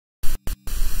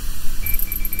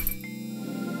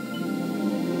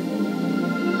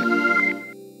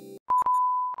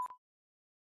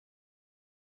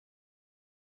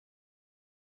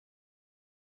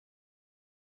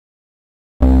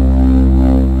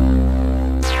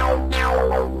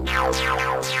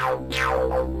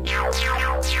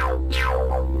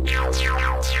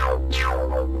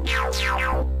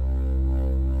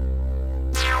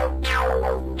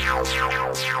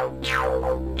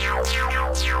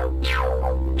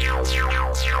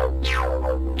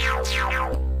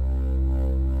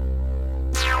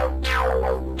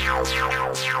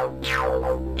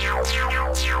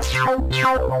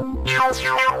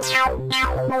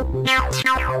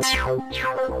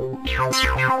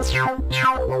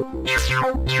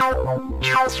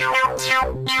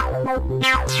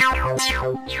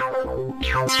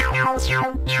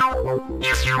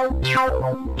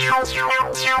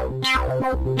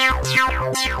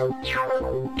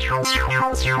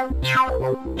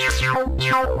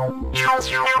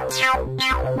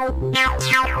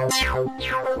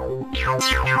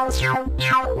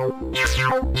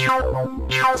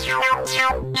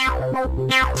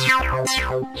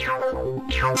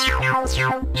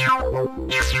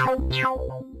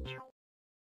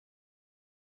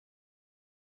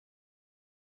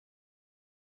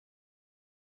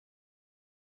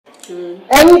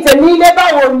Ẹ̀yin tèmi ilé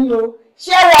báwo ni o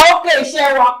ṣé wà ókè ṣé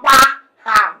wà pa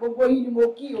gbogbo yín ni mo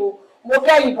kí o mo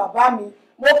kẹ́yìn bàbá mi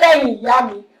mo kẹ́yìn ìyá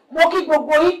mi mo kí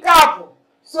gbogbo yín káàbọ̀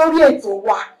sórí ètò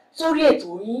wa sórí ètò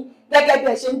yín gẹ́gẹ́ bí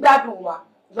ẹ ṣe ń gbádùn wa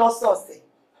lọ́sọ̀ọ̀sẹ̀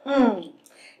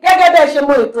gẹ́gẹ́ bí ẹ ṣe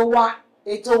mọ̀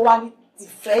ètò wa ní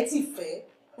tìfẹ́tìfẹ́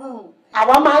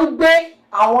àwa máa ń gbé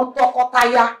àwọn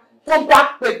tọkọtaya tó bá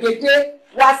pègédé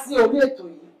wá sí orí ètò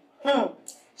yìí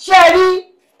ṣé ẹ rí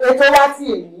ètò wa ti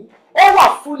èyí ó wà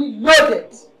fully loaded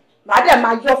màá dẹ̀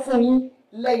máa yọ fún yín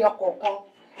lẹ́yọ kọ̀ọ̀kan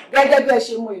gẹ́gẹ́ bí ẹ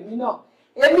ṣe mọ̀ èmi náà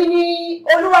èmi ni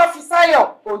Olúwafísáyọ̀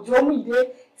Òjòmídé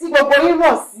tí gbogbo yín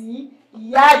mọ̀ sí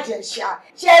ìyá Àjẹ̀ṣà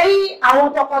ṣe rí àwọn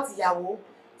tọkọtìyàwó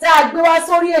tá a gbé wá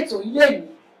sórí ètò ilé mi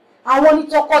àwọn ní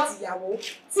tọkọtìyàwó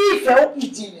tí ìfẹ́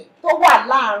ìjìnlẹ̀ tó wà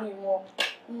láàárín wọn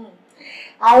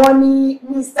àwọn ni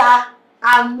Mr.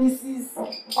 and Mrs.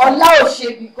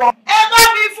 Ọláòṣèbìkan. Ẹ bá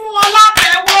mi fún wọn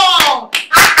látẹ́wọ́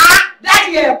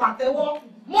dáàdì ẹ pàtẹ́wọ́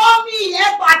mọ́mí ẹ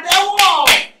pàtẹ́wọ́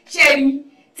ṣe rí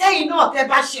tẹ́yìn náà tẹ́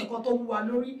bá ṣe nǹkan tó wù wá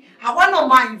lórí àwa náà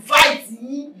máa invite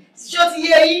yín ṣó ti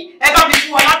yé yín ẹ bá mi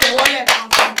fún wọn látẹ́wọ́ lẹ́ẹ̀kan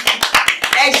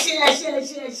ẹ ṣé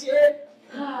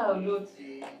olóòtú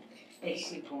ẹ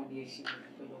ṣé gan ni ẹ ṣé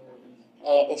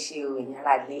ẹ ṣé o ẹ̀yin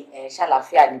ará ilé ẹ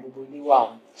ṣàlàáfíà ní gbogbo níwà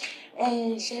o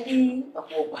ṣe rí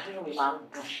ọ̀pọ̀ ọgbà nínú mi máa ń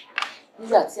dùn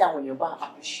nígbà tí àwọn èèyàn bá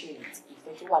appreciate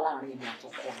ìfẹ́ tó wà láàrin èmi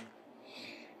àtọkọ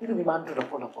mi nínú mi máa ń dùn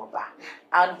lọ́pọ̀lọpọ̀ ọba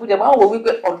and gbọ́dọ̀ máa ń wò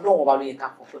wípé Ọlọ́run ọba ló yẹ ká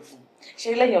fọpẹ́ fún ṣe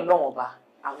lẹ́yìn Ọlọ́run ọba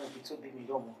àwọn òbí tó bí mi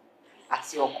lọ́mọ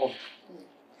àti ọkọ mi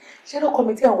ṣé lọ́kọ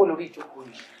mi tí àwọn olórí ìjókòó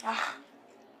yìí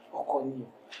ọkọ ni o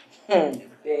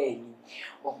bẹ́ẹ̀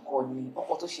ni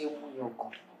ọkọ tó ṣe é mú yan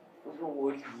gan olówó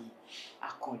orí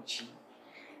Àkànjí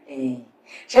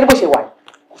ṣé ní bó ṣe wà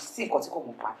kò sí nǹkan tí kò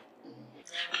mọ̀ pa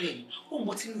bẹ́ẹ̀ ni ó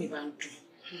mọ tí inú mi bá ń dùn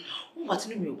ó mọ tí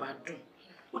inú mi ò bá dùn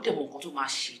ó dẹ̀ mọ nǹkan tó máa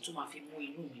ṣe tó máa fi mú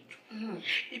inú mi dùn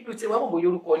ibi tí wàá mọ̀ bóyá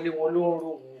orúkọ lé wọn ló ń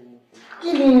rò wọ́n. Kí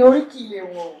ni oríkì ilé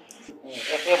wọn?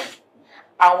 Ẹ fẹ́ mọ̀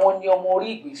àwọn ni ọmọ orí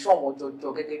ìgbésọ̀ wọn jọjọ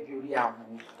gẹ́gẹ́ bí orí àwọn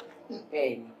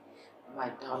bẹ́ẹ̀ ni my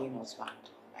darling husband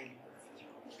I love you.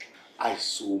 I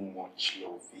so much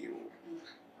love you.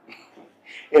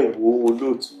 Ẹ wo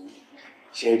olóòtú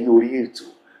ṣe rí orí ètò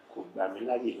kò gbà mí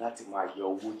láyè láti máa yọ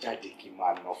owó jáde kí n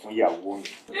máa ná fún ìyàwó mi.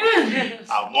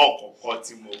 Àmọ́ kọ̀ọ̀kan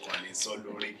tí mo kàn lè sọ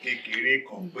lórí kékeré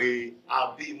kan pé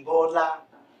Abímbọ́lá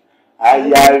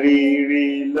aya rere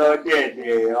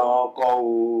lọ́dẹ̀dẹ̀ ọkọ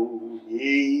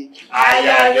òye.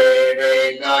 Aya rere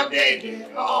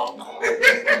lọ́dẹ̀dẹ̀ ọkọ.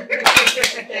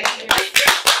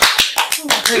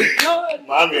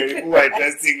 Màámi ẹ̀rí fún wa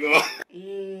interesting gan.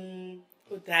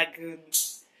 Ó dáa gan ni.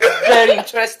 Very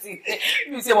interesting.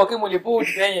 Mi ṣe mọ̀ kí mo lè bó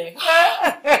òdì bẹ́ẹ̀ yẹn.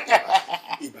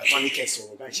 Ìgbà tán ní kẹ́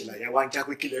sọ̀rọ̀ bá ìṣẹ̀lẹ̀ àyà wá ń já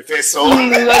pé kí lẹ fẹ́ sọ.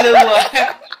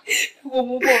 Wo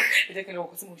mú bọ̀ ẹ jẹ́ kí n lọ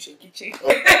wọ́n tí mo ṣe kíchìn.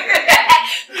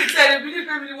 Ìtẹ̀lẹ̀ bí ní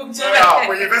pé mi ni mo jẹ́ bẹ́ẹ̀. Àwọn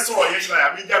òye fẹ́ sọ̀rọ̀ yẹn ṣe àyà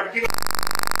mi já pé kí lọ.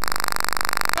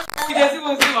 Ìjẹ́ tí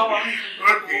mo sì wà wá.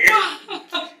 Okay.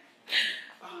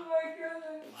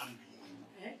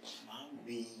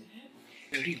 Màámi,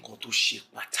 rí nǹkan tó ṣe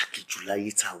pàtàkì jù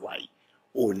láyé tá a wà yìí.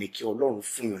 Ó ní kí Ọlọ́run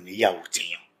fún yàn níyàwó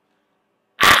tèèyàn.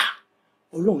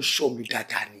 Ọlọ́run ṣọ́ mi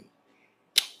dáadáa ni.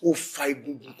 Ó fa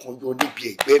egungun kan yọ níbi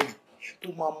ẹ̀gbẹ́ mi tó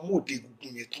máa mọ̀dé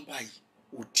egungun yẹn tán báyìí.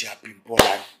 Ó di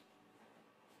Abímbọ́lá ni.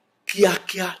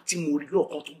 Kíákíá tí mo rí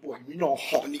lọ́ọ̀kan tó bọ̀ mí náà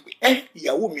hàn ni pé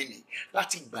ìyàwó mi ni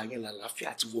láti ìgbà yẹn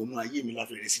làlàáfíà ti wọnú ayé mi la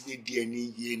fẹ̀rẹ̀ sí ní di ẹni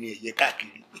iye ẹni ẹ̀yẹ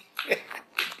káàkiri.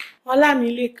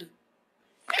 Ọlámilékan.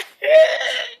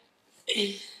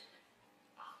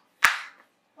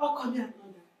 Ọkọ mi àná.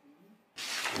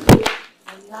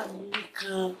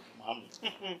 Ọlámilékan.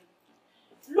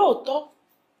 Lóòótọ́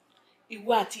ìwọ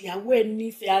àti ìyàwó ẹ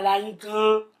nífẹ̀ẹ́ ara yín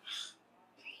gan-an.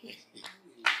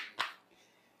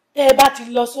 Tẹ́ ẹ bá ti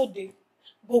lọ sóde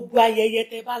gbogbo ayẹyẹ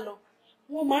tẹ́ bá lọ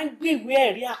wọ́n máa ń gbé ìwé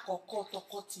ẹ̀rí àkọ́kọ́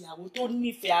tọkọ-tìyàwó tó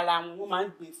nífẹ̀ẹ́ ara wọn wọ́n máa ń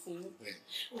gbé fún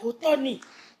òótọ́ ni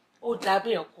ó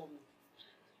dábẹ́ ọkọ mi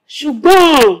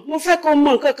ṣùgbọ́n mo fẹ́ kó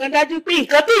mọ nǹkan kan dájú pé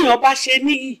nǹkan téèyàn bá ṣe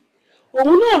níyì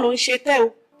òun náà ló ń ṣe tẹ́ o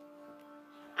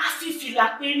a fi fìlà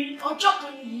péré ọjọ́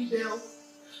kan ní ibẹ̀ o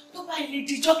tó bá ilé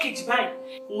dijọ́ kejì báyìí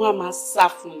wọ́n á máa sá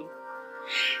fún un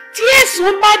tí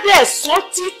ẹ̀sùn bá dẹ̀ sọ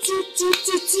títí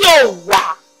tí ò wà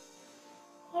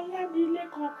Ọlámilé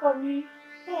kankan mi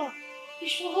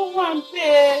ìṣòro wà ń bẹ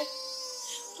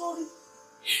torí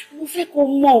mo fẹ́ kó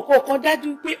mọ nǹkan kan dájú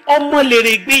pé ọmọ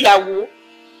lèrè ìgbéyàwó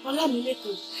Ọlámilé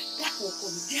kan dákun ọkọ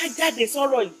mi já jáde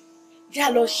sọ̀rọ̀ yìí já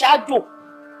lọ ṣáájò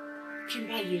kí n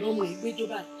bá lè rọmọ ìgbẹ́jọ́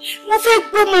báyìí mo fẹ́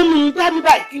gbọ́mọ mi dání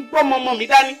báyìí kí n gbọ́mọ ọmọ mi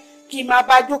dání kí n máa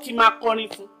bá jó kí n máa kọrin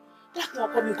fún dákun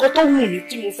ọkọ mi nǹkan tó wù mí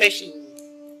tí mo fẹ́ ṣe.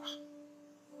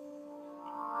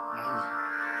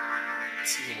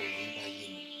 tí ọ̀rọ̀ ń bá yé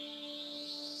mi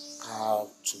ká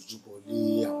tójú bọ lé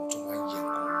àwọn tó máa ń yẹ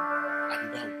nǹkan àbí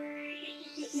báwo.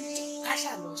 ká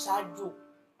ṣàlọ ṣáájò.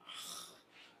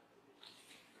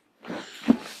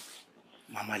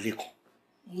 Màmá Lẹ́kan.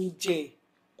 mo jẹ.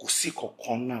 kò sí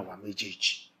kankan náà wà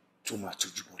méjèèjì tó máa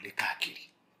tójú bọ lé káàkiri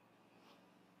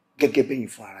gẹ́gẹ́ bẹ́yìn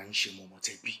fún ara yín ṣe mọ ọmọ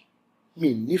tẹ́bí mi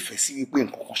nífẹ̀ẹ́ sí wípé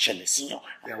nǹkan kan ṣẹlẹ̀ síyàn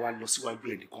bí a wá lọ síwájú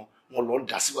ẹnìkan wọn lọ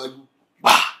dá síwájú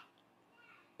gbáà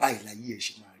báyìí láyé ẹ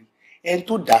ṣe máa rí ẹni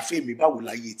tó dá fèmí báwo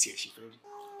láyé tiẹ̀ ṣe fẹ́ rí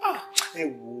ẹ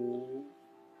wo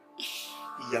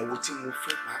ìyàwó tí mo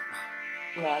fẹ́ pàápàá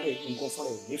fúnra rẹ̀ gbọ̀ngàn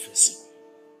fúnra ẹ̀ nífẹ̀ẹ́ sí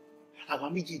àwa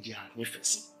méjèèjì à nífẹ̀ẹ́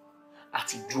sí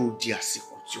àti dúró di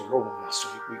àsìkò tí Ọlọ́run máa sọ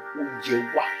wípé ó yẹ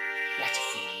wá láti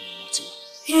fún àwọn ọmọ tiwa.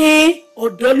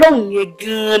 ọ̀dọ̀ Ọlọ́run yẹn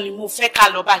gan-an ni mo fẹ́ ká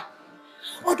lọ báyìí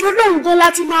ọ̀dọ̀ Ọlọ́run gan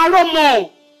láti máa rọ́mọ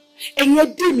ẹ̀yin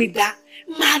dé mi dá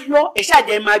máa lọ ẹ̀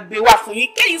ṣàjẹ́ máa gbé wá fún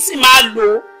yín kẹ́yìn sì máa lò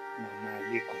ó. Màmá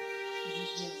Lẹ́kan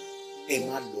ẹ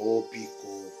má lọ bí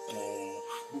kọ̀ọ̀kan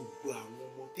gbogbo àwọn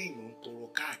ọmọ téèyàn ń tọrọ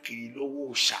káàkiri lọ́wọ́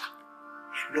òòṣà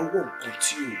lọ́wọ́ nǹkan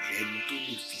tí ò lẹ́nu tó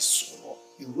lè fi sọ̀rọ̀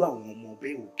irú àwọn ọmọ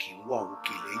bẹ́ẹ̀ òkè ń wà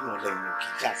òkè lẹ́yìn ọlẹ́yìn òkè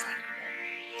jàfàní.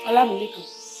 Ọlámilé kan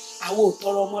àwọn ò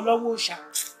tọrọ ọmọ lọ́wọ́ òòṣà.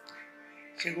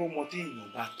 ṣé ọmọ téèyàn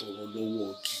bá tọrọ lọ́wọ́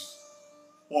ọ̀gì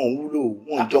wọn ò wúlò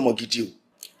wọn ò jọmọ gidi o.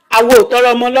 àwọn ò tọrọ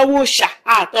ọmọ lọ́wọ́ òòṣà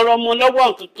àtọrọ ọmọ lọ́wọ́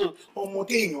nǹkankan. ọmọ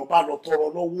téèyàn bá lọ tọrọ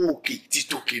lọ́wọ́ òkè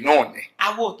títòkè náà ni.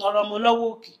 àwọn ò tọrọ ọmọ lọ́wọ́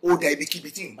òkè. ó dá ibikíbi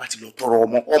téèyàn bá ti lọ tọrọ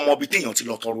ọmọ bí téèyàn ti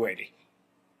lọ tọrọ ẹ̀ rẹ̀.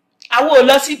 àwọn ò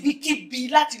lọ sí ibikíbi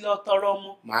láti lọ tọrọ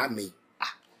ọmọ. Màámi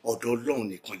ọ̀dọ̀ Ọlọ́run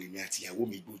nìkan lèmi àti ìyàwó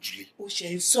mi gbójúlé. ó ṣe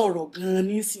ń sọ̀rọ̀ gan-an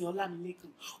nísìnyí Ọlámilé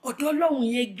kan ọ̀dọ̀ Ọlọ́run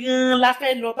yẹn gan-an la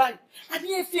fẹ́ lọ báyìí àbí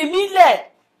ẹ fèmí lẹ̀.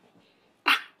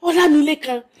 Ọlámilé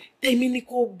kan tèmi ni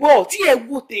kò gbọ́ tí ẹ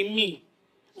wò tèmi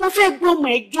mo fẹ́ gbọ́mọ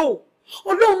ẹjọ́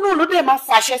Ọlọ́run náà ló dẹ̀ máa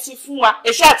fàṣẹ sí fún wa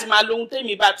ẹ ṣáà ti máa lo ohun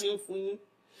tèmi bá ti ń fún yín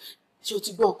ṣé o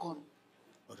ti gbọ́ ọkọ mi.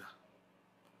 ọ̀dà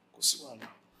kò sí wàhálà.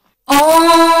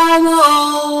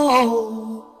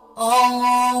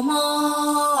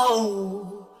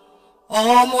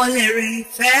 ọmọ lèrè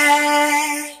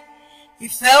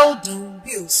ìfẹ́ ò dùn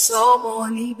bí ò sọ́mọ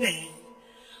níbẹ̀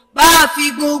bá a fi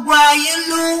gbogbo ayé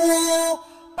lówó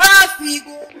bá a fi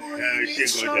gbogbo ilé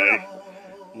ṣọ́rọ̀.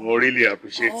 Mo really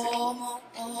appreciate it.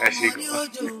 Ẹ ṣé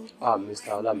gan.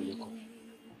 Mr. Ọlámilé kan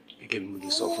gẹ́gẹ́ bí mo lè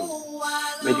sọ fún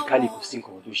mi medically kò sí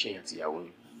nǹkan tó ṣẹ̀yìn àtìyàwó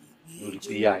ni lórí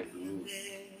pé àìlóyún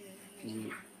ní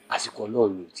àsìkò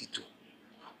Ọlọ́run ti tó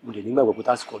mo lè nígbàgbọ́ pé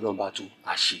tásìkò Ọlọ́run bá tó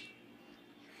àṣẹ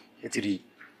ẹ ti rí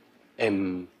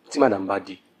tí madam bá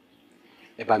dé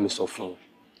ẹ bá mi sọ fún wọn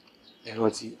ẹ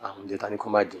rántí àwọn oúnjẹ ta ní kó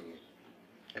má jẹ yẹn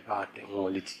ẹ bá tẹ̀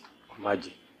wọ́n létí kó má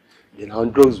jẹ then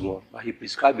àwọn drugs wọn bá ṣe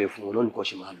prescribe ẹ fún wọn náà nìkan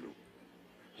ṣe máa lò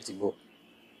ẹ ti gbọ́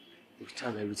with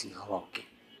time everything na wa okay.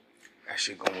 ẹ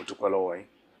ṣé gan mo dúpẹ́ lọ́wọ́ yín.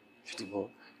 ẹ ti gbọ́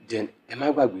then ẹ má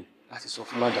gbàgbé láti sọ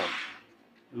fún madam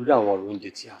lórí àwọn ọ̀rọ̀ oúnjẹ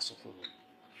tí a sọ fún wọn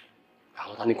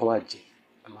àwọn ta ní kó má jẹ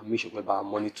ẹ máa make sure pé bá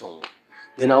monitor wọn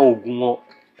then àwọn oògùn wọn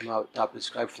ẹ máa ta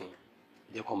prescribe fún wọn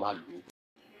jẹ́ kó máa lò ó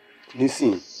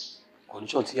nísìnyí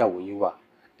condition tíyàwó yín wà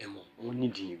ẹ mọ̀ wọ́n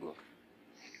nídìí yín gan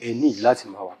ẹ ní láti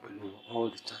máa wà pẹ̀lú wọn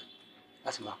all the time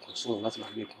láti máa console wọn láti máa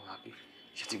make wọn happy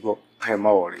ṣe ti gbọ́. ẹ má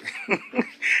wọrí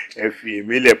ẹ fi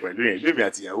èmi lẹ̀ pẹ̀lú yẹn bébì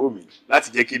àti ìyàwó mi láti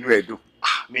jẹ́ kí inú ẹ dùn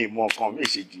mi mọ nǹkan mi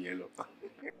ṣe jù yẹn lọ.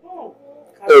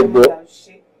 ẹ gbọ́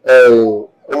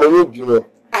ọmọ yóò bímọ.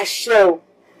 àṣẹ o.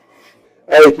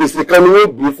 ìpèsè kan ni yóò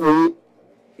gbé fún yín.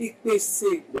 ìpèsè.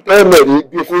 pẹ́ẹ́mẹ̀rì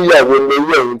gbé fún ìyàwó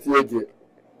lórí ẹ̀rùn tí ẹ jẹ.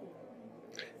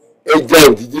 ẹ jẹ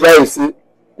òjijì láìsí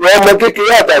wọn ọmọ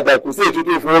kékeré àtàgbà kò sí ètò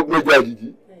tó fún ọgbẹ́ jẹ àjèjì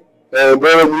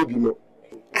bẹ́ẹ̀ ní ìbímọ.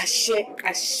 àṣẹ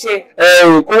àṣẹ.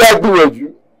 kó wá gbìyànjú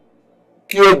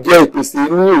kí ó jẹ ìpèsè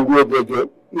ní òru ọ̀gànjọ́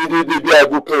ní déédéé bí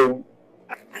aago kan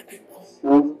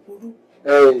òru.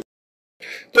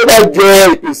 tó bá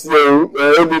jẹ́ ìpèsè ọ̀hún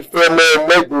ó lè fẹ́ mọ́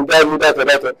mẹ́gbọ̀n dání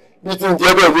bàtàbàtà bí tí ń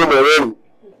jẹ́ bẹ́ẹ̀ yóò mọ̀ rẹ́rìn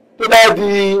tó bá di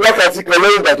wákàtí kan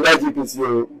lẹ́yìn ìgbà tó bá di ìpèsè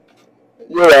ọ̀hún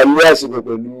yóò wà ní àṣepọ̀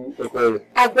pẹ̀lú ọkọ rẹ̀.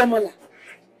 Agbọ́mọlà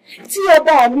tí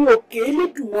ọba mi òkè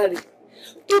Elédùmarè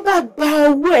tó bá gba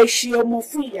owó ẹ̀ ṣe ọmọ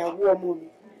fún ìyàwó ọmọ mi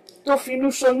tó fi inú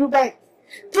ṣoyún báyìí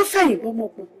tó fẹ̀yìn bọ́mọ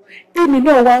pọ̀ tèmi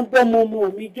náà wá ń gbọ́mọ ọmọ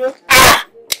mi jó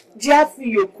jẹ́ àfi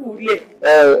yòókù lẹ̀.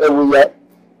 ẹ wò ya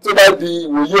tó bá di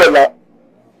ìwòye ọ̀la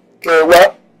kẹ wá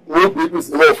wọ́n gbé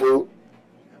pèsè náà fún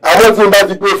àwọn tí wọ́n bá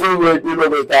ti gbé fún ìwé ìgbé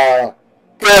lọ́dọ̀ tààrà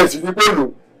kẹ ẹ̀ sì ní pé lò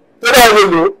tó bá wọ́n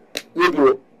lò yóò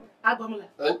dùn. Agbọ́mọlà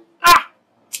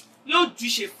yóò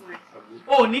júṣe fún ẹ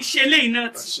o ò ní ṣe léyìn náà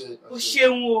tí o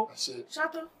ṣeun o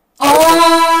ṣátọ́.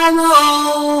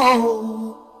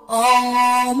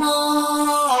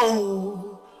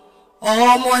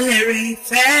 Ọmọ lèrè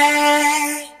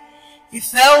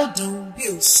ìfẹ́ ò dùn bí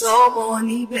ò sọ́mọ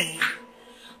níbẹ̀.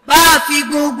 Bá a fi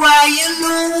gbogbo ayé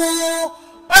lówó,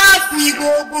 bá a fi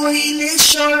gbogbo ilé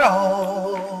ṣọ̀rọ̀.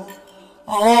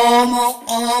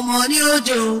 Ọmọ ní ó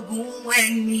jogún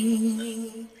ẹni.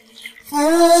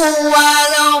 Fún wa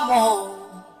lọ́mọ,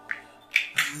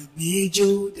 àgbéjò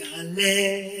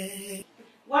dalẹ̀.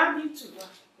 Wá Bíntù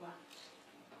wá.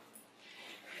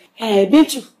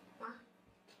 Bíntù,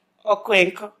 ọkọ ẹ̀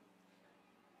ńkọ́?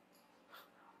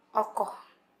 Ọkọ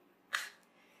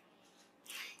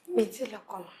mi ti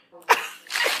lọ́kọ mọ́.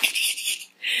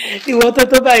 Ìwọ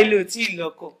tó báyìí ló tí ì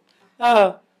lọ́kọ.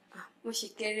 Mo ṣì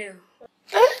kéré o.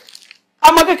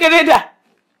 Ọmọ kékeré dà?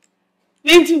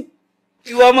 Bíntù,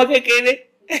 ìwọ ọmọ kékeré.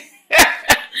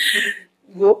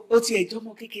 Wo ó ti ẹ̀jọ́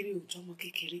ọmọ kékeré ò jọmọ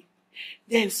kékeré.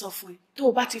 Jẹ́ ń sọ fún ẹ tó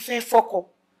o bá ti fẹ́ fọ́kọ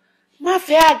má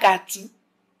fẹ́ àgàtú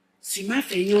sì má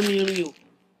fẹ́ yán mi rin o.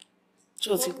 Ṣé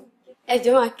o ti gbọ́?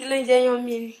 Ẹ̀jọ̀ máa kí ló ń jẹ́ yán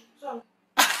mi rin?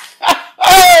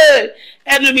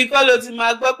 Ẹnu mi kọ́ ló ti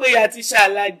máa gbọ́ pé ìyá ti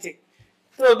ṣàlàjẹ̀.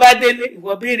 Tó o bá délé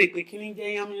ìwọ béèrè pé kí ni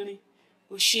jẹ́ yán mi rin.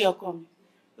 O ṣé ọkọ mi.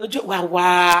 Ojú wà.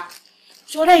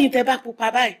 Ṣọ́rẹ́ yìí tẹ bá pupa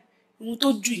báyìí ohun tó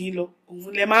jù yín lọ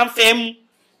òun lẹ máa ń fẹ́ mú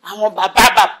àwọn bàbá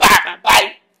yìí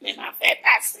lẹ máa fẹ́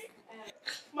tà sí.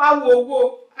 Má wo owó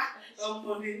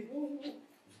ọmọ mi.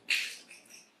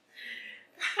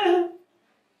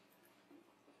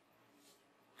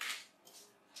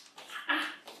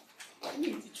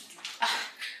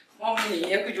 Wọ́n mú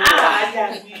ìyẹn kú jù wá. Àyà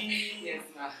mi.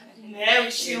 Ẹ ò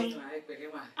ṣeun.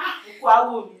 Òkú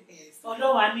àwọ̀ mi.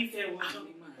 Ọlọ́run á nífẹ̀ẹ́ wọn náà.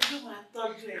 Ọlọ́run á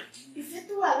tọ́jú ẹ̀. Ìfẹ́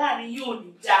tó wà láàrin yóò ní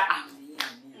já.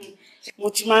 Mo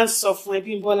ti máa ń sọ fún ẹ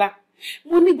Bímbọ́lá.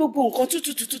 Mo ní gbogbo nǹkan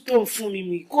tútù tó ń fún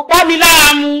mi kò bá mi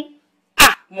lára mu.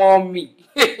 Mọ́mì,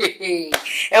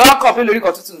 ẹ wá kọ́ pé lórí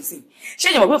nǹkan tútù ń sìn. Ṣé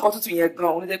èèyàn mọ̀ pé nǹkan tútù yẹn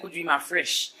gan-an oníjẹ́ kójú yìí máa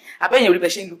fresh? Àbẹ́yẹn orí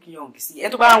bẹ́ẹ̀ ṣe ń look young sí. Ẹ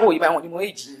tó bá ń wò yìí báyìí wọn ni mo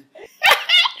èjì ni.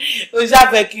 O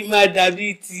ṣàfẹ́ kí n máa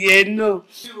dàbí tiẹ̀ náà.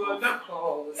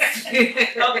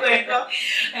 Ọkọ ẹ̀kọ́.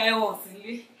 Wọ́n sì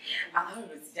lé. Àwọn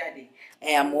ọ̀rọ̀ ti jáde.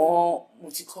 Àmọ́ mo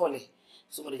ti kọ́ọ̀lẹ̀.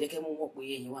 So mo lè jẹ́ kẹ́ mú mọ̀ pé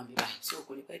ẹ̀yin wà mí báyìí. Ṣé o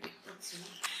kò ní pẹ́ dé?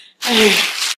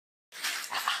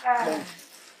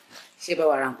 Ṣé bá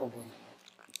wa ra nǹkan bọ̀ ni?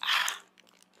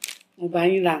 Mo bá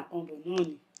yín ra nǹkan bọ̀ náà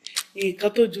ni. Nǹkan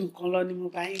tó ju nǹkan lọ ni mo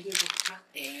bá yín gbé bọ̀.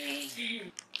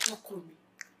 Ọkọ mi,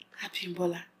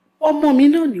 Abímbọ́lá, ọmọ mi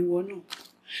náà nìwọ náà.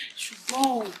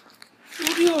 Ṣùgbọ́n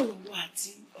lórí ọ̀rọ̀ wa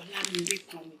àti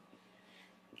Ọlámilékan mi,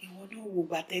 ìwọ náà wò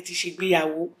bàtẹ́ ti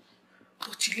ṣègbéyàwó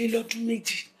ó ti lé lọ́dún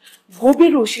méjì. Wo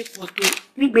bèrè ó ṣe pọ̀ tó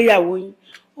nígbéyàwó yín.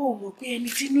 Ó mọ̀ pé ẹni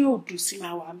tí inú yóò dùn sí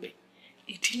máa wà ńbẹ̀.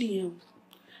 Ìdí nìyẹn o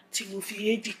tí mo fi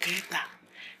éjì kẹta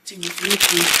tí mo fi ń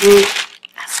kí n gbé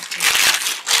àsìkò.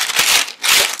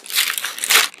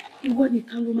 Ìwọ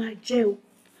nìkan ló máa jẹ́ o.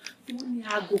 Wọ́n ní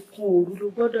aago kan òru ló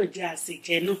gbọ́dọ̀ jẹ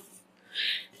àsèjẹ náà.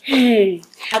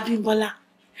 Abímbọ́lá,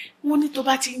 wọ́n ní tó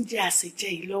bá ti ń jẹ àsèjẹ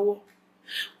yìí lọ́wọ́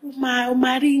ó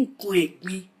máa rí nǹkan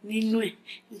ẹ̀gbin nínú ẹ̀,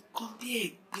 nǹkan bí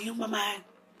ẹ̀gbin ó máa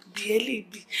bí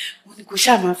ẹlẹ́bi. Wọ́n ní kò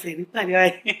ṣáà máa fẹ̀ ní pàdé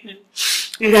wáyé.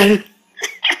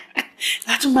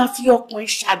 A tún máa fi ọkàn ẹ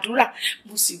ṣàdúrà.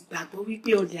 Mo sì gbàgbọ́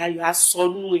wípé ọ̀lẹ ayọ̀ á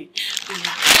sọnù ẹ̀.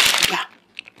 Gbà.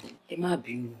 Ẹ má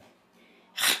bínú.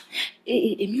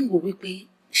 Èmi wò wípé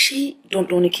ṣé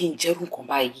dandan ni kí n jẹ́rú nǹkan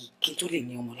báyìí kí n tó lè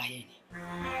ní ọmọ láyé ni?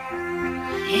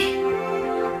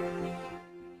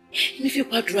 Èmi fi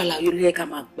pàdúrà láyé ló yẹ ká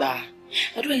máa gbà.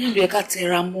 Àdúrà yẹn ló yẹ ká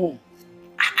tẹra mọ́.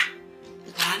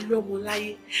 Wà á lọ́mọ láyé.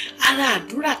 Ara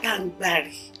àdúrà tá à ń gbà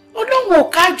rí. Ọlọ́run ò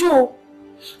kájò o.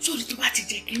 Sórí tó bá ti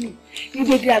jẹ kínú ní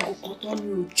dédé aago kan tán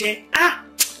ni ò jẹ.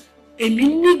 Èmi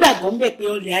nígbàgbọ́ ń bẹ̀ pé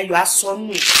ọ̀lẹ ayọ̀ á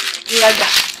sọnù ìrajà.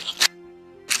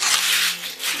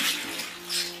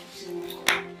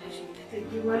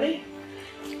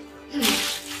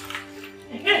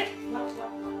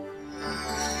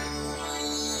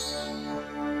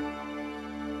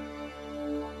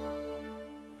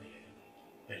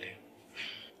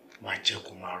 máa jẹ́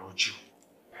kó máa rojú.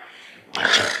 Máa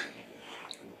jẹ́.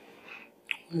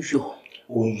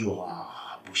 Ó ń yọ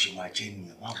bó ṣe máa jẹ́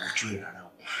nìyẹn, má bójú ẹ̀ rárá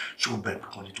o. Ṣé ó bẹ̀rù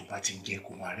kan ní tó bá ti ń jẹ́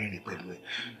kó máa rẹ́rìn pẹ̀lú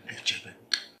ẹ̀ jẹ́ bẹ́ẹ̀.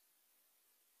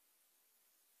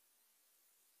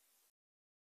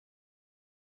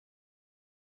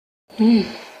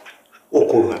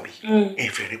 Okoro àbí ẹ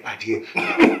fẹ̀rẹ̀ pàdé ẹ̀.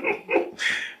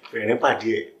 Fẹ̀rẹ̀ pàdé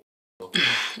ẹ̀.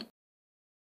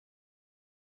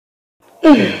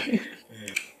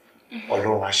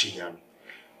 Ọlọ́run á ṣe ìyanu,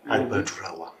 á gbàdúrà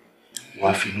wa, wà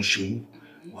á finú ṣoyún,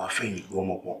 wà á fẹ̀yìn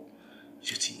gbọ́mọ pọ̀,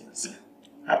 ṣé ti yẹn sí.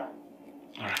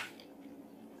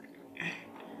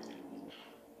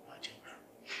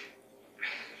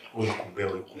 Olùkọ́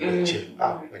bẹ́ẹ̀ jẹ́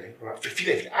pẹ̀lẹ́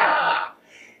fífílẹ̀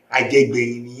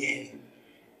àjẹgbẹ̀yìn nìyẹn.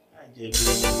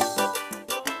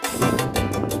 Àjẹgbẹ̀yìn.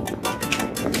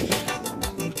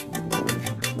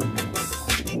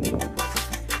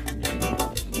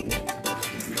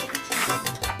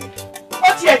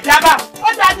 Ẹ̀jábà, ó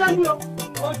dájọ́ ní o,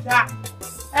 ó dá,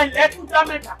 ẹ̀lẹ́kújọ́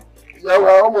mẹ́ta. Ìyàwó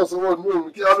ọmọ sọ́wọ́ ní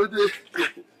òun kí a ló dé.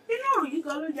 Inú òrùn yìí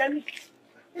gan ló jẹ́ mí,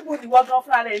 níbo ni wọ́n gan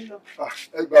fúnra rẹ̀ ń lọ.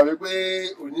 Ẹ gbà mí pé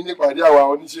òní nípàdé àwa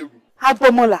oníṣègùn.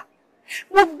 Agbọ́mọlà,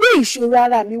 mo gbé ìṣòro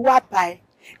ara mi wá bá ẹ,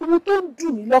 ohun tó ń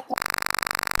dùn mí lọ́kàn.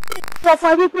 Sọ fún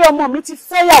ẹ wípé ọmọ mi ti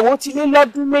fẹ́yàwó ti lé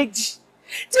lọ́dún méjì.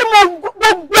 Tí mo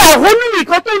gbogbo àhónú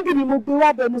nìkan tó ń dùn mí mo gbé wá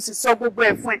bẹ́ẹ̀ mo sì sọ gbogbo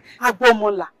ẹ̀ fún ẹ.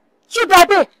 Agbọ́mọlà, ṣó dáa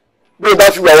bẹ́ẹ̀? Bí o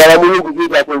bá fi wà wàrà mọ́lógún tó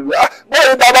dà pẹ̀lú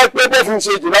bọ́ọ̀lù tá a bá pẹ́ pẹ́ fún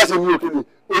ṣe jù láti ní òkèlè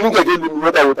oníkẹ̀kẹ́ lè mú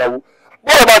wọ́tàwọ́tàwọ́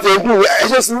bọ́ọ̀lù bá tẹ̀ ń dùn ẹ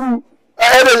ṣe sùúrù ẹ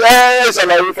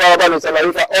ṣàlàyé fa abalẹ̀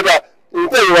ṣàlàyé fa ọ̀dà èyí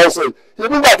tẹ̀ ìwà ọ̀sẹ̀ ṣe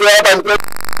nígbà tí wọ́n bá ní pẹ́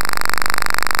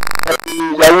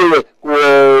ìyàwó rẹ̀ kò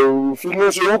fi ní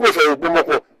ṣe orúkọ fẹ̀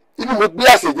ìgbọ́mọpọ̀ inú mo gbé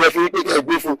àṣejẹ fún pé kẹ́ ẹ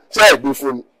gbé fún ṣé ẹ gbé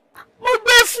fún ni. Mo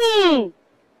gbé fún.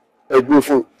 Ẹ gbé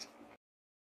fún.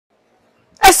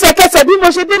 Ẹsẹ̀kẹsẹ̀ bí mo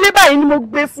ṣe délé báyìí ni mo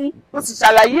gbé fún, mo sì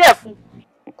ṣàlàyé ẹ̀ fún.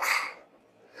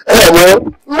 Mọ́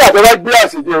nígbà tó bá gbé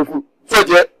àṣejẹ fún tó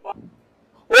jẹ́.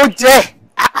 Ó jẹ́.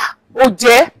 Ó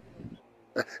jẹ́.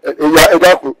 Ẹ̀yà ẹ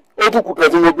dákun, ó tún kù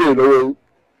kẹ́tí mo béèrè lọ́wọ́ yín.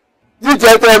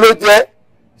 Jíjẹ tẹ́ ló jẹ́,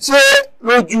 ṣé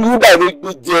lójú nígbà ló gbé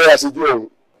jẹ àṣejẹ ọ̀hún?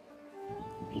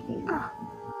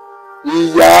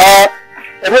 Ìyá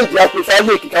ẹgbẹ́ ìjà pé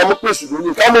fáyé kìkà mú pèsè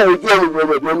lónìí, ká mọ̀ ojú ọ̀run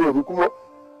ìrọ̀lẹ́ ọ̀dọ́ ní òrùkú mọ́.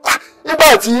 Nígbà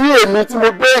tí èmi tí mo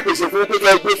gbé ìpèsè fún pé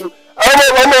ká gbé fún àwọn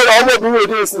ọmọbìnrin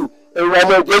òde ìsìn ẹ̀rù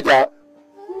ọmọ ìjẹ́jà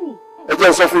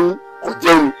ẹjẹ́ sọ fún kò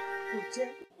jẹ́ ni.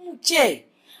 Mo jẹ́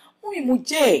mo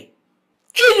jẹ́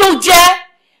kí ló jẹ́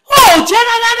ó jẹ́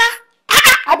rárá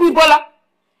Abímbọ́lá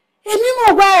èmi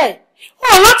mọ̀ wá ẹ̀ ó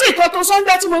rántí ìkan tó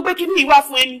sọ́ńdá tí mo gbé kí ní ìwà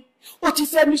fún ẹni ó ti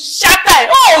fẹ́ mi ṣáká ẹ̀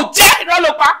ó jẹ́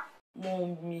ìrọ́lọ́pá.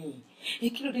 Mọ́mì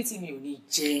kí ló dé tí mi ò ní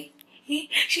jẹ́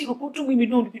ṣé ìròpó dùn mí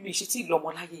náà bí mi ṣe tí ìlú ọmọ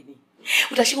láyé ni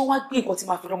ó dá ṣé wọ́n wá gbé nǹkan tí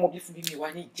máa fi rọ́mọ bí fún mi wá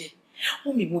ní jẹ́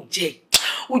Mọ́mì mo jẹ́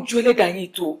ojú ẹlẹ́dàá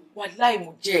yín tó wàláhì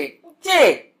mo jẹ́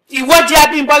ìwọ jẹ́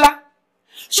Abímbọ́lá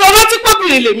ṣọlá tí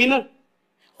kóbìnrin lèmi náà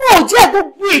ó jẹ́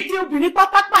gbogbo ète obìnrin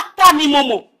pátápátá ni mo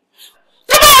mọ̀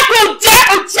tó bá yẹ pé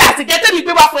ó jẹ́ àtìgẹ́tẹ́ mi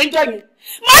gbé wá fún ẹjọ́ yẹn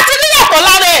máa ti rí yàtọ̀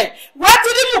lára ẹ̀ wá ti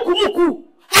rí mùkúmùkú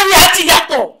ayé àti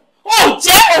yàtọ̀ ó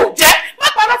jẹ́ má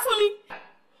parọ́ fún mi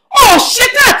ó ṣe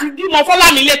káàkiri bímọ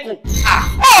fọlámilẹ́kan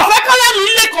ó fẹ́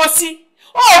kọ́lámilẹ́kan sí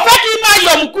ó fẹ́ kí n máa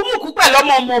yọ mùkúmùkú pẹ̀lú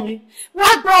ọmọ mi wá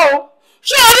gbọ́ o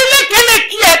ṣé orílẹ̀-èdè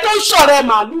ẹ tó ń ṣọ̀rẹ́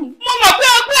màálùú mo mọ̀ pé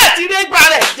ọgbẹ́ àti rẹ́gbà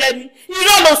rẹ̀ jẹ ni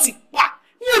irọ́ ló sì pa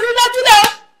ní orílẹ̀-èdè rẹ̀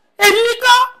èmi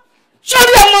kọ́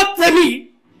sórí ọmọ tèmi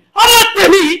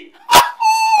yìí.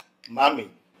 Mami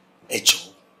ẹ jọ̀ọ́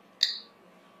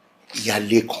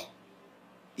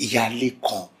ìyáálé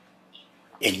kan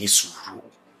ẹni sùúrù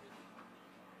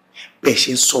bẹ́ẹ̀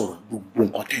ṣe ń sọ̀rọ̀ gbogbo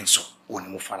nǹkan tẹ́ ń sọ òun ni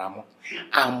mo fara mọ́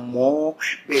àmọ́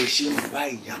bẹ́ẹ̀ ṣe ń bá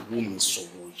ìyàwó mi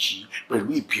sọ̀rọ̀ yìí pẹ̀lú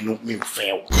ìbínú mi ò fẹ́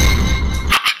o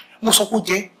mo sọ kó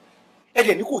jẹ́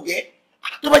ẹ̀dẹ̀ ní kò jẹ́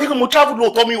tó bá jẹ́ pé mo travel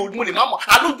lóòótọ́ mo lè má mọ̀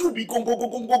alójú mi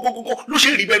gógógógógógógó ló ṣe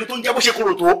rí bẹ́ẹ̀ tó ń jẹ́ bó ṣe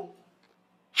kúrò tó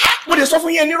mo lè sọ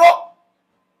fún yín nírọ́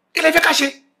kí lẹ fẹ́ ká ṣe.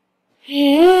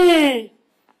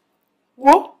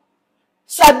 wo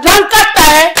sàdánkátà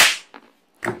ẹ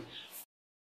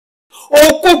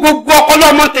òkú gbogbo ọpọlọ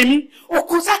ọmọ tèmi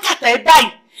òkú sákàtà ẹ báyìí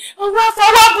ọwọ́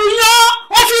afọwọ́bù yán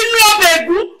wọ́n fi ní ọbẹ̀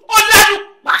ègún ó lẹ́nu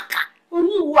pàkà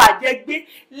oníwò àjẹgbé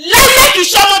láyé kìí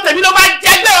ṣe ọmọ tèmi ló máa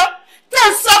jẹgbẹ́ ọ tẹ́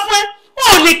ń sọ fún ẹ ó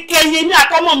lè kẹyìn ní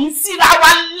àtọmọ mi síra wa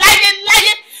láyé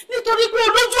nítorí pé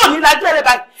olójú òní lajú ẹrẹ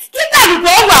báyìí kí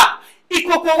tàlùbọ̀ wà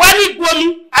ìkòkò wá ní gbomi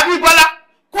Abímbọ́lá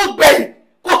kó gbẹ̀yìn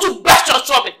kó tún gbà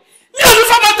ṣọṣọ bẹ̀ mi ò ní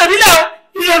fọmọ tèmi lẹ́ o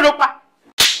ilé ló pa.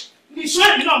 Ìṣó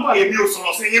èmi náà bọ̀. Èmi ò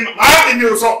sọ̀rọ̀ sí yín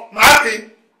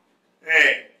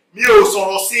mi ò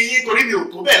sọ̀rọ̀ sí yín torí mi ò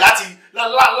tó bẹ́ẹ̀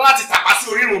láti tàpá sí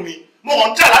orírun mi mo kàn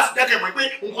ń tẹ̀ láti jẹ́ kẹ́ mọ̀ pé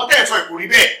nǹkan tẹ́ ẹ̀ sọ ìkò rí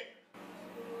bẹ́ẹ̀.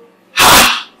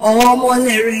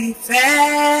 ọmọlẹ́rẹ̀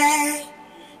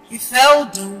ìfẹ́ ò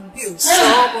dùn bí ò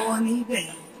sọ́mọ níbẹ̀.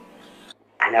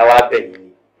 àyàwó abẹ mi ni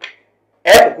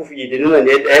ẹ kúkú fi yèdè náà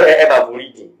ní ẹ bá forí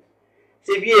jìn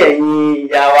ṣé bí ẹ̀yin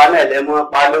ìyá wa náà lẹ mọ́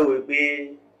pa lówe pé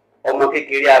ọmọ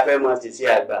kékeré afẹ́ mọ́ ṣèṣe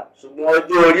àgbà ṣùgbọ́n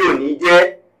ọjọ́ orí ò ní jẹ́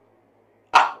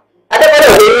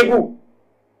adébọ́dọ̀ lè yín bù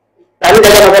tàbí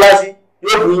ìdájọ́ mọ́kọ́lásí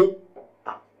yóò bù yín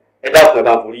ẹ dákun ẹ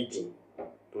bá forí jìn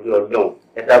torí ọdún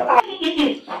ẹ dákun.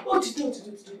 ó ti tó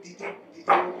dìde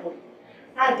ọkọ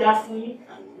àjà fún yín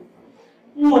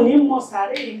n ò ní mọ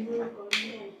sàárè ìlú ọkọ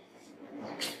náà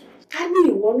ká ní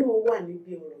ìwọ náà wà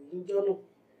níbi ọ̀rọ̀ níjọ́ náà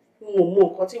n ò mọ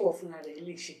nǹkan tí ìwọ fúnra rẹ̀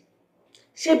lè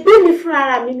ṣe bí mi fúnra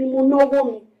ara mi ni mo náwó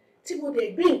mi tí mo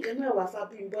dẹ̀ gbé nǹkan náà wá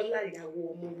fábímbọ́lá ìyàwó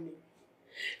ọmọ mi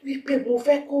wípé mo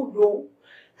fẹ́ kó lo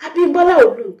Abímbọ́lá ò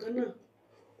lo nǹkan náà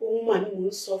òun mà ni mò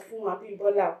ń sọ fún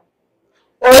Abímbọ́lá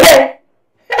ọ̀rẹ́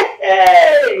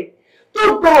tó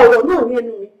gba ọ̀rọ̀ náà ní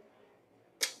ẹnu mi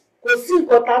kò sí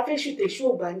nǹkan tá a fẹ́ ṣùtẹ̀ṣù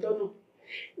ògbàjọ́ náà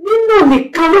nínú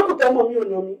nìkan lókùtà ọmọ mi ò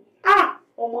nà mí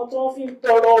ọmọ tó ń fi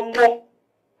tọrọ ọmọ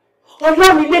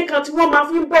ọlọ́run ilé kan tí wọ́n máa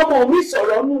fi ń bọ́mọ mi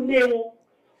sọ̀rọ̀ nínú ilé wọn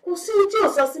kò sí ohun tí ò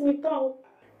sọ sí mi tán o.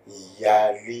 ìyá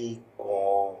rí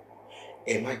gan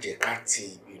ẹ má jẹ́ ká ti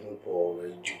ìbínú bọ̀ ọ̀rọ̀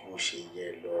ju bó ṣe yẹ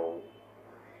lọ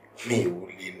mi ò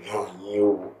lè nà yín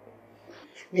o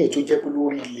ní ètò jẹ́ pé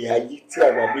lórí ilẹ̀ ayé tí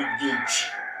àwa méjèèjì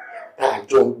tá a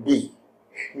jọ ń gbé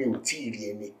mi ò tí ì rí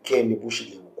ẹnikẹ́ni bó ṣe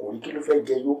lè wù kó rí kí ló fẹ́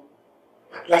jẹ yó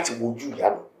láti wojú ìyá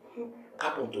mi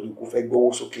kábọ̀ nítorí kó fẹ́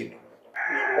gbọ́wọ́ sókè nù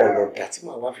ọ̀nà ọ̀dà tí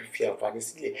màá wá fi àǹfààní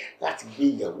sílẹ̀ láti gbé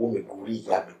ìyàwó mi gorí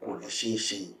ìyá mi kò lè ṣeé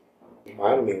ṣe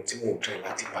màá mi tí mò ń tẹ̀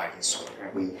láti bá yín sọ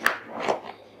pé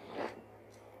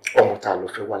ọmọ tá a lọ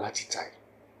fẹ́ wá láti ta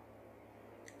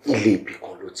ilé ibì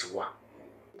kan ló ti wá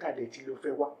káàdé tí ló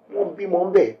fẹ́ wá wọ́n bímọ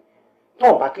ń bẹ̀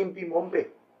náà bá kí ń bímọ ń bẹ̀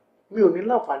mi ò ní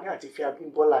láǹfààní àti fi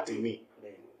Abímbọ́lá tèmi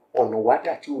ọ̀nà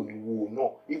wádà tí ò ní wo náà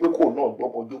wípé kò náà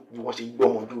gbọ́mọdé bí wọ́n ṣe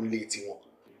gbọ́mọdé lé tiwọn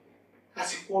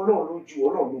àsìkò ọlọ́run lójú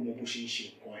ọlọ́run ló mọ bó ṣe ń ṣe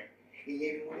nǹkan ẹ̀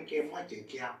ìyẹn ni wọ́n ní kẹ́ má jẹ́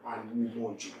kí a pariwo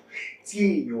wọn jù tí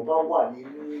èèyàn bá wà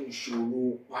nínú ìṣòro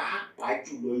pàápàá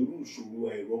jùlọ irú ìṣòro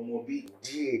ẹ̀rọ ọmọ bí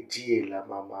díẹ̀díẹ̀ la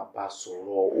máa bá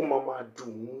sọ̀rọ̀ ó máa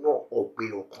dùn ún náà ọgbẹ́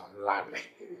ọkàn ńlá rẹ̀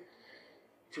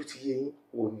tí ó ti yé yín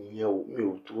o nìyẹn o mi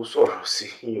ò tó sọ̀rọ̀ sí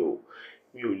yín o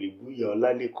mi ò lè búyà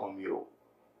Ọlálékan mi o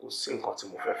kò sí nǹkan tí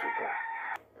mo fẹ́ fi kàn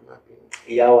ẹ má bínú.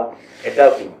 ìyá wa ẹ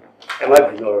dákun ẹ má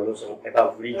bínú ọ̀rọ̀ ló sọ ẹ bá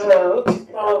forí jìn. ó ti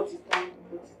tán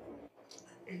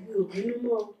èmi ò bínú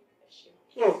mọ́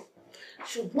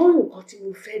ṣùgbọ́n nǹkan tí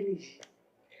mo fẹ́ nìyí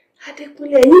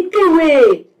Adékúnlé yín kéwé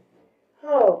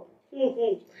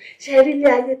ṣe rí ilé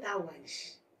ayé tá a wà yìí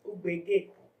ó gbẹgẹ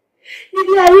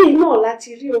ilé ayé yìí náà láti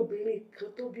rí obìnrin kan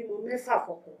tó bímọ 6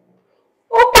 fọ́kọ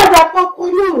ó padà kọ́kọ́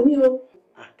náà ní o.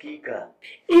 àkíkà.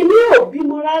 èmi ò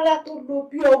bímọ rárá tó lò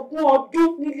bí 20 ọdún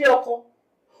nílé ọkọ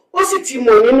ó sì ti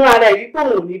mọ̀ nínú ara ẹ̀ wípé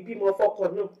òun ò ní bímọ fọ́kọ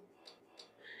náà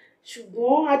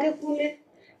ṣùgbọ́n Adékúnlé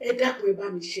ẹ dákun ẹ bá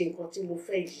mi ṣe nǹkan tí mo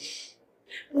fẹ́ yìí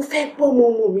mo fẹ́ gbọ́mọ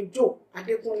ọmọ mi jò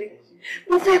Adékúnlé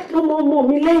mo fẹ́ gbọ́mọ ọmọ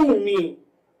mi lẹ́yìn mi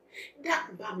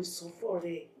dákun bá mi sọ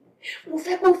fọ́rẹ́ mo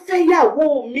fẹ́ kó fẹ́ yàwó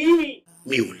mi.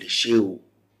 mi ò lè ṣe o.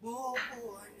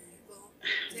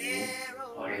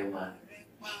 ọ̀rẹ́ wa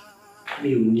mi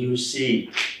ò ní ó ṣe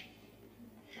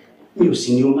mi ò sì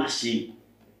ní ó má ṣe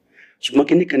ṣùgbọ́n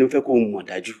kíní kan ni mo fẹ́ kó mọ̀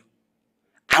dájú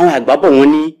àwọn àgbà bọ̀ wọ́n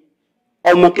ní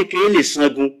ọmọ kékeré lè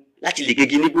sangun láti lè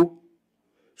gègé nígbó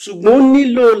ṣùgbọ́n ó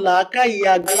nílò làákàyè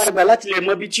àgbàlagbà láti lè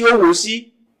mọ ibi tí ó wò sí.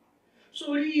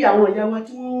 sórí àwọn ìyá wa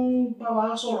tí wọ́n ń bá wa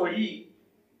sọ̀rọ̀ yìí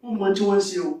wọ́n mọ tí wọ́n ń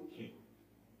ṣe o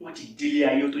wọ́n ti délé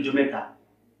ayé tó jọ mẹ́ta.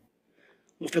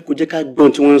 mo fẹ́ kó jẹ́ ká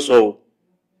gbọ́n tí wọ́n ń sọ o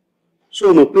sọ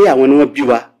mọ̀ pé àwọn ni wọ́n bí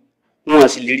wa wọn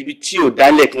sì lè rí ibi tí ò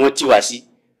dálẹ̀ kí wọ́n tì wá sí.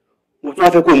 mo tún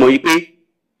wá fẹ́ kó mọ̀ yìí pé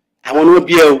àwọn ni wọ́n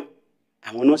bí ẹ o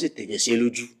àwọn náà sì tẹ̀jẹ̀ sí ẹ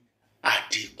lójú.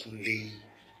 Adékúnlé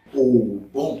o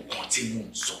gbọ́ nǹkan tí mò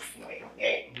ń sọ fún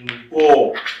ẹ.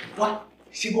 Bọ́ wá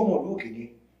ṣé bọ́mọ ìlú òkè ni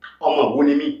ọmọ wo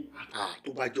ni mí. tó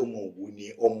bá jẹ́ ọmọ wo ni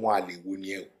ọmọ àlè wo ni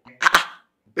ẹ o.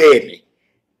 bẹ́ẹ̀ ni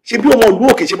ṣé bí ọmọ ìlú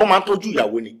òkè ṣe bọ́ máa ń tọ́jú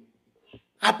ìyàwó ni.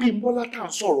 Abímbọ́lá tá à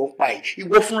ń sọ̀rọ̀ ń pa ẹ̀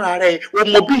ìwọ fúnra rẹ̀ o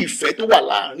mọ bí ìfẹ́ tó wà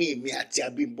láàrin èmi àti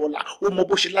Abímbọ́lá o mọ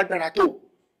bó ṣe lágbára tó.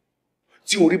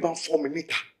 tí orí bá ń fọ́ mi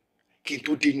níta kí n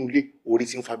tó dé inú ilé orí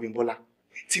ti ń fa Abímbọ́lá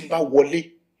tí n bá wọlé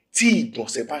tí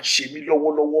ìgbọ̀nsẹ̀ bá ń ṣe mí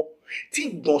lọ́wọ́lọ́wọ́ tí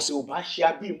ìgbọ̀nsẹ̀ ò bá ṣe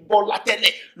Abímbọ́lá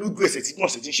tẹ́lẹ̀ lójú ẹsẹ̀ tí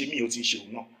ìgbọ̀nsẹ̀ ti ń ṣe mí ò ti ń ṣe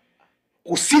òun náà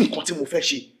kò sí nǹkan tí mo fẹ́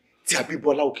ṣe tí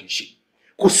Abímbọ́lá ò kì í ṣe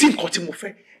kò sí nǹkan tí mo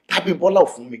fẹ́ tábímbọ́lá ò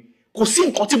fún mi kò sí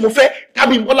nǹkan tí mo fẹ́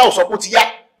tábímbọ́lá ò sọ pé ó ti yá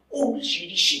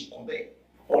oríṣiríṣi nǹkan bẹ́ẹ̀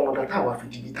ọ̀nà dàtà wà fi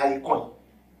dìbí táyé kàn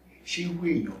ṣé irú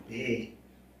èèyàn bẹ́ẹ̀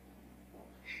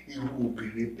irú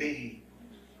obìnrin bẹ́ẹ̀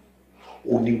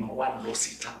ó ní màá wá lọ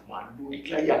síta máa lórí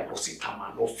láyà lọ síta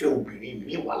máa lọ fẹ́ obìnrin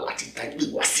mi wá láti ta gbé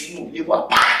wá sínú ilé wa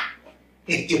pa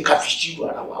ẹ jẹ́ ká fi ṣírò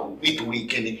ara wa wò nítorí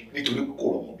kẹ́ni nítorí pé kò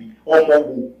rọmọ bí ọmọ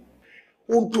wo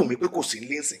ó ń dùn mí pé kò sí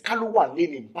nílé ìsìn ká ló wà nílé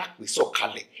ní bá pè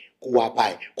sọ̀kalẹ̀ kó wá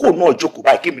báyìí kó náà jókòó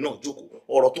báyìí kémi náà jókòó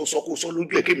ọ̀rọ̀ tó sọ kó sọ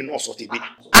lójú ẹ̀ kémi náà sọ tèmi.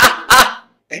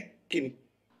 Kí ni.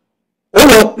 ó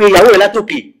lọ pe ìyàwó rẹ̀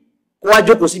látòkè kó wá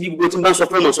jókòó síbi gbogbo tí n bá ń sọ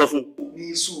fún ọmọ sọ fún.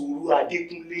 ní sùúrù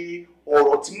Adékúnlé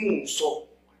ọ̀rọ̀ tí mò ń sọ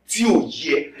tí ò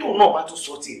yẹ tóun náà bá tún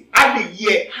sọ tiẹ̀ á lè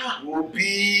yẹ òbí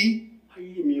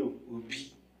ayé mi ò òbí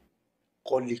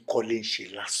kọ́lékọ́lé ń ṣe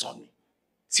lásán ni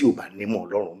tí ò bá nímọ̀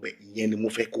Ọlọ́run bẹ́ẹ̀ ìyẹn ni mo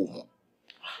fẹ́ kó mọ̀.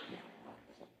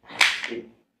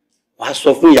 wàá sọ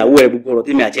fún ìyàwó ẹ gbogbo ọ̀rọ̀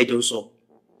tèmi àti ẹjọ́ ń sọ.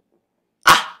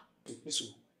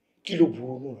 kí ló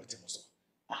burú nù ọ̀rọ̀ tí mo sọ.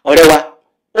 ọ̀rẹ́ wa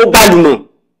ó bá lùmọ̀.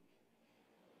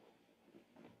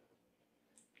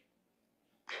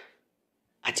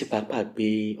 àti pàápàá pé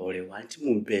ọ̀rẹ́ wa tí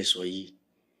mò ń bẹ sọ yìí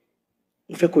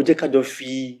mo fẹ́ kó jẹ́ ká jọ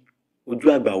fi ojú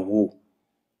àgbà wò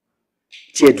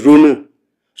tí ẹ dúró náà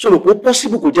sọ̀rọ̀ pé ó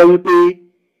possible kó jẹ́ wípé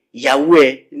ìyàwó ẹ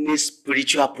ní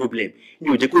spiritual problem mi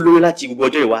ò jẹ́ kó lóyún láti gbogbo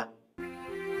ọjọ́ ìwá.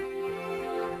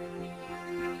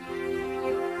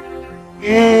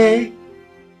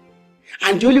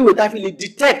 And the only way tá fi lè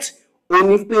detect òun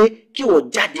ni pé kí wọ́n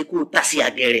jáde kó ta sí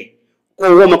àgẹ̀rẹ̀ kó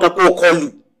wọ́n mọ̀ ká kó kọlù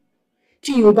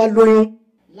tí ìwọ bá lóyún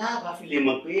láàbà fi lè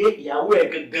mọ̀ pé ìyàwó ẹ̀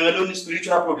gangan ló ní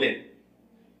spiritual problem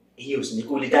èyí ò sì ní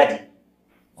kó lè jáde.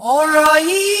 ọ̀rọ̀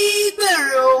yìí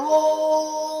gbèrò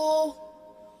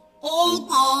ó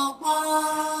gbọ̀ngbọ̀n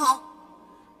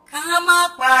ká má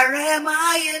parẹ́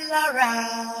máyé lára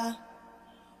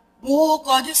bó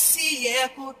kọjú sí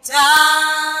ẹ̀kúta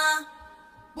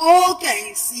bó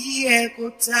kẹ̀yìn sí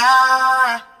ẹ̀kúta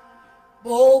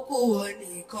bó kú ọ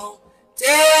nìkan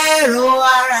tẹ́rọ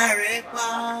ara rẹ̀ pa.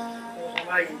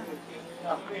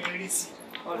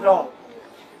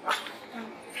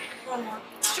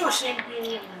 Tí ò ṣe ń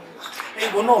bínú.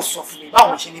 Ẹ̀wọ náà sọ fún mi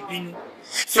báwọn ṣe ní bínú.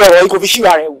 Fi ọ̀rọ̀ yìí kò fi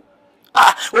ṣíra rẹ̀ wò.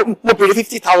 Mo béèrè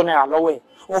 50,000 naira lọ́wọ́ ẹ̀.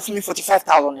 Wọ́n fún mi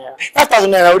 45,000 naira. 5,000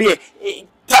 naira orí ẹ̀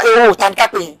owó ta ní ká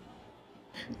pè yẹn.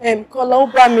 Kọ́lá ó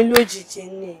bá mi lójijì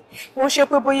ni. Wọ́n ṣe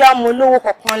pé bóyá mo lówó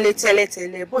kankan lé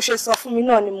tẹ́lẹ̀tẹ́lẹ̀. Bó ṣe sọ fún mi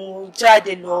náà ni mo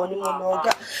jáde lọ ni mo lọ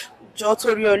ọ̀gá. Jọ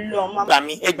torí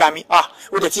Ọlọ́run. Ẹ gbà mí,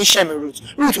 ó dẹ̀ ti ń ṣẹ́ mi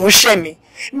root ń ṣẹ́ mi.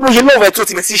 Mo ṣe lọ́wọ́ ẹ̀ tó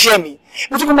ti bẹ̀ sí ṣẹ́ mi.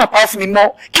 Mo tún kọ́ máa pa ọ́ fún mi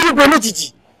mọ́. Kí ló gbé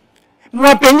lójijì?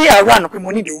 Mo bẹ ní àárọ̀ àná pé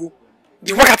mo ní ìdòwò.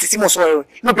 Di wákàtí tí mo sọ ẹ̀rọ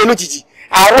ló bẹ lójijì.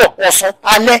 Àárọ̀, ọ̀sán,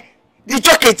 alẹ́,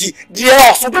 díjọ́ kejì, di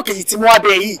ọ̀sán tó kejì tí mo wá bẹ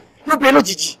yìí ló bẹ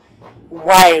lójijì.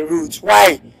 Why root?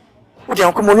 Why? Ó dẹ̀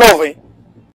hàn pé mo lọ́ọ̀rọ̀ ẹ̀.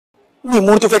 Ní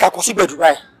ìmúrí tó fẹ́ ká kọ sí gbẹ̀dù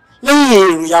báyìí. Lẹ́yìn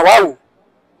èrò ìyàwó àwò.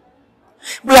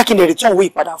 Bóyá kí n lè rí tán owó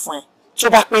ìpadà fún ẹ. Tó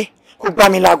bá pé kó gbá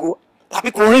mi láago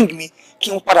tàbí kó ring mi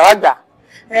kí n padà wá gbà.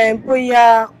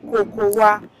 Bóyá kò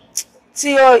wá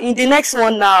tí in the next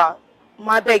 1 hour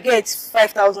máa bẹ get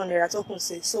 5,000 naira tó kù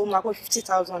sí so máa kó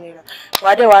 50,000 naira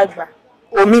wàá dẹ̀ wá gbà.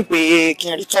 Omi pé kí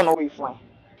n rí tán owó ìfún ẹ.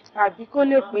 Àbí kó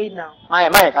lè pé náà. Má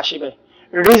yẹ ká ṣe bẹ́ẹ̀.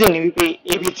 Reason ni wípé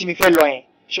ibi tí mi fẹ́ lọ yẹn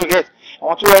ṣoget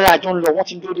àwọn tó rẹ́rìn àjọ ń lọ wọ́n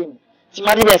ti ń dúró dè mí tí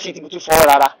má débẹ̀ sí ti mo tún fọwọ́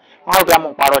rárá wọ́n á gbé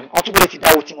àmọ̀ parọ́ ni wọ́n tún gbọ́dọ̀ ti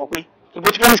dáwọ́ tí mo pé ìbò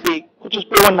tí promise pé kó tún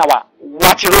pé 1 hour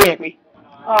wá ti ró yẹn pé.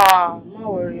 Má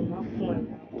wọrí má fún ẹ.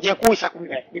 Jẹ́ kó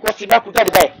ìsàkùnrin rẹ̀ because tí bá kú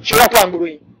jáde báyìí ṣé wọ́n kó àgbòrò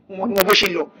yìí wọn ni wọn bó ṣe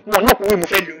lọ wọn náà kó wé mo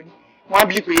fẹ́ lò ní wọn á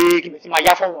bí pé kí n ti máa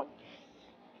yá fún wọn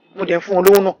mo dẹ̀ fún wọn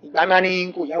lówó náà ìgbà máa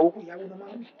ní kò yáwó náà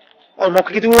máa ń ọmọ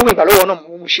kékeré tó wọ́n ìgbà lọ́wọ́ náà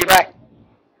mo ṣe báyìí.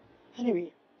 Anyway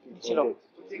ti lọ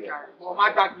ọ má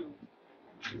gbàgbé.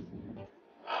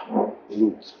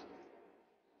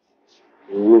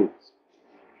 Root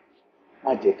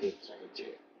má jẹ́ kí n tún ẹ jẹ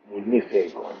mo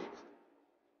nífẹ̀ẹ́ gan ni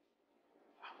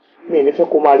mi ò ní fẹ́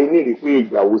kó máa rí ní ìrí pé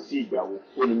ìgbàwo sí ìgbàwo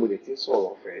ó ní mo lè ti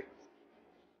sọ̀rọ̀ fẹ́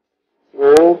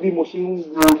ó bí mo ṣe ń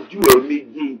wo ojú ẹ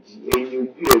méjèèjì ẹyin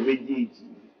ojú ẹ méjèèjì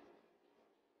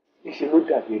níṣẹ́ ló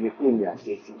dàbí ẹni pé èmi àti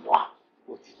ẹ ti wà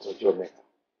ó ti tọ́jọ́ mẹ́ta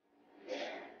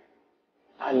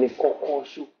a ní kọ́kọ́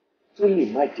ṣó tó lè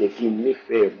má jẹ́ kí n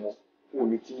nífẹ̀ẹ́ mọ́ ó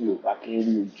ní tí mi ò bá kí n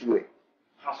rí ojú ẹ.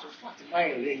 àsopọ̀ àti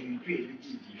máyì rẹ̀ yìí ojú ẹ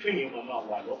méjèèjì ìfẹ́ yẹn máa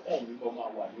wà lọ́kàn mi máa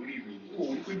wà lórí mi ó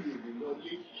rí pé mi ò lè lọ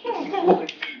lé ìwọ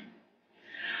ni.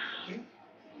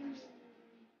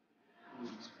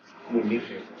 Mo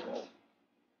nífẹ̀ẹ́ fún ọ.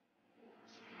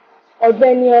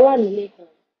 Ọ̀gbẹ́ni Ọlámilékan,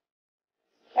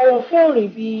 ọ̀rọ̀ fẹ́ rí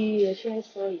bí ẹ ṣe ń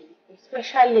sọ yìí,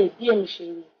 especially bí èmi ṣe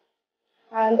rí.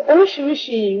 And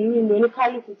oríṣiríṣi ìrírí ni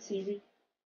oníkálukú ti rí.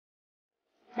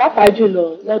 Pàápàá jùlọ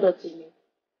lọ́dọ̀ tèmi.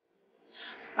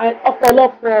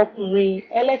 Ọ̀pọ̀lọpọ̀ ọkùnrin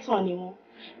ẹlẹ́tàn ni wọ́n.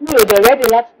 Mi ò dẹ̀ rẹ́dì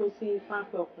láti kó sí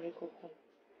fáńpẹ́ ọkùnrin kankan.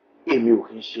 èmi ò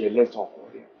kì í ṣe ẹlẹ́tàn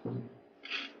ọkùnrin.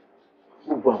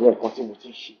 Gbogbo àwọn nǹkan tí mo ti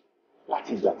ń ṣe láti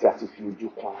ìgbà tí a ti fi ojú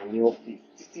kan ní ọ́fíìsì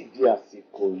títí di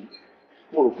àsìkò yìí,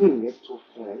 mo rò pé ìyẹn tó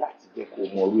fún ẹ láti jẹ́ kó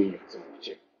mọ orí èèyàn tí mo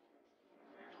jẹ́.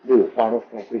 Mi ò parọ́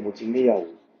fún ẹ pé mo ti níyàwó,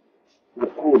 mo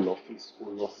kúrò lọ́fíìsì, mo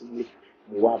lọ sílé,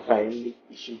 mo wá bá ẹ lé,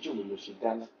 ìṣojú mi ló ṣe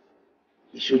dáná,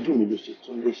 ìṣojú mi ló ṣe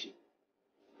tún léṣe,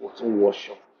 mo tún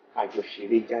wọṣọ,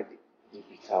 àjọṣeré jáde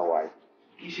níbi tá a wà yìí.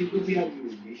 Kì í ṣe pé bí àmì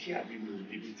ò ní ṣe àbí mi ò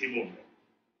níbi tí mò ń lọ.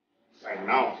 By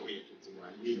now, ó yẹ kó ti wà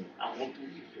nínú àwọn tó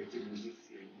nífẹ̀ẹ́ tí mo ní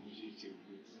sí ẹ ní ṣe ṣe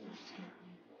gbé fún ọ̀sẹ̀.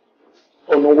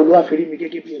 Ọ̀nà wo ló wá fi rí mi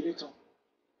gẹ́gẹ́ bí ẹlẹ́tàn?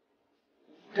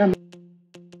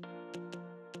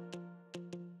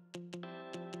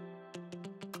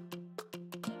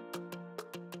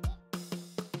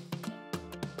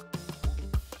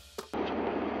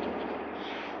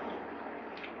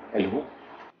 Hello?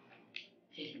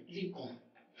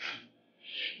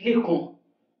 Lẹ́kàn,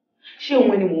 ṣé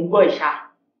òun ni mò ń gbọ́ ìṣá?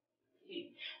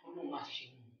 Ọlọ́run máa ṣe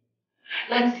wọn.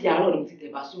 Láti àárọ̀ ni mo ti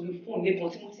tẹ̀bà sórí fóònù Lẹ́kàn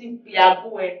tí mo ti ń pe aago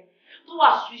ẹ tó wà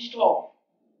switched off.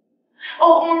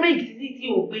 Ọkàn rèé títí tí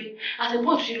ò gbé.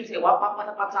 Àtẹ̀pọ̀ ìṣèlú ti ẹ̀wà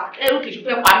pátápátá. Ẹrú kìí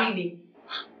fẹ́ pa mí ni.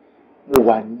 Mo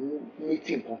wà ní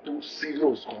meeting kan tó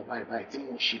serious kan báyìí tí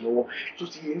mo ń ṣe lọ́wọ́ tó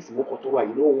ti yẹ nísìnyí mọ́kàn tó wà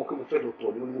yìí lọ́wọ́ wọn pé mo fẹ́ lọ tọ̀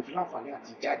ní mo fi láǹfààní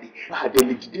àti jáde.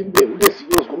 Àdẹ̀lẹ̀ dìde ń bẹ̀ ó dẹ̀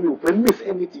serious kan mi ò fẹ́ miss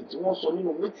anything tí wọ́n sọ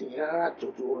nínú meeting yẹn rárá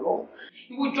jọjọ Ọlọ́run.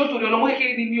 Ìwọ jọ́jọ́ ni ọlọ́mọ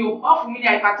kékeré ni mi o. Má fún mi ní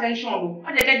hypertension o. Má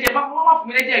jẹ́ má fún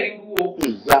mi lẹ́jẹ̀ ríru o.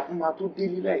 Ìyá fún ma tó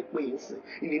délé láìpẹ́ yìí sìn.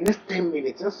 In the next 10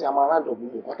 minutes ń sin amaradọ̀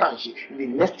gbogbo nǹkan tá à ń ṣe. In the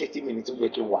next 30 minutes ó yẹ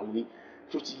kí n wà ní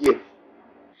tó ti yẹ.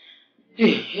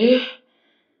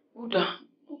 Ó dáa,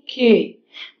 okay.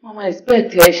 Mama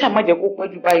expect ẹ ṣáà má jẹ́ kó pẹ́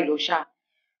jù báyìí lọ ṣáà.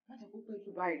 Má jẹ́ kó pẹ́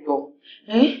jù báyìí lọ.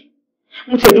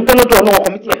 Mo ti dúpẹ́ lọ́dọ̀ Ọlọ́run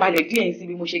ọkàn mi ti balẹ̀ díẹ̀ sí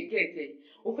bí mo ṣe gẹ̀ẹ́tẹ̀.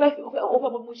 Ó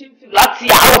fẹ́ bó mo ṣe ń fi láti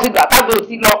àárọ̀ sí ìgbà tágbé ò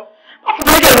sí lọ. Má fún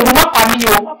mi lẹ́jẹ̀ lóru, má pa mí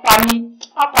o, má pa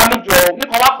mí jọ,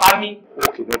 nìkan má pa mí.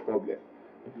 Okay, no problem.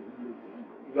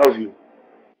 Love you.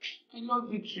 I love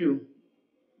you too.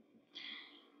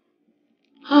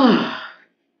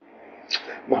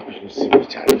 Má bínú sí mi,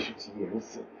 jàre iṣu ti yẹ ń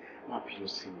sìn. Má bínú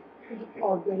sí mi.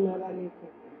 Ọ̀gbẹ́ni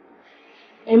Ọlálẹ́kan,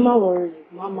 ẹ má wọrí,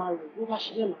 má rò bó bá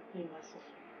ṣe dẹ̀ máa pín máa sọ.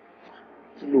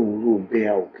 Kí ló ń rò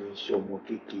bẹ́ẹ̀ ò kì í ṣe ọmọ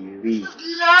kékeré?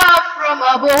 Love from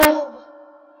above,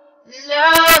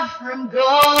 love from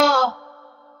God.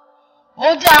 Ó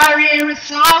darí irin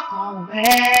sọ́kàn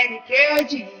ẹnì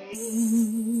kejì.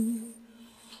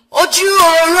 Ojú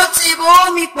ọ̀rọ̀ tí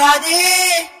bómi pàdé,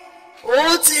 ó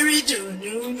ti rí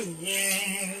dùnú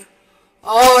nìyẹn.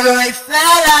 Ọ̀rọ̀ ìfẹ́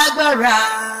lágbára,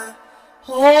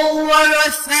 ohun ọ̀rọ̀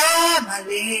ìfẹ́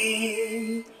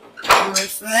màlẹ́. Ọ̀rọ̀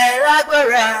ìfẹ́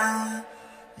lágbára,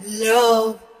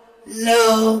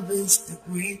 love is the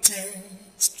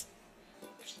greatest.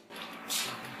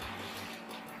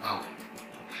 Wow.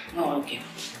 No, okay.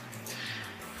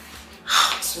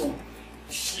 So,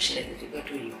 what should I do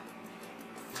to you?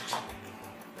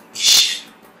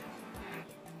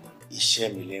 Iṣẹ́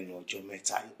mi lẹ́nu ọjọ́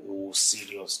mẹ́ta ó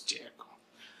serious díẹ̀ kan.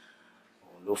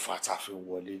 Òun ló fà tá a fi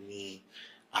wọlé ní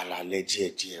alaalẹ́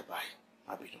díẹ̀díẹ̀ báyìí.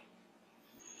 Má bínú.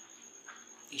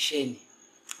 Iṣẹ́ ni,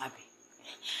 àbí?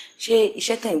 Ṣé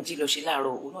iṣẹ́ tẹ̀ ń jí lọ ṣe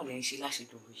láàárọ̀ òun náà lè ń ṣe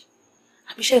láṣẹdòwò yìí?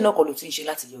 Àbí iṣẹ́ náà kọ́ ló ti ń ṣe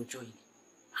láti yẹ ọjọ́ yìí?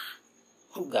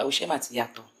 Ọ̀gá iṣẹ́ mà ti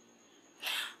yàtọ̀.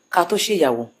 Ká tó ṣe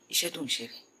ìyàwó, iṣẹ́ tó ń ṣe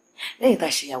rè. Lẹ́yìn tá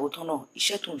a ṣe ìyàwó tán náà,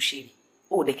 iṣẹ́ tó ń ṣe rè.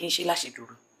 Ó dẹ̀ kí n ṣe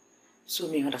láṣẹdòwò. So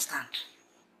me understand.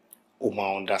 O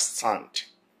máa understand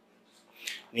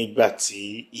nígbà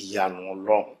tí ìyanu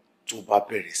Ọlọ́run tó bá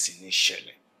bẹ̀rẹ̀ sí ní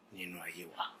ṣẹlẹ̀ nínú ayé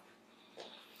wa.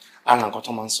 Ara nǹkan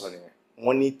tó máa ń sọ nìyẹn.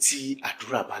 Wọ́n ní tí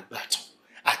àdúrà bá gbà tán,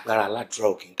 agbára aládùúrà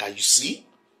ò kì í ká. You see?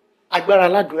 Agbára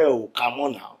aládùúrà ò ká mọ́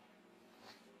náà.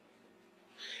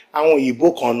 Àwọn òyìnbó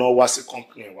kan náà wá sí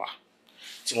company wa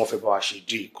tí wọ́n fẹ́ bá wa ṣe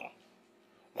deal kan.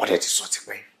 Wọ́n dẹ̀ ti sọ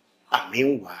tipẹ́. Àmì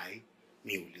ń wá ẹ́,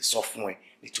 mi ò lè sọ fún ẹ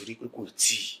nítorí pé kò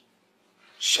tíì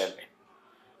ṣẹlẹ̀.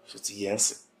 So ti yẹn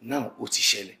sìn náà ó ti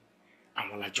ṣẹlẹ̀.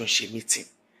 Àwọn làjọ ń ṣe meeting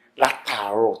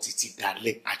látàárọ̀ títí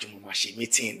dalẹ́ àjọ máa ṣe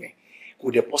meeting rẹ̀. Kò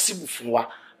dẹ̀ possible fún wa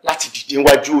láti dìde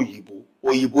níwájú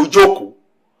òyìnbó jókòó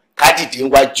ká dìde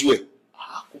níwájú ẹ̀.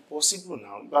 Kò possible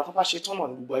náà. Ìgbà tó bá ṣe tọ́nà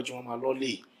ní gbogbo àjọ wọn máa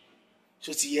lọ́lé.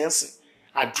 So ti yẹn sìn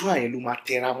àdúrà yẹn ló máa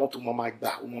tẹra mọ́ tó máa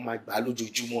gbà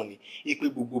lójoojúmọ́ ni. Ipe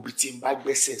gbogbo ibi tí n bá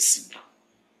gbẹ́sẹ̀ sí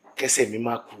kẹ́sẹ̀ mi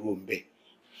máa kúrò ńbẹ̀.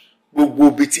 Gbogbo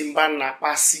ibi tí n bá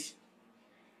napá sí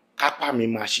kápá mi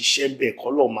máa ṣiṣẹ́ bẹ́ẹ̀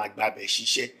kọ́lọ̀ máa gbàbẹ̀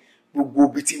ṣiṣẹ́. Gbogbo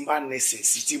ibi tí n bá nẹsẹ̀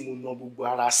sí tí mo ná gbogbo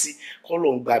ara sí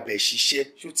kọ́lọ̀ ń gbàbẹ̀ ṣiṣẹ́.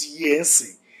 Ṣó ti yé ẹ̀ ń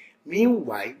sìn.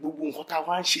 Meanwhile gbogbo nǹkan tá a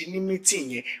wá ń ṣe ní meeting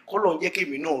yẹn kọ́lọ̀ ń jẹ́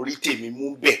kémi náà rí tèmi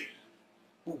mú bẹ̀.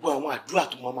 gbogbo àwọn àdúrà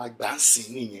tó máa gbà ń sìn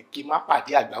nìyẹn kí má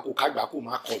pàdé àgbákò kágbákò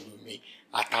má kọlù mi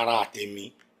àtàrà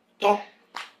àtẹ̀mí tán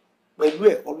pẹ̀lú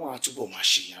ẹ̀ Ọlọ́run àtúbọ̀ máa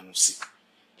ṣe ìyanu sí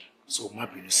so má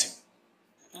bínú sí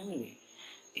mi.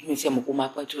 Èmi tí mo kó máa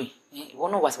pẹ́ tó yìí ìwọ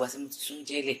náà wàsíwàsí mo ti tún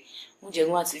jẹ́lẹ̀ oúnjẹ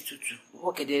ní wá ti tutù ìwọ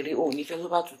kẹ̀dẹ̀ rí òun nífẹ̀ẹ́ tó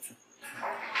bá tutù.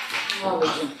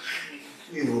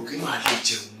 mi ò rò kí màá lè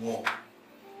jẹun mọ́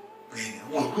bẹ́ẹ̀ ni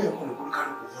àwọn ìwé ẹ̀kọ́ lè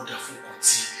kólúkálùkù wọ́dà fún ọkọ̀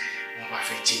tí wọ́n bá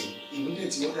fẹ́ jẹun ìmílẹ̀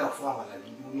tí wọ́n dà fún àwọn àlàyé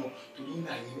ìlú náà torí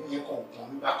ìgbà yẹn ní ẹ̀kọ́ ọ̀kan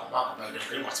ní bákan bá ọ̀dọ̀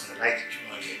fẹ́ wà tí mo láìkì jù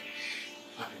náà yẹ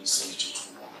má bínú sí ìjọ tó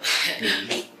wọ́n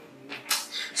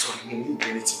sọ mi ní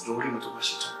ìbẹ̀rẹ̀ tí lórí mi tó bá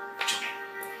ṣe tán jọ.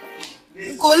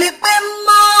 Kò lè pẹ́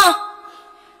mọ́,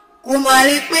 kò má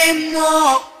lè pẹ́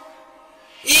mọ́,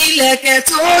 ìlẹ̀kẹ̀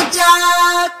tó já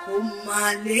kò má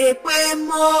lè pẹ́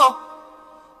mọ́,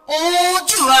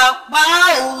 ojú àpá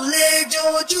ò lè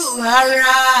jojú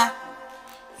ara,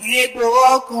 egbò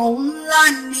ọkàn ńlá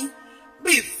ni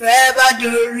bí ìfẹ́ bá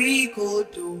dorí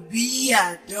kodò bí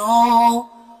àdán,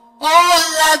 ó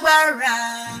lágbára,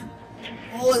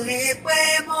 kò lè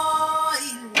pẹ́ mọ́,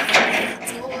 ìlẹ̀kẹ̀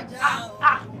tó já o.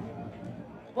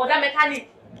 Bọ̀dá mechanic,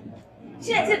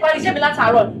 ṣé ẹ ti parí iṣẹ́ mi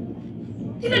látàárọ̀ ni?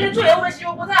 Kí ló lè tó ìyàwó ṣe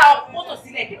ogun tá àwọn mọ́tò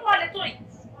sílẹ̀? Kí ló wà lè tó yìí?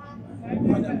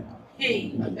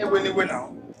 Ewe now.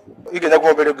 You get that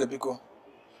one very good because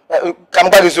come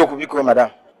back this oku because madam.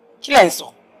 Kí lẹ̀ ń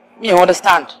sọ? Mi ò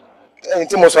understand. Ẹni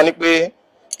tí mo sọ ní pé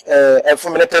ẹ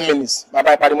fún mi ní 10 minutes máa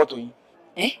bá parí mọ́tò yín.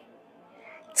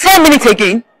 10 minutes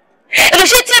again? Èlò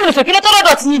ṣé 10 minutes òkè lọ́tọ́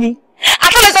lọ́dọ̀ tí yín ni?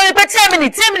 Akẹ́lẹ́ sọ wípé 10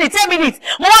 minutes, 10 minutes, 10 minutes.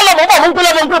 Mo wá lọ, mo bọ̀, mo ń gbé lọ,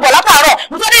 mo ń gbé bọ̀ látàárọ̀.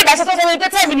 Mo tọ́ ní ìbáṣẹ́ tó sọ wípé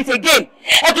 10 minutes again.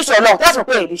 Ẹ tún sọ lọ, that's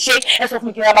pé èlé ṣe. Ẹ sọ fún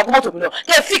mi kí n ra mọ́tò mi lọ.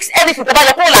 Kí ẹ fix anything tó bá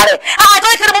yọ kúrò lára ẹ̀. Àjọ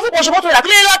ìkéde mo fún ìbòṣe mọ́tò ìlà kí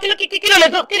ló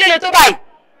lè tó báyìí.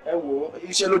 Ẹ wo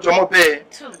iṣẹ́ ló jọmọ́ bẹ́ẹ̀.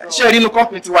 Iṣẹ́ rí inú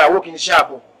company tiwa ìyàwó kì í ṣe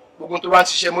àbọ̀. Gbogbo tó bá ń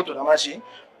ṣiṣẹ́ mọ́tò la máa ṣe.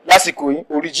 Lásìkò yìí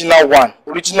original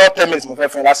 10 minutes mo fẹ́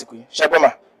fún ẹ lásìkò yìí. Ṣẹ́gbọ́n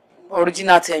mà.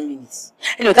 Original 10 minutes.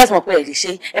 Ẹni ò tẹ́sí mọ̀ pé ẹ lè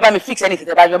ṣe. Ẹ bá mi fix anything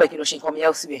tó bá yọ bẹ́ẹ̀ kí ló ṣe nǹkan mi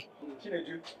else síbẹ̀.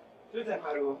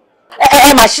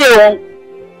 Ẹ máa ṣe òun.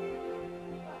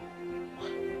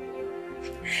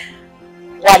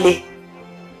 Wálé.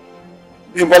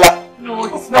 Bímbọ́lá. No,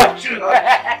 it's not true.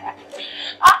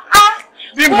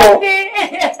 Bímbọ́.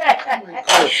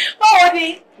 Báwo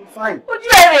ni? Fine. Ojú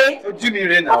ẹ̀ rè. Ojú mi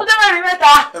rè náà. Ọdún tẹ́lẹ̀ rí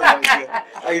mẹ́ta.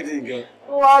 How you doing, girl?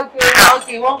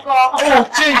 Okay, wọ́n kọ́. Oh,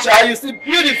 change, are you still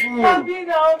beautiful? I'll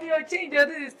change.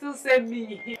 This is still same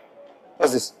me.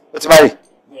 What's this? What's your marry?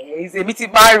 Yes, èmi ti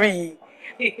marry.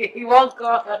 Wọ́n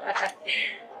kọ́.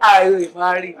 I will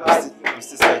marry. I'm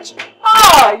still searching.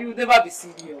 You never be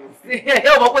serious.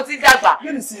 Ọmọ kò tí dàgbà.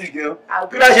 Good to see you, girl.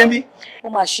 Good as you be. Ó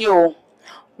mà ṣe o.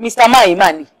 Mr.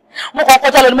 Maima ni. Mo kàn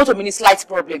kọjá lọ ní mọ́tò mi ní slight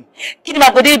problem. Kí ni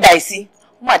màá gbọ́dọ̀ ìgbà ìsí?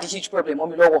 Ó mà di huge problem mọ́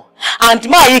mi lọ́wọ́. And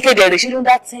máa yí kéde rẹ̀ ṣe ló ń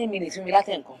dá 10 minutes fún mi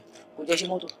látẹ̀ nǹkan. Kò jẹ́ ṣe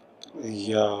mọ́tò.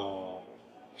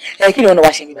 Kí ni ọ̀nà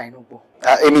wa ṣe mi báyìí náà gbọ́?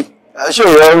 Èmi, ṣé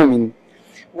òun ọrùn mi ni?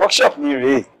 Workshop mi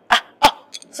rèé.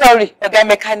 Sorry, ọ̀gá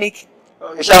mechanic.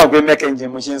 Iṣẹ́ àwọn ògbé mech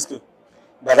engine machine school.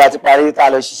 Gbàdá ti parí tá a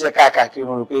lọ ṣiṣẹ́ káàkiri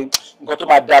mo rò pé nǹkan tó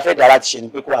máa da fẹ́ dára ti ṣe ni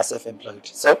pé kó wà self-employed.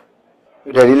 So,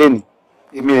 ó dẹ̀ rí lẹ́nu.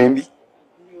 Èmi rẹ̀ ń bí.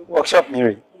 Workshop mi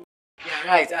rèé. You're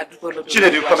right, àdúgbò lọ́dọ̀.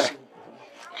 Chinedu, come here.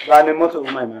 Bá ní mọ́tò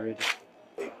woman ma ready.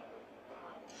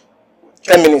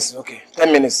 10 minutes, okay.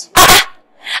 10 minutes.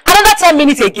 Another 10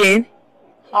 minutes again?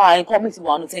 Nǹkan mi ti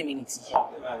wà nù 10 minutes.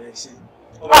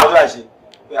 Ó bá lọ́dọ̀ àṣẹ.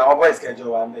 Pé àwọn boys kẹjọ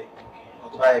wà ń bẹ̀.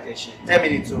 Ọ̀tọ̀ bá yẹ kẹ ṣe. 10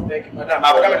 minutes o. Thank you, madam.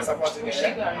 Àbúkọ́ mi support you.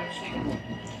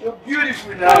 You're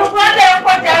beautiful now.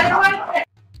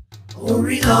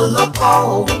 Orí ọlọ́kọ̀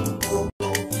òun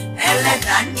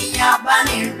ẹlẹ́dàá ní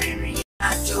abánirìnrìn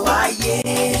àjò ayé.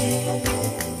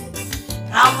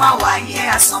 Ká má wáyé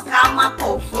asán ká má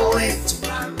pòfo ètò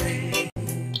rẹ̀.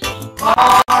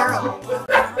 Ọ̀rọ̀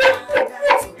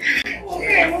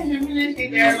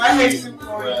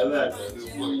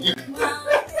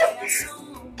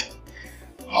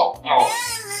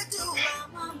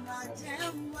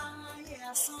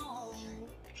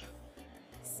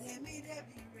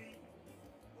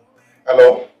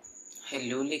Hello.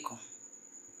 Hello, Lékan.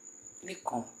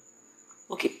 Lékan.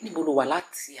 Okay, níbo ló wà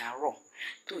láti àárọ̀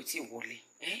tó ì tí wọlé?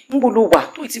 Níbo ló wà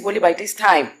tó ì tí wọlé by this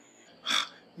time?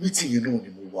 Meeting yẹn náà ni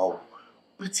mo wà o.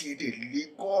 Meeting yẹn dẹ̀ le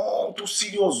gan-an tó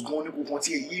serious gan-an ní gbogbo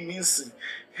tí ẹ yé mi ń sìn.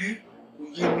 Kò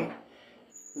yé mi.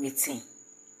 Meeting?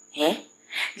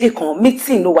 Lékan,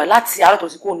 meeting ló wà láti àárọ̀ tó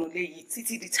ti kó nu lé yìí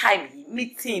títí di time yìí.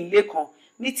 Meeting, Lékan,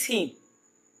 meeting.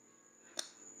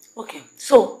 Okay,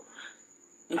 so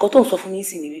nǹkan tó ń sọ fún mi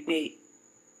sì ni wípé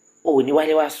o ò ní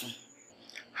wálé wá sùn.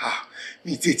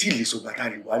 Mi tí ètí ìlèsọ bàtà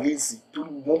lè wálé sí torí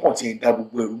wọ́n kàn ti ẹ̀ ń da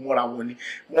gbogbo ẹ̀rù mọ́ra wọn ni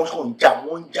wọ́n kàn ń jà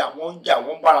wọ́n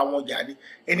ń bára wọn jà ní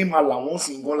ẹni máa là wọ́n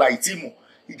sì ń gan láì tí mọ̀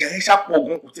ìjà yẹn ṣàpọ̀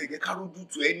gan kò tẹ̀ jẹ́ ká rójú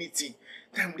to anything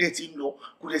time dẹ̀ ti ń lọ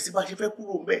kò dẹ̀ sí bá ṣe fẹ́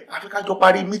kúrò ń bẹ̀ àfi ká jọ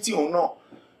parí meeting òun náà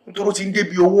nítorí ó ti ń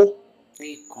débi owó.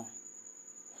 nìkan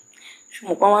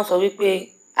ṣùgbọ́n pọ́n wá sọ wípé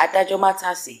adájọ́ má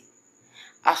tàsé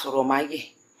asọ̀rọ̀ máa yẹ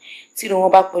tí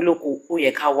wọ́n bá pẹ́ lóko ó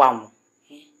yẹ ká wá wọn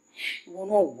ìwọ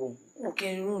náà wò ó kí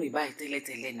n rún rìn báyìí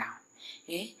tẹ́lẹ̀tẹ́lẹ̀ náà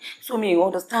so me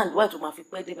understand why to ma fi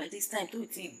pẹ́ dé by this time tó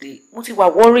ti dé mo ti wà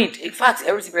worried in fact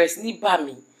ẹ̀rù ti bẹ̀rẹ̀ sí ní bà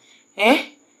mí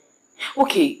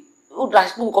okay ó dá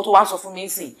gbogbo nǹkan tó wá ń sọ fún mi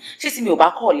nsìn ṣé tí mi ò bá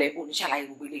kọ̀ ọ̀lẹ́ ò ní ṣàlàyé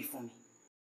gbogbo eléyìí fún mi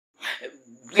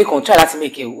lẹ́kàn try láti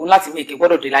make o láti make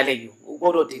gbọ́dọ̀ dé lálẹ́ yìí o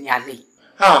gbọ́dọ̀ dé ní alẹ́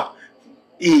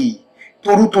yìí.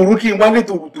 Torutoru kí n wálé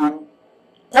torutoru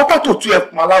kọ́tà tó tú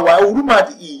ẹkùn aláwa òru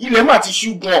ilẹ̀ máa ti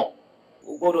ṣú gan.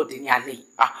 O gbọ́dọ̀ dé ní alẹ́ yìí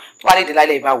tó wá lè dé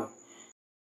lálẹ́ ìbáwò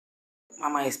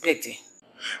mama expect ẹ.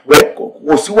 Wẹ́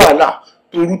kò sí wàhálà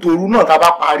torutoru náà tá a bá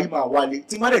parí máa wálé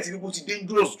tí má dẹ̀ ti ní kó ti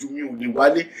dangerous ju mi ò lè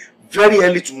wálé very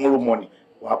early tomorrow morning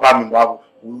wàá bá mi wá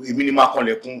èmi ni máa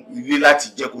kanlẹ̀kùn ilé láti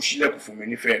jẹ́ kó ṣílẹ̀kùn fún mi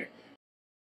nífẹ̀ẹ́ rẹ̀.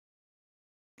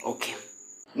 Okay.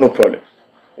 No problem.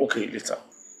 Okay, later.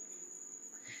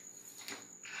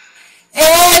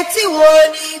 Etí wo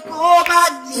ni kó bá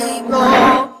gbìgbọ́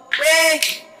pé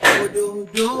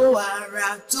òdòdó àrà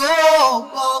tó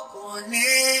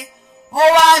gbọ́kànlé ó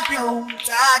wá dòun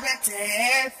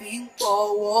tádẹ́tẹ̀ fi ń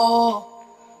pọ̀wọ́.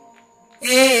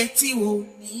 Etí wo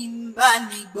ni bá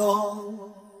ní gbọ́.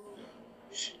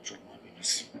 Ṣèjọba bínú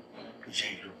sí ìyá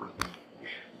ìlú gbogbo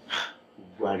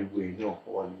gbogbo ariwo ẹ̀ náà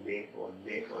ọ̀lẹ́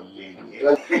ni.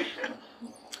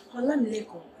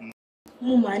 Ọlámilékan,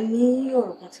 mo máa ní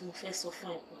ọ̀rọ̀ kan tí mo fẹ́ sọ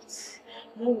fún ẹ but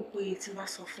mo wò pé tí bá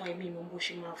sọ fún ẹ mi mo bó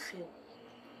ṣe máa feel.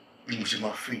 Bí mo ṣe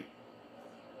máa feel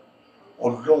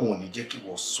Ọlọ́run ò ní jẹ́ kí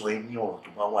wọ́n sọ ẹ́ ní ọ̀rọ̀ tó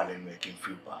bá wà lẹ́nu ẹ̀ kí n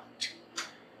feel bad.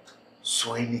 Sọ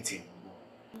anything.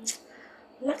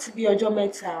 Láti bí ọjọ́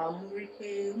mẹ́ta mo rí pé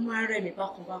ó máa rẹ̀ mí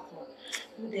bákanbákan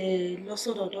mo dẹ̀ lọ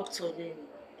sọ́dọ̀ dókítà lẹ́nu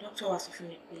dókítà wá sọ fún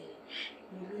mi pé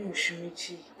mo lóyún oṣù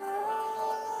méjì.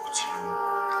 Ó ti lóyún.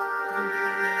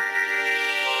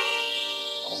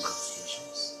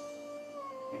 Congratulations.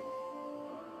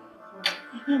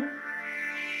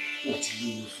 Ó ti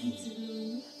lóyún fún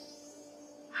mi.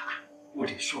 Ó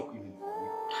lè ṣọ́ọ̀kì mi.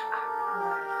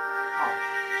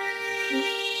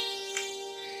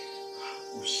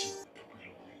 Ó ṣe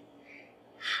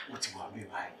ó ti wà bẹ́ẹ̀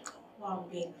báyìí. Wà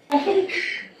bẹ́ẹ̀.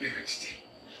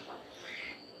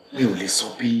 Mi ò lè sọ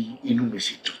bí inú mi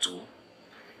ṣe dùn tó.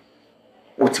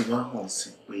 Ó ti wá hàn sí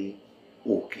pé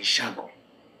o kì í ṣàgàn.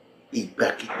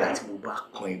 Ìgbàkigbà tí mo bá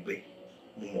kan ibẹ̀,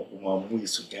 mo mọ̀ kó máa mú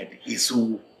èso jáde. Èso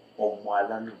ọmọ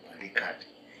alálùbáríkà ni.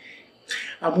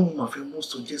 Àmọ́ mo máa fẹ́ mú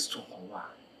suggestion kan wá.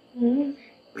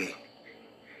 Bẹ́ẹ̀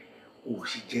o ò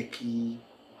ṣe jẹ́ kí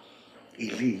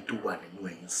eléyìí tó wà nínú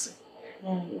ẹ̀yìn sìn.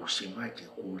 O ò ṣe má jẹ́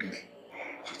kó rí.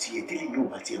 Ṣètì ẹ̀tẹ́lẹ̀ yóò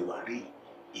bá tiẹ̀ wà rí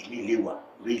èmi ilé wa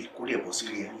rí kó lè bọ́ sí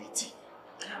reality.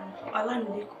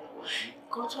 Ọlámilékan,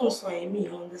 kan tó ń sọ ẹ̀mí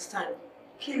understand.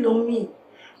 Kí ló mean?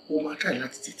 O máa try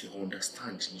láti tètè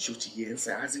understand ní ṣó ti yẹ ẹ́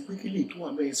sẹ́ àti pé kí lè tó wà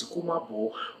mẹ́rin sí kó má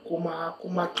bọ̀ kó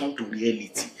má turn to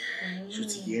reality. Ṣó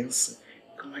ti yẹ ẹ́ sẹ́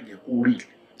kó má jẹ́ kó rí.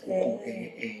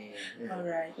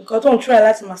 Alright. Nǹkan tó ń try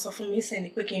láti máa sọ fún mi sẹ́ni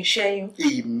pé kí n ṣẹ́yún.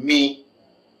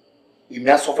 Èmi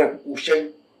á sọ fún ẹ kó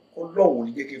ṣẹ́yún. Ọlọ́run ò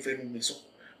ní jẹ́ kí n fẹ́ nu mi sọ.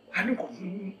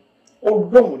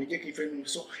 Ọlọ́run ò ní jẹ́ kí n fẹ́ nu mi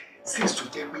sọ. Since tó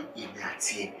jẹ́ pé èmi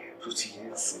àti ẹ̀ tó ti yẹ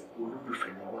ń sìn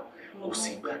olólùfẹ́ ni wá. Kò sí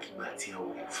ìgbàkigbà tí a ò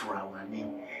lè fúnra wa ní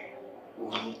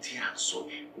ohun tí a sọ.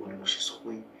 Ó ní mo ṣe sọ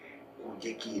pé kò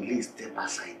jẹ́ kí ilé step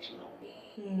aside náà.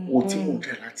 O tí mò ń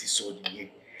tẹ̀ láti sọ nìyẹn.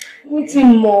 Mo ti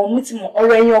mọ̀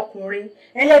ọ̀rọ̀ ẹ̀yin ọkùnrin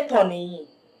ẹlẹ́tàn nìyí.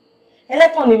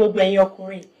 Ẹlẹ́tàn ni gbogbo ẹ̀yin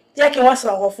ọkùnrin. Jẹ́ kí wọ́n sọ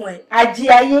ọ̀rọ̀ fún ẹ. Ajé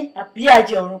ayé àbí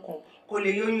ajé ọ̀run kan kò lè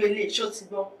yóyún ilé ṣó ti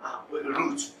gbọ́.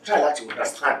 Ruth, try láti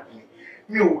understand me.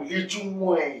 Mi ò lè jú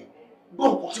mọ́ ẹ. Gbọ́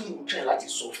nǹkan tí mo try láti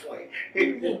sọ fún ẹ.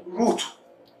 Ruth.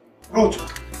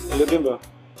 Hello, Bimbo.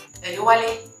 Hello, Wálé.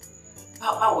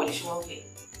 Báwo ni ṣe wọ́n fẹ́?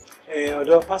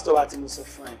 Ọ̀dọ̀ pásítọ̀ wa tí mo sọ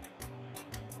fún ẹ.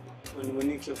 Mo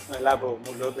ní kí o fún ẹ lábọ̀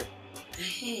mo lọ bẹ̀.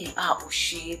 Ò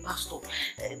ṣe pásítọ̀.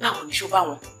 Báwo ni ṣó bá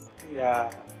wọn? Ìyá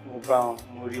mo bá wọn,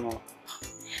 mo rí wọn.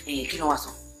 Kí ló wá sọ?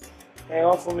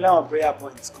 Wọ́n fún mi láwọn prayer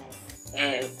points kan.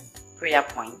 Prayer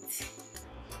point.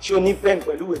 Ṣé o ní pen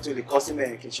pẹ̀lú ìwé tó lè kọ sí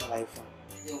mẹ́rin kí n ṣàlàyé fún ẹ?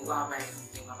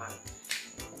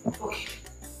 Okay.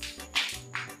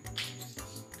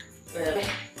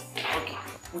 Okay.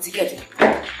 Mo ti gẹ̀ẹ́dẹ̀.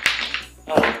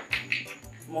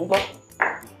 Mo ń gbọ́.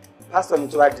 Pásítọ̀ mi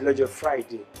tó wá di lọ́jọ́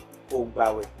Friday kó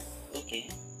gbàwẹ̀. Okay.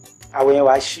 Àwẹ̀ yẹn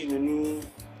wàá ṣínú ní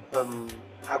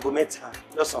aago 3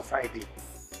 lọ́sàn-án Friday.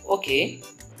 Okay.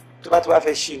 Tó bá tó wá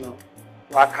fẹ́ ṣínú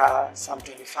wàá ka Psalm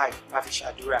 25 wàá fi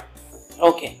ṣàdúrà.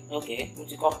 Okay. Mo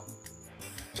ti kọ́.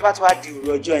 tó bá ti wá di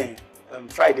òru ọjọ́ yẹn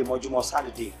Friday mọ́júmọ́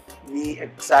Saturday ní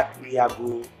exactly aago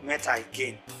 3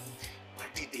 again wà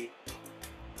dìde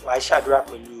wàá ṣàdúrà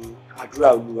pẹ̀lú àdúrà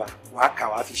Olúwa wàá kà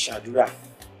wàá fi ṣàdúrà.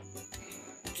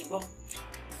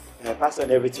 Pastor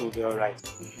and everything will be alright.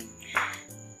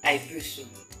 I feel so.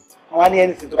 Wọ́n wá ní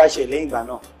anything tó bá ṣe lẹ́yìn ìgbà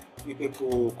náà wípé kò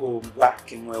wá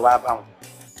kí n mú ẹ wá bá wọn.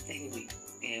 Anyway,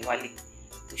 Wálé,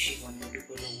 kò ṣe wọn ní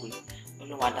olùkọ́ lọ́wọ́ yìí.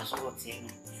 Ọlọ́run adásọ̀rọ̀ tiẹ̀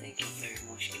náà. Thank you very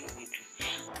much. Kí ló dé dùn?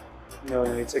 No,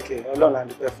 it's okay. Ọlọ́run la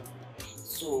dúpẹ́ fún.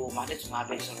 So, màá dẹ̀ tún máa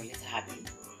bẹ sọ̀rọ̀ létà àbí?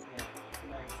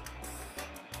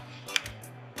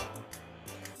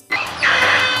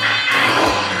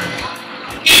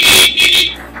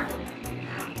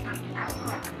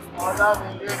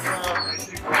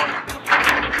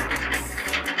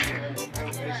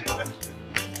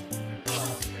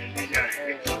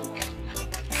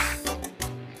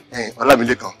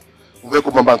 Ọlámilékan, mo fẹ́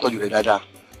kó máa bá ń tọ́jú rẹ̀ dáadáa.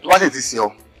 Tó bá sì ti sìn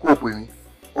ọ́, kó o pè mí.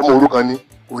 Ọmọ òrukàn ni,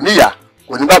 kò ní ìyá,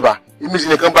 kò ní bàbá. Èmi sì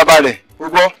nìkan bàbá rẹ̀. Ó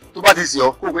gbọ́, tó bá ti sìn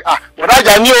ọ́, kó o pè bọ̀dá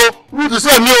àjà ní o, rúùtù sí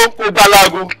ẹ̀mí o, kó o gbá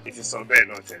láago. Ti sọ bẹ́ẹ̀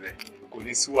náà tẹ́lẹ̀, kò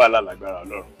ní sí wàhálà lágbára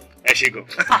Ọlọ́run. Ẹ ṣé gan.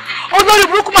 Olórí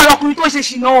burúkú mà lọkùnrin tó ṣe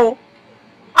ṣìnà o.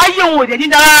 Ayé òun ò dẹ̀ ní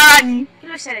dára rárá ni. Kí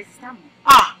ló ṣẹlẹ̀ sí Sáàmù?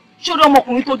 Ṣé o rí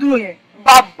ọmọkùnrin tó dúró yẹn?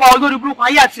 Bàbá olórí burúkú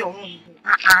ayé àti ọ̀run.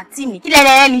 Àǹtí mi, kí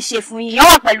lẹ́lẹ́rẹ́ mi ṣe fún yín? Wọ́n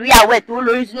wà pẹ̀lú ìyàwó ẹ̀ tó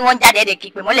lóyún tí wọ́n jáde ẹ̀dẹ̀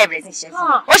kí pé mọ́lẹ̀ bẹ̀rẹ̀ sí ṣe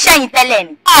fún. Ó ṣẹ̀yìn tẹ́lẹ̀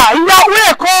ni. Ìyàwó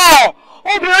ẹ̀ kọ́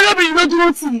obìnrin olóbìnrin ló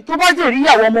dúró tì í tó bá dé rí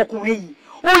ìyàwó ọmọkùnrin yìí.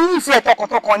 Ó ní ìfẹ́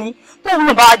tọkàntọkàn ni tó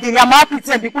wúlò bá dé ya máa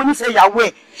pìtẹ́ bí kò nífẹ̀ẹ́ ìyàwó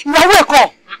ẹ̀. Ìyàwó ẹ̀ kọ́.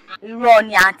 Irọ́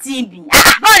ni àǹtí mi.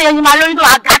 Báwo ni ẹyin máa lóyún tó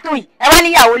wá ga tó yìí? Ẹ wá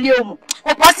níyàwó lé òmù.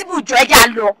 Kò pọ́sibù jọ ẹja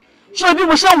lọ. Ṣé bí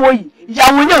mo ṣe ń wo yìí,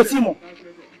 ìyàwó ilé ò tí mọ̀.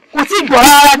 Kò tí gbọ́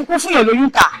rárá ní kó fún yàn lóyún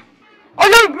ta.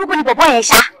 Olórí burúkú ni bọ̀bọ́ yẹn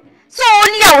ṣá. So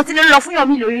oníyàwó tí ló lọ fún yàn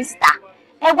mí lóyún síta.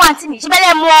 Ẹ wá àǹtí mi, ṣé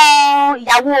bẹ́lẹ̀ mọ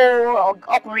ìyàwó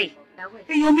ọkùnrin?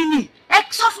 Èèyàn mi nì. Ẹ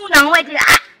sọ fún àwọn ẹ̀dẹ̀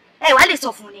ẹ wá lè sọ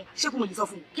fún ni. Ṣé kò mo lè sọ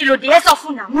fún un? Kí ló dé ẹ sọ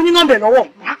fún náà? Mo ní nọ́mbà lọ́wọ́.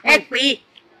 Ẹ pè é.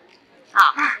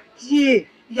 Yé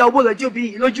ìyàwó rẹ̀ jẹ́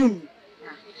obìnrin yìí lójú mi.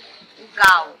 Ó ga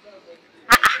o.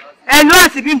 Ẹ ló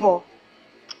àti Bímbọ́.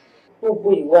 Gbogbo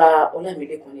ìwà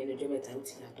Ọlámilékan ní ẹnìjọ́ mẹ́ta ó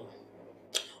ti yàtọ̀.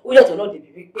 Ó yàtọ̀ náà débi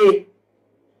wípé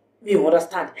mi ò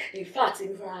understand. In fact,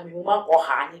 èmi fúnra mi mo máa ń kọ́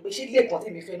ha ni pé ṣé ilé kan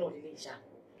tèmi fẹ́ náà nílé ìṣá.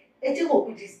 Ẹ jẹ́ wọ̀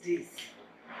pé these days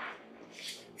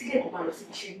tí ilé kan máa lọ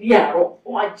síbi iṣẹ́ ní àárọ̀ ó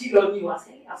máa jí lọ ní as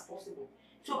early as possible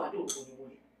tí ò bá dé òkú ni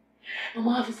wọlé. Wọ́n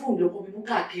máa fi fóònù lọ́kọ́ mi mú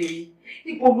káàkiri.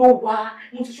 Níbo ló wà?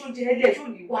 Mo ti ṣó jẹ́ ẹlẹ́ ṣó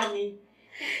ní wá ni.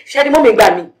 Ṣé ni mọ́mí gbà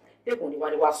mí? Lẹ́kùn ni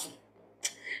wá ni wá sùn.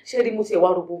 Ṣé ni mo ti wá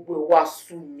ro gbogbo ìwà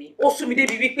sùn mi? Ó sún mi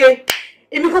débi wípé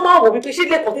èmi kò máa wò wípé ṣé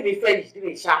lẹ́kọ̀ọ́ tèmi fẹ́ yìí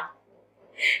lè ṣá.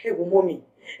 Ẹ wò mọ́mí,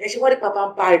 ẹ ṣe wá ní pàpà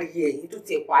ń bá rí ẹ̀ tó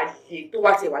tiẹ̀ wá lé tó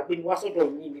wá tiẹ̀ wá gbé mi wá sọ́dọ̀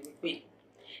yín mi wípé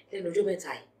lẹ́nu ọjọ́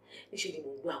mẹ́ta yìí níṣẹ́ ni mo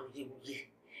gbọ́ àwọn yewuye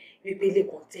wípé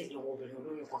lẹ́kọ̀ọ́ tẹ̀lé ọmọbìnrin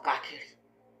olóyún kan káàkiri.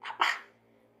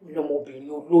 Ní ọmọbìnrin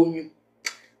olóyún.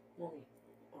 Mọ́mí,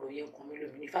 ọ̀rọ̀ yẹn kan mi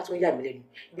lómi ní fátó yà mí lẹ́nu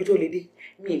ibi tó le dé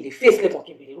mi ì lè fèsì lẹ́kọ̀ọ́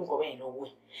kí n bèrè nǹkan bẹ́ẹ̀ lọ́wọ́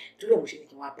ẹ̀ torí ẹ̀ mo ṣe ní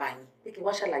kí n wá bá yín pé kí n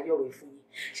wá ṣàlàyé ọ̀rọ̀ yìí fún yín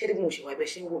ṣé bí mo ṣe wá ẹbẹ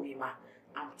ṣe ń wò mí máa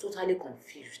I'm totally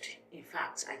confused. In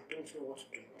fact, I don't know what to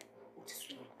do. Ó ti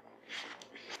sún mi.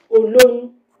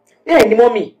 Olóyún. Bẹ́ẹ̀ ni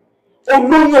mọ́mì.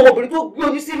 Olóyún ọmọbìnrin tó gbé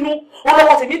oyún sínú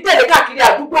ọlọ́wọ́ tèmi tẹ̀lé káàkiri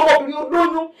àdúgbò ọmọbìnrin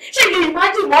olóyún. Ṣé ilé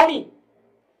imagine mọ́mì?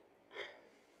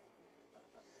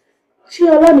 Ṣé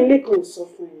Ọlámilékan ò sọ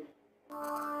fún ẹ?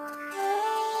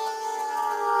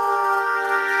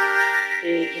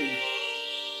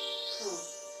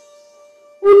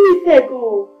 Ó nífẹ̀ẹ́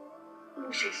gan-an. Mo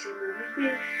ṣẹ̀ṣẹ̀ mọ̀ wípé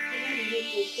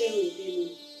Ọlámilékan fẹ́ràn ìdè mi.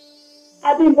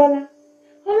 Abímbọ́lá,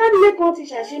 Ọlámilékan ti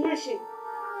ṣàṣemáṣe.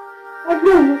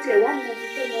 Ọgbọ́n òun tiẹ̀ wá mọ ibi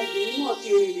tó ọmọbìnrin náà ti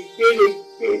rìnrìn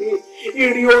gbèrè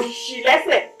ìrìn òṣì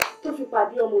lẹ́sẹ̀ tó fi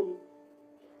pàdé ọmọ mi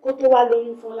kó tó wá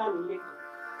lóyún fún Ọlámilékan.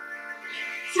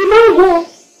 Sì máa ń wo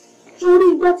torí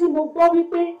gbọ́ tí mo gbọ́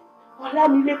wípé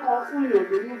Ọlámilékan fún ìyàn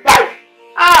lóyún báyìí.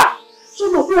 Ṣé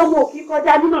mo pé ọmọ òkè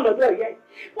kọjá nínú lọ́dọ̀ ìyá ẹ̀?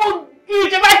 Mo kí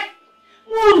ìjẹ báyìí,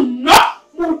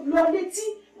 mo lọ létí,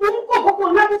 mo ń kó gbogbo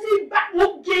lábẹ́ sí ìgbà, mo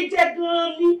gé jẹ gan-an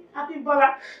ní Abímbọ́lá.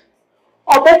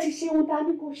 Ọ̀bẹ ti ṣe ohun ta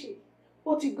ní kò ṣe,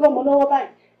 ó ti gbọ́ ọmọ lọ́wọ́ báyìí,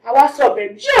 àwa sọ ọ̀bẹ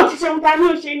mi. Ṣé ò ti ṣe ohun ta ní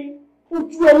ó ṣe ni?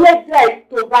 Ojú ẹlẹ́dàá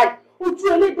ètò báyìí, ojú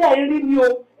ẹlẹ́dàá rí mi o,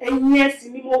 ẹ̀yìn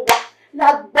ẹ̀sìn ni mo wà.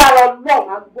 Lágbára Ọlọ́run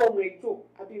á gbọ́ ọmọ ẹjọ́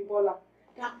Abímbọ́lá.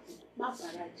 Dákun, má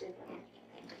bàrà jẹ́.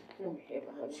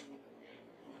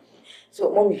 So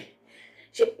mọ́mì,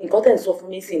 ṣé nǹkan tẹ̀ ń sọ fún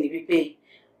mi sì ni wípé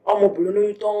ọmọbìnrin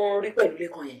olóyún tó ń rí pẹ̀lú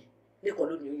Lékan yẹn, Lékan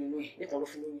ló ní oyún inú ẹ̀, Lékan ló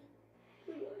fi lóyún.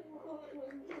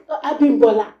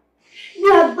 Abímbọ́lá, ní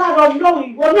agbára Ọlọ́run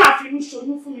ìwọ náà fi ń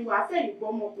ṣoyún fún mi wà fẹ́yìn gbọ́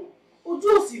ọmọkùn. Ojú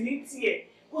òsì ní tiẹ̀,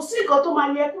 kò sí nǹkan tó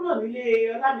máa lé kúrò nílé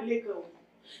Ọlámilékan o.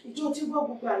 Ìjọ tí gbọ́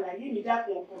gbogbo àlàyé mi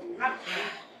dákun ọkọ mi láti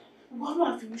Wọ́n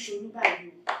náà fi mú ṣolú báyìí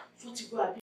o, tó ti gbọ́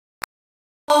àbí.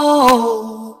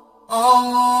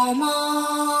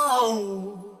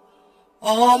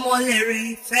 Ọmọ lèrè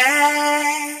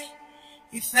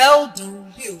ìfẹ́ òdùn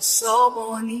bí ò sọ́mọ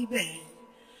níbẹ̀.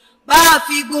 Bá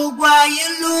fi gbogbo ayé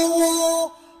lówó,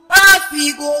 bá fi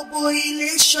gbogbo ilé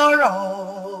ṣọ̀rọ̀.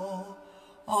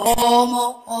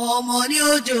 Ọmọ ní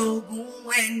ó jogún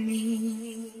ẹni.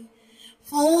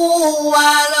 Fún wa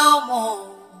lọ́mọ,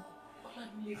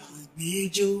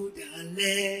 àgbéjò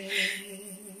dalẹ̀.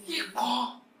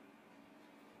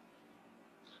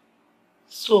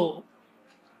 So,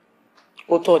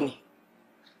 òótọ́ ni.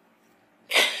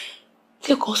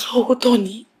 Lẹ́kọ̀ọ́ sọ òótọ́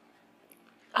ni.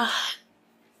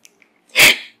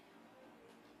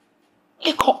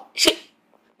 Lẹ́kọ̀ọ́, ṣé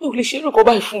mi ò lè ṣe irú kan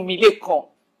báyìí fún mi, Lẹ́kọ̀ọ́?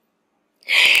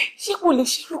 Ṣé kò lè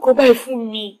ṣe irú kan báyìí fún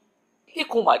mi?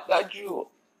 Lẹ́kọ̀ọ́ máa dájú o.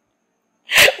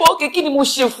 Okay, kí ni mo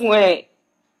ṣe fún ẹ?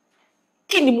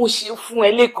 Kí ni mo ṣe fún ẹ,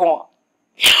 Lẹ́kọ̀ọ́?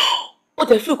 Ó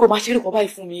tẹ̀ fún ìkó máa ṣe irú kan báyìí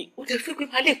fún mi. Ó tẹ̀ fún ìkó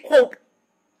máa lè kọ́.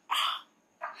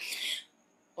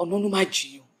 Ọ̀nà ló máa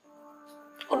jiyàn.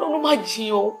 Ọ̀nà ló máa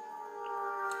jiyàn.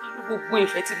 Pẹ̀lú gbogbo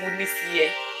ìfẹ́ tí mo ní sí ẹ.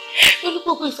 Pẹ̀lú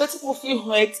gbogbo ìfẹ́ tí mo fi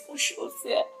hàn ẹ tí mo ṣe ó sí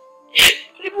ẹ.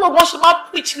 Pẹ̀lú bí wọ́n ṣe máa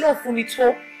preach náà fún mi tó.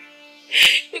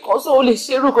 Because o lè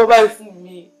ṣe irú kan báyìí fún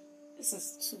mi. This is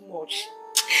too much.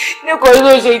 Lẹ́kọ̀ọ́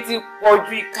ló ṣe ti pọ̀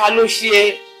ju ìka ló ṣe.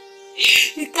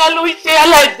 Ìka ló ṣe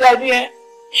aláìdáni ẹ.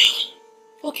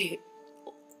 Okay,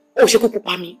 ó ṣe kúkú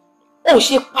pa mí. Ó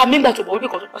ṣe pa mí nígbà tó bọ̀ wípé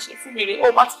kan tó bá ṣe fún mi rẹ̀.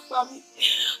 Ó bá ti pa mí.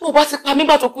 Ó bá ti pa mí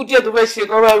nígbà tó kú díẹ̀ tó fẹ́ ṣe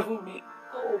kan báyìí fún mi.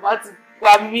 Ó bá ti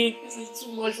pa mí. This is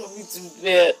too much for me to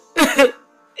bear.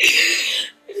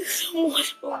 This is so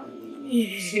much for me.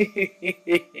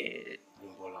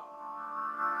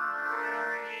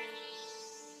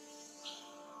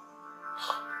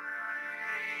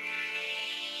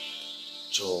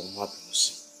 Jọ̀ọ́ má bínú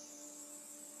sí.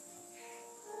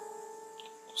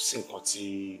 Kò sí nǹkan tí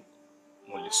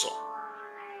mo lè sọ.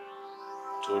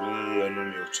 Torí ẹnu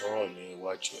mi ò tọrọ ní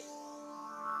iwájú ẹ̀.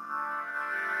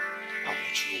 Àmọ́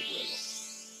ju gbogbo ẹ̀ lọ.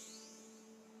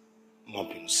 Má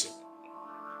bínú sí.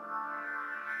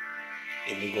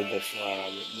 Èmi gangan fún ara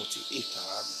mi, mo ti hate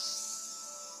ara mi.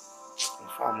 In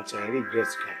fact, mo ti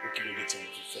regret kan pé kí ló dé tí mo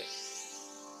fi fẹ́.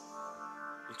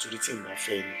 Nítorí tí n bá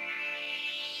fẹ́ ni.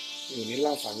 Mi ò ní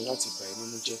láǹfààní láti bà ẹ́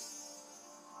nínú jẹ́.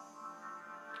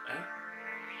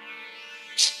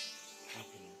 Má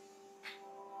bínú.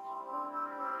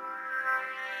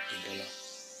 Ìbọ́lá.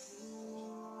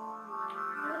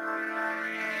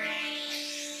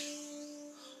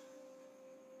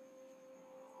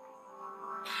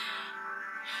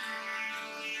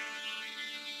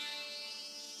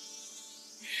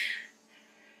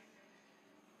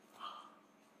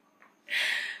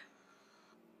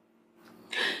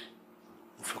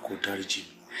 Dáríjì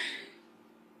mi.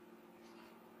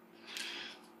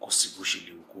 Kò sí bó ṣe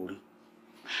lè kó rí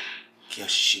kí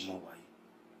àṣìṣe má wáyé.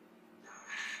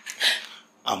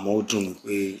 Àmọ́ ó dùn mí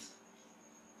pé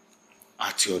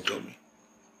àti ọ̀dọ̀ mi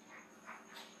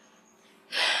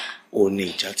ò ní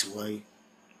ìjà ti wáyé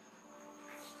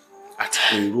àti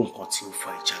pé irú nǹkan tí ó fa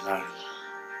ìjà láàrin.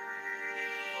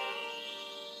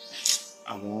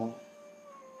 Àmọ́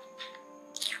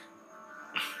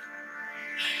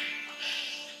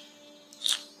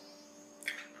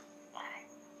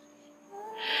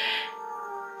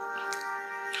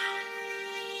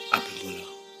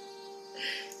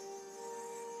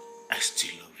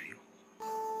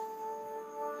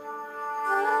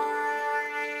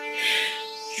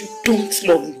don't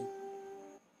love me.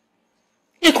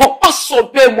 You can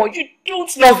also bear more. You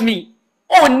don't love me.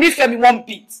 Oh, nífẹ̀ẹ́ mi one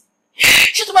bit.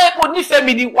 Ṣé tó bá yẹ kó nífẹ̀ẹ́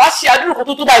mi ni wàá ṣe àdúrà kan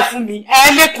tó báyìí fún mi.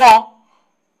 Lẹ́kan.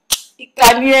 Ìkà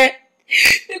ni ẹ́.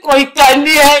 Lẹ́kan ìkà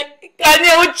ni ẹ́. Ìkà ni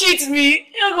ẹ́. Ó cheat mi.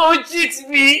 Lẹ́kan ó cheat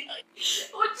mi.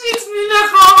 Ó cheat mi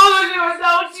Lẹ́kan. Ó lè ọ̀dà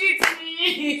ó cheat mi.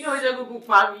 Ó ṣe kúkú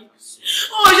pa mí.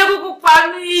 Ó ṣe kúkú pa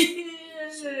mí. Ó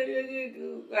ṣe kúkú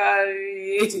pa mí.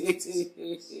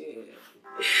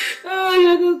 Oh,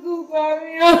 you're the cool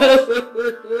baby.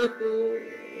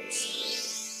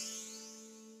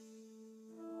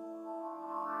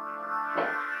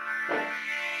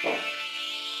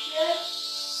 Yes.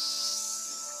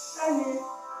 Honey.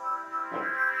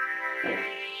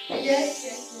 Yes.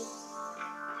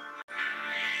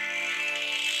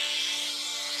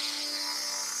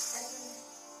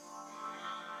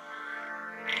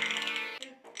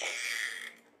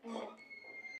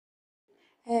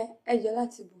 Ẹ jọ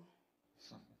láti bọ̀.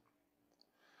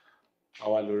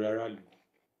 Àwa lórí aráàlú.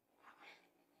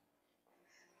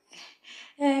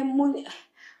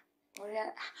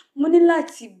 Mo ní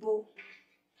láti bọ̀.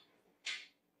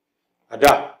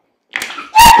 Ada.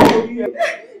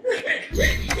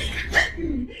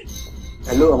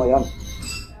 Hello, ọmọ ìyá mi.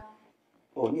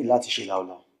 O ní láti ṣe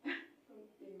láòláò.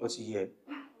 Ó ti yẹ.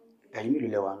 Ẹ̀yin mélòó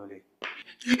lẹ wà nílé?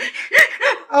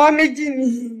 Àwọn méjì ni.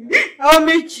 Àwọn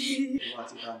méjì.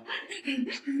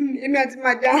 Èmi àti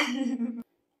madam.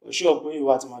 O ṣé o pé ìwọ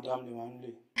àti madam lè wà nílé?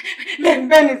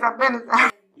 Bẹ́ẹ̀ ni sà, bẹ́ẹ̀ ni sà.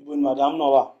 Ibo ni madam náà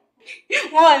wà?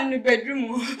 Wọ́n wà nínú bedroom.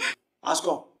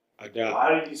 Ascom. Ada. Wàá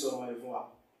rí ní sọmọ ẹ fún wa.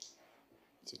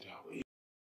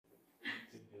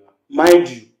 Mind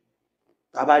you,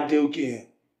 tá bá dé òkè yẹn,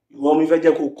 ìwọ mi fẹ́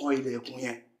jẹ́ kó kan ilẹ̀kùn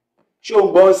yẹn. Ṣé o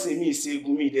gbọ́ sí mi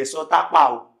ìṣègùn mi ìdẹ̀sọ́ tápà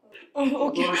o?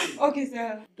 Okay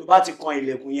sir. Tó bá ti kan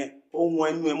ilẹ̀kùn yẹn, ohun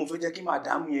ẹnu ẹ mo fẹ́ jẹ́ kí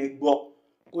madam yẹn gbọ́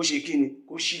kó ṣe kíni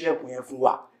kó ṣílẹ̀kùn yẹn fún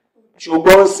wa. Ṣé o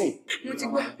gbọ́ sí? Mo ti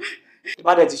gbọ́. Tó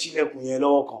bá dẹ̀ ti ṣílẹ̀kùn yẹn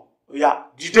lọ́wọ́ kan, ó yá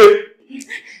dìde.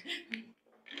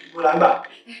 Bó la gbà?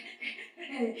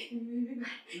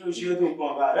 Kí ló ṣe é tó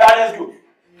gbọ́n bá? Ẹ let's go.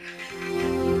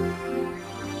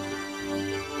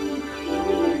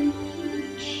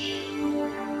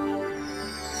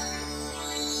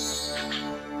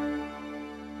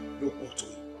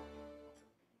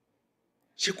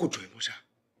 Ṣé kò jọ ẹ mọ́ ṣá?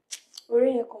 Orí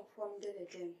yẹn confirm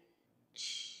dẹ́dẹ̀dẹ́.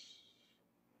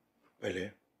 Pẹ̀lẹ́.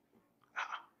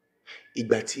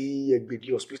 Ìgbà tí ẹ gbé dé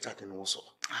hospital tẹnu wọn sọ.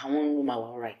 Àwọn ló máa wà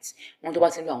alright. Wọ́n tó bá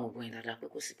ti ń lo àwọn òògùn yẹn dáadáa pé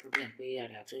kò sí problem pé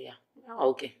ara àtó yá.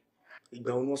 Okay.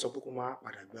 Ìgbà wo ni wọ́n sọ pé kó máa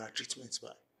padà gba treatment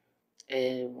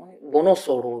báyìí? Wọ́n náà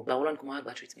sọ̀rọ̀ ìgbà wo ló ní kó máa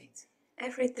gba treatment.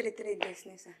 Every 3 days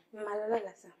ni sir.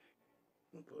 Malala sir.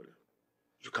 No problem.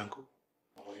 You can go.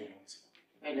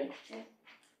 Hello.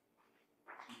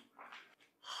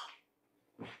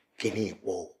 Kíni ìpọ̀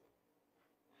o?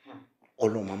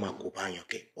 Ọlọ́mọ máa kó bá yàn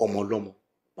kẹ́, ọmọ ọlọ́mọ.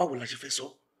 Báwo la ṣe fẹ́ sọ?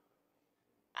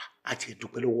 A ti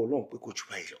dúpẹ́ lọ́wọ́ Ọlọ́run pé kò jù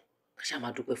báyìí lọ. Ká ṣáà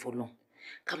máa dúpẹ́ f'Ọlọ́run.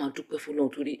 Ká máa dúpẹ́ f'Ọlọ́run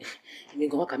torí èmi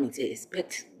gan wákàtí mi ti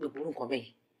expect gbogbo nǹkan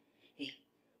bẹ́ẹ̀ yẹn.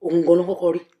 Òun gan ló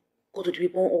kọ́kọ́ rí kó tó di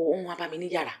wípé wọ́n wá bá mi ní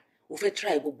yàrá. Ó fẹ́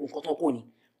try gbogbo nǹkan tán kò ní.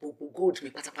 Gbogbo gold mi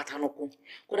pátápátá náà kún.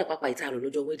 Kódà pápá ìta àlọ́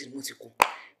lọ́jọ́ wedding mo ti kún.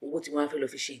 Owó tí wọ́n á fẹ́ lọ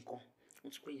fi ṣe nǹkan.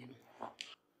 Wọ́n ti kó yẹn náà.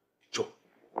 Jọ,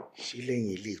 ṣé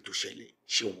lẹ́yìn ilé tó ṣẹlẹ̀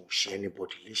ṣé wọn ò ṣe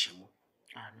anybody léṣe mọ́?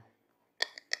 Àná.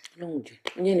 Ọlọ́run jẹ́.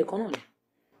 Ìyẹn nìkan náà ni.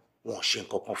 Wọn ò ṣe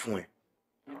nǹkan kan fún ẹ.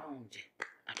 Ọlọ́run jẹ́.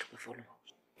 A dúpẹ́ f'Ọlọ́run.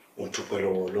 Wọ́n dúpẹ́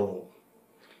lọ́wọ́ Ọlọ́run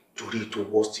torí tó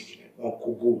worst yìí wọ́n kó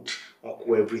gold wọ́n kó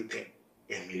everything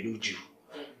ẹ̀mí lójú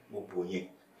gbogbo yẹn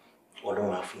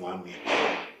Ọlọ́run á fún wa mi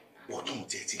ọdún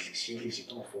tí ẹ ti lè ṣe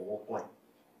tó ń fọwọ́ pọ̀ ẹ̀.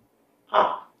 Ó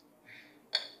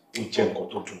jẹ́ nǹkan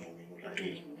tó dùn mọ́ mi nínú láyé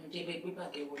yìí. Jẹ́ bẹ́ẹ̀ gbé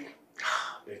bàgẹ́ wọlé.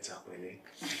 Bẹ́ẹ̀ta pẹ̀lẹ́.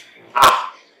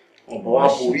 Ọ̀bọ wa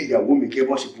borí ìyàwó mi kẹ́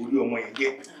bọ́n ṣe borí ọmọ yẹn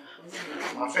jẹ́.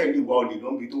 Màá fẹ́ lè wá olè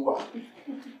lọ́nbi tó wà.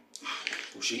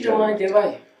 Kí ló máa ń jẹ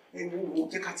báyìí? Wo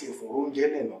jẹ́ ká tiẹ̀ fọ̀rọ̀ oúnjẹ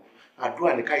lẹ́nà.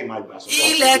 Àdúrà ní káyìí máa gbà sọ́dọ̀.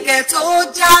 Ìlẹ̀kẹ̀ tó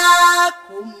já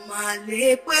kò máa lè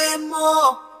pé mọ́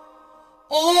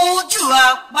ojú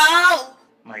àpá o.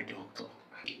 My doctor.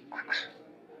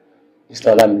 Mr.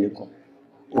 Olamilekan,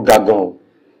 ó ga gan o.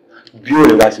 Bí ó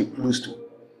rẹ̀ wá ṣe close to,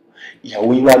 ìyàwó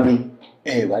yín wá lóyún,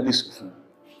 ẹ wá lè sọ fún un.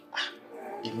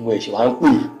 Inú ẹ̀ ṣe wá ń pè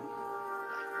é.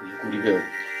 Kò rí bẹ́ẹ̀ o.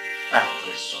 I'm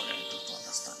very sorry I don't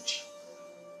understand you.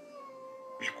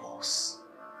 Because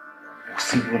kò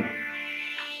sí lónà.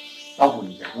 Báwo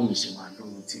ni ìyàwó mi ṣe máa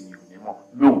lóyún tí mi ò ní mọ̀?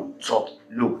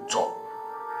 Lóòótọ́,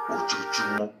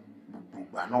 ojoojúmọ́ gbogbo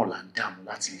ìgbà náà là ń dààmú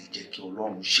láti lè jẹ́ kí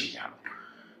Ọlọ́run ṣèyanu.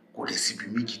 Kò dẹ̀ síbi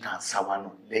méjì tá à ń sá wa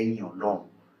náà lẹ́yìn Ọlọ́run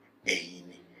ẹ̀yin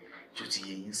ni. Tí ó ti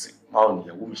yẹ yín sìn, báwo ni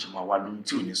ìyàwó mi ṣe máa wá lóyún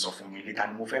tí ò ní sọ fún mi ilé ta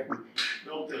ni mo fẹ́ pè?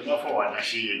 Dókítà ẹ má fọwọ́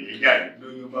àdáṣe yẹ̀yẹ́ jà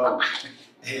lóyún báwo.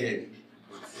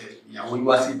 Ìyàwó yín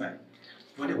wá sí ìbàdàn,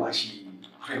 wọ́n lè wá ṣe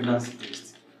pregnancy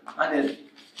test. And then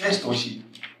test tó ṣe,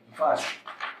 in fact,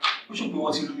 ó ṣe pé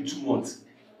wọ́n ti lóyún 2 months.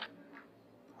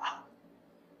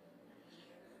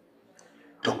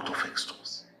 Dr.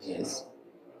 Festus. Yes.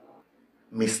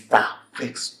 Mr.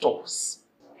 Festus.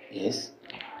 Yes.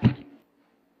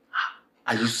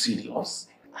 Are you serious?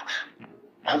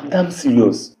 I'm damn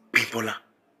serious. Bímbọ́lá.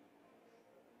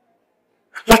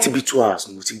 Láti bí 2 hours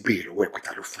mo ti béèrè lọ́wọ́ ẹ̀ pé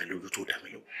ta ló fún ẹ lóyún tó dá mi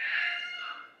lọ.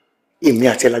 Èmi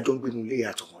àti ẹlájọ́ ń gbé nínú ilé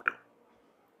àtọmọdọ̀.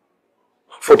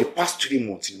 For the past 3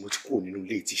 months ni mo ti kúrò nínú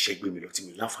ilé tí iṣẹ́ gbé mi lọ tí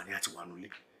mi láǹfààní àti wà nílé.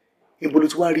 Níbo ló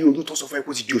ti wá rí oyún tó sọ fún ẹ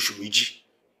kó ti di oṣù 2?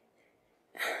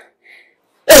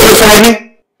 Ẹ lè sọ ní.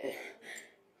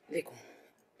 Lẹ́kùn,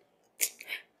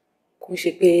 kò ń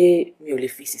ṣe pé mi ò lè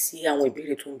fèsì sí àwọn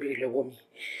ìbéèrè tó ń béèrè lọ́wọ́ mi.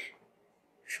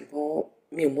 Ṣùgbọ́n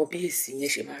mi ò mọ bí èsì yẹn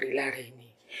ṣe máa rí lára ẹni.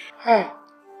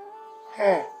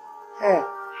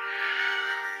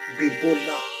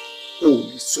 Bímbọ́lá, o ò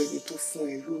lè sọ ẹni tó fún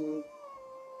ẹ lóyún.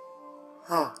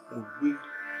 Mo gbé.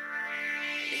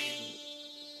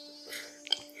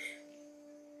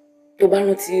 Tó bá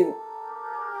rántí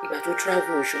ìgbà tó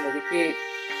travel ṣọmọ wípé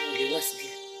àwọn ò lè wá síbi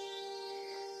ẹ̀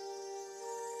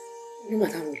nígbà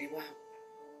táwọn ò lè wá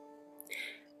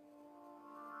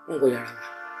wọn wọ yàrá wa.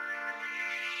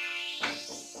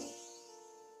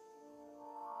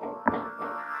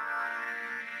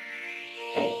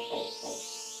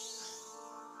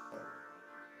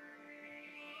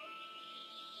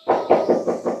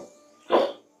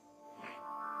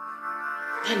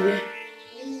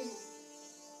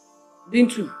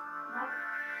 Bintu,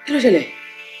 kí ló ṣẹlẹ̀?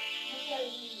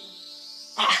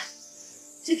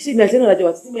 Ṣé kìí ṣe ìgbà tí náà lájọ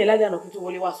wà títí mẹ́rin lálẹ́ àná kí n tó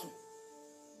wọlé wá sùn?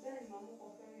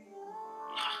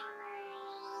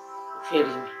 Ó fẹ́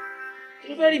rí mi. Kí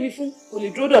ló fẹ́ rí mi fún? Kò lè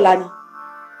dúró dọ̀la ni.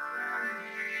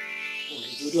 Kò lè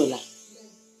dúró dọ̀la.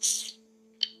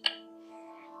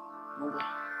 Mo wà.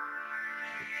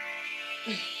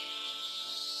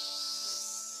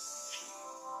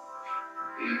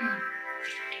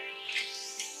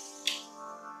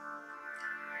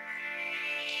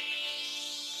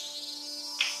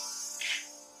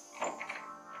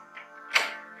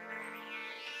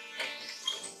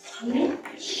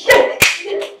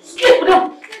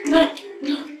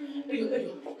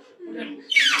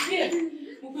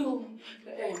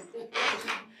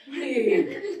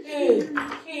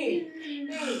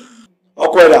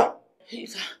 Ọkọ ẹ̀dà.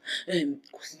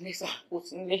 Kò sí ní sà, kò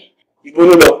sí ní. Ibo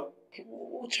ló lọ?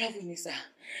 Ó travel ní sà.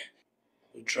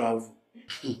 Ó travel.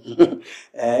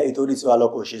 Ìtorí tí wàá lọ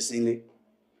kò ṣe sí ilé.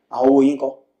 Àwọn owó yín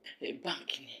kọ́.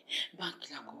 Báńkì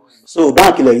la kówó sí. So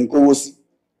báńkì lẹ́yìn kówó sí.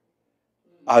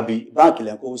 Àbí báńkì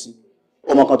lẹ́yìn kówó sí.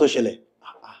 Ọmọ kan tó ṣẹlẹ̀.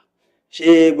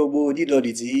 Ṣé gbogbo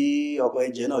dídọ̀dì tí ọkọ ẹ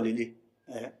jẹ náà lélẹ̀?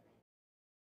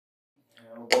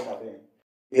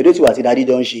 Èrè tí wà tí dadí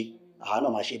jọ ń ṣe, àá náà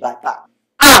máa ṣe báńkà.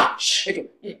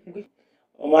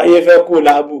 Ọmọ ayé fẹ́ kó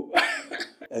láàbò.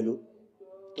 Hello.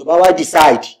 Tó bá wá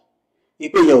decide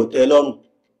ipé yẹn ò tẹ́ lọ́rùn.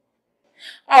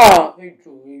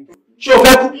 Ṣé o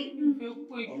fẹ́ kú?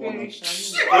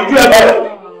 Ojú ẹ̀ bẹ̀rẹ̀.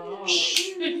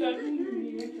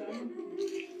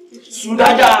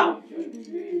 Sùdájà.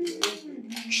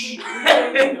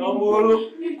 Ọmọ oró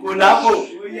kò láàbò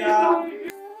ó yá.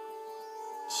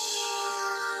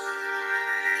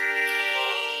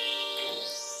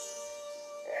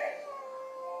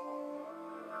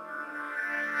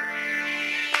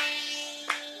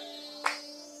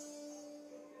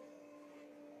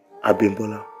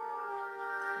 Abímbọ́lá.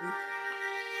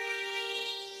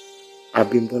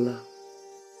 Abímbọ́lá.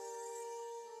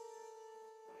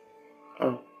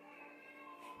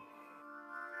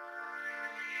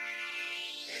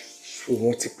 Ṣé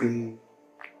wọ́n ti pé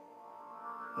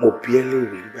mo bí ẹ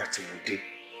léèrè nígbà tí mo dé?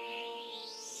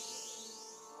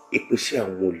 Ìpèsè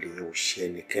àwọn olè ò ṣe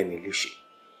ẹnikẹ́ni léṣe.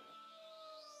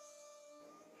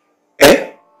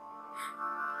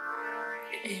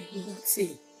 Mo ti.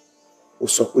 Ó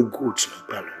sọ pé gold ló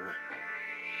gbà lọ́wọ́ ẹ̀.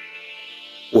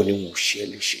 Ó ní wọn ò ṣe ẹ́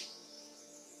léṣe.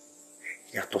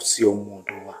 Yàtọ̀ sí ọmọ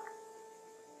ọ̀dọ̀ wa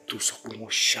tó sọ pé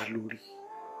wọ́n ṣá lórí.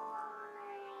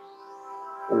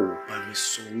 Ó bá mi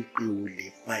sọ wípé o lè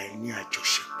bá ẹ ní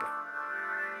àjọṣepọ̀.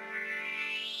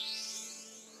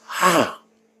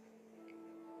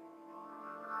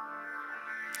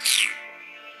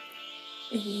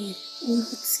 Mo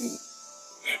ti.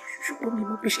 Ṣùgbọ́n mi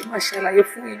mọ̀ bí ṣe máa ṣàlàyé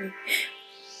fún ẹni.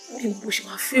 Mi mọ̀ bó ṣe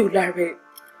máa fẹ́ ò lára ẹ̀.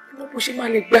 Mi mọ̀ bó ṣe máa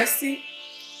lè gbá sí.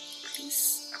 Please,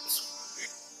 I'm sorry.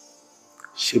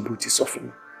 Ṣé bó ti sọ fún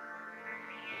mi?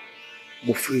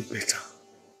 Mo feel better.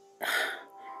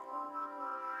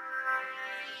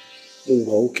 Mo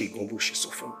wà òkè gan bó ṣe sọ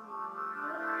fún mi.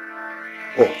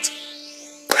 But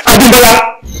Abímbọ́lá!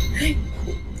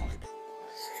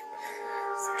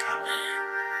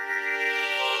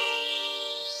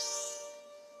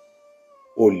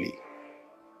 Olè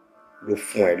ló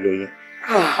fún ẹ lóyún.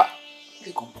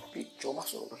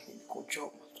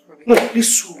 Mo ní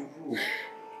sùúrù.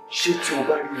 Ṣé tí o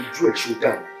bá rí ojú ẹ̀ ṣó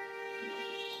dáhùn?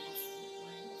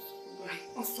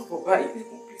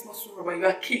 You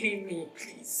are killing me,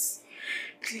 please.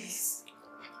 Please.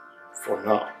 For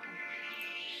now,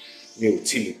 mi ò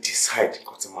tí lè decide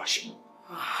nǹkan tí màá ṣe.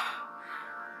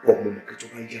 Ọmọ mọ̀ kí tó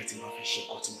bá yá tí màá fẹ́ ṣe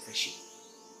nǹkan tí mo fẹ́ ṣe.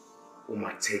 Ó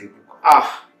máa terrible.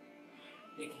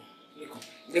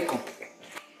 Lẹ́kàn.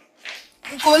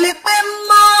 Kò lè pẹ́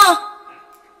mọ́,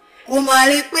 kò má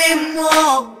lè pẹ́ mọ́.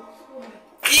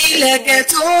 Ìlẹ̀kẹ̀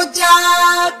tó já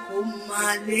kò má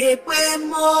lè pẹ́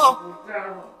mọ́.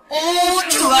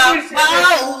 Ojú àpá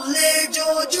ò lè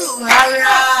jojú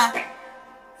ara.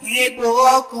 Egbò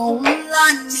ọkàn ńlá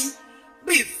ni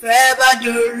bí ìfẹ́ bá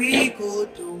dorí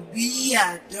kodò bí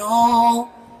àdán.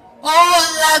 Ó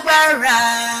lágbára.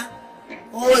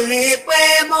 Ó lè pẹ́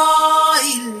mọ́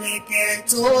ìlẹ̀kẹ̀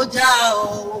tó já o.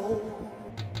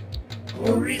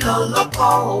 orí lọ́lọ́kọ̀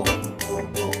ohun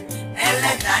gbogbo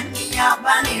ẹlẹ́dàá ní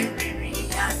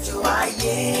abánirìnrìn àjò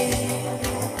ayé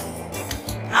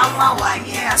ká má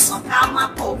wáyé asán ká má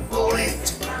pòfo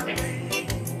ètò rẹ̀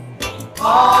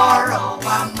ọ̀rọ̀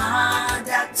wa máa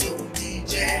dá tòdì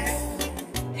jẹ́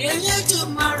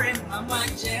Elédùmarè màmá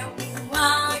jẹun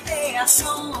wáyé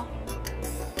asán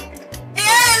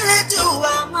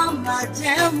Elédùà màmá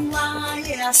jẹun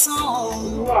wáyé asán o.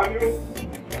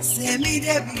 Semi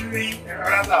debire.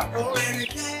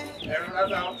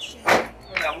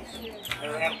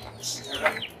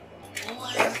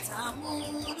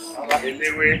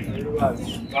 Eléwé,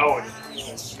 báwo ni?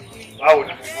 Báwo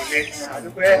ni mo ní?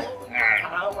 Àdúpẹ́.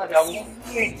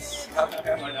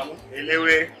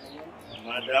 Eléwé,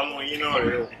 màdámù yín náà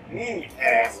rẹ̀ o.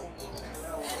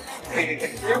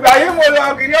 Ìgbà yìí mo lọ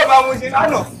kiri ọba mo ṣe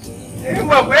lánàá. Èyí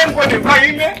mọ̀ pé n kò lè bá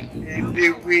yín mẹ́.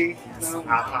 Eléwé.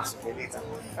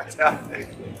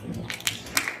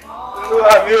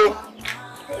 Olúwa mi o.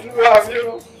 Olúwa mi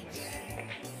o.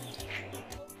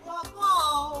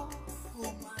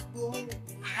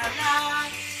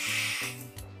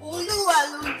 Olúwa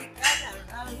ló ní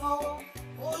kádàrá lọ́wọ́.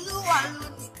 Olúwa ló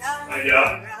ní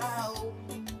kádàrá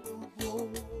ohun gbogbo.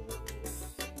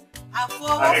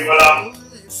 Àfọwọ́fọ́ ló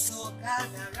lè sọ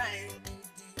kádàrá ẹni di.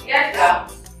 Yẹ́ta.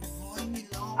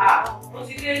 Ó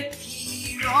ti dé.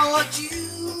 Ìrọ̀jú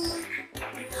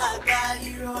àgbà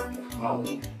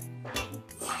ìrọ̀rùn.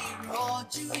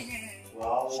 Ìrọ̀jú yẹn.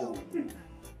 Wow.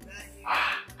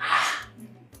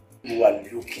 You are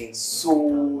looking so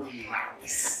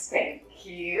nice. Thank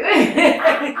you.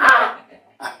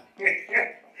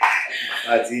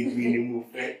 Àti ìgbì ni mo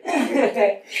fẹ́.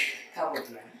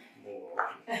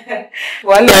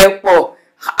 Wọ́n lè pọ̀.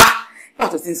 Báwo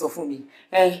tó ti ń sọ fún mi?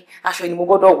 Aṣọ ni mo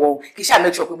gbọ́dọ̀ wọ̀ kí ṣáà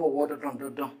make sure pé mo wọ̀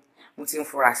dandan. Mo ti ń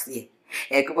fura sí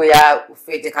ẹ. Kí bóyá o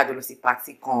fẹ́ jẹ́ ká jọ lọ sí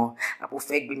party kan, àbò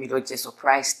fẹ́ gbé mi lọ jẹ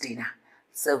surprise dinner.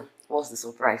 So, what's the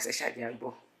surprise? Ẹ ṣáà jẹ́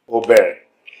àgbọ̀. Ó bẹ̀rẹ̀.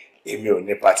 Èmi ò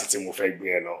ní party tí mo fẹ́ gbé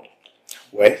ẹ lọ.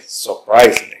 Well,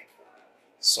 surprise ni.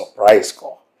 Surprise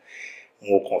kan.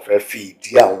 Mo kàn fẹ́ fi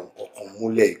ìdí àwọn nǹkan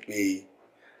múlẹ̀ pé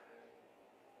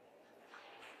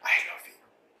I love you.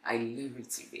 I love you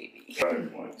too, baby. Very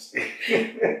much.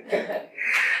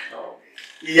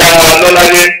 Ìyá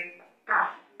Lọ́ládé.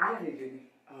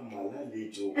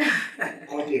 Àmàlálejò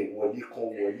kán lè wọlé kán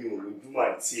wọlé olójúmọ́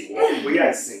àti ìwọ̀n bóyá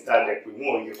ìsìn talẹ̀ pé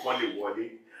wọ́n yẹ kán lè wọlé.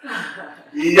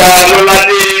 Ìyá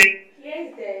Lọ́ládé.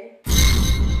 Yes,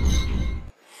 dear.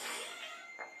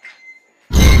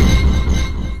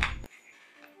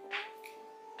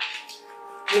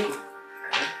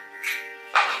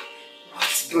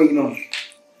 What's going on?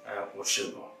 Kò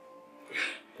ṣẹlẹ̀.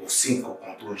 Kò sí nǹkan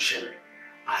kan tó ń ṣẹlẹ̀.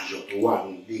 Ayọ̀ tó wà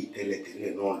ní ilé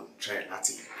tẹ́lẹ̀tẹ́lẹ̀ náà ló ń try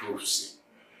láti improve sí.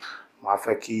 Màá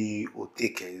fẹ́ kí o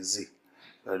take it easy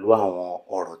pẹ̀lú àwọn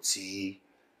ọ̀rọ̀ tí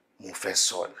mo fẹ́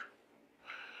sọ.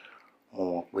 Mo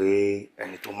mọ̀ pé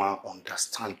ẹni tó máa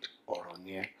understand ọ̀rọ̀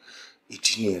ni ẹ́.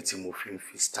 Ìdí nìyẹn tí mo fi ń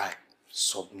fi style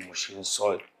sọ bí mo ṣe ń sọ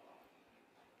ẹ̀.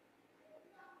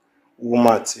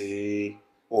 Woman tí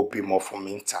ó bímọ fún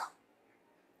mi ń ta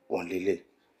òun lélẹ̀.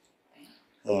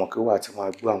 Mo mọ̀ pé wà tí máa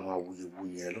gbọ́ àwọn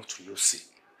awuyewuye ẹ lọ́tún lósì.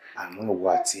 Àmọ́ ìwọ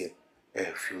àti ẹ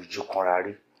fi ojú kanra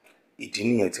rí. Ìdí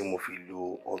nìyẹn tí mo fi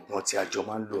lo ọgbọ́n tí a jọ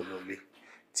máa ń lò nílé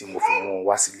tí mo fi mú wọn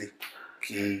wá sílé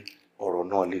kí ọ̀rọ̀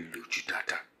náà lè lójú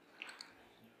dáadáa.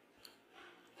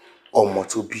 Ọmọ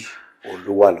tó bí òun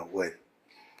ló wà lọ́wọ́ ẹ̀.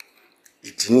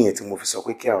 Ìdí nìyẹn tí mo fi sọ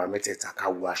pé kí àwa mẹ́tẹ̀ẹ̀ta ká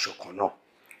wọ aṣọ kan náà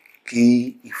kí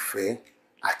ìfẹ́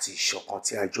àti ìṣọ̀kan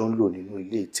tí a jọ ń lò nínú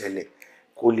ilé ìtẹ́lẹ̀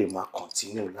kó lè máa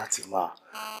continue láti máa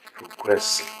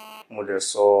progress. Mo dẹ̀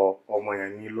sọ ọmọ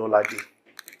yẹn ní Lọ́ládé.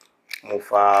 Mo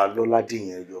fa Lọ́ládé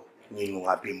yẹn yọ nínú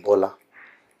Abímbọ́lá.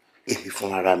 Èmi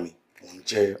fúnra mi mò ń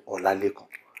jẹ́ Ọlálékan.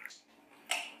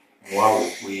 Mo wá wò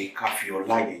pé ká fi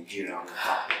ọlá yẹn jíra wọn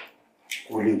papọ̀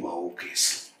kó lè wà òkè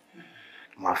sí.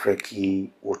 Màá fẹ́ kí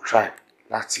o try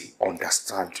láti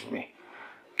understand me.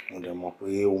 Mo dẹ̀ mọ̀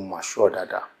pé o máa ṣọ́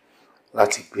dáadáa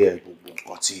láti bear gbogbo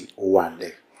nǹkan tí ó wà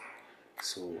nílẹ̀.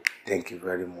 So thank you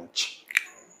very much.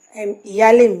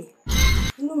 Ìyálé mi,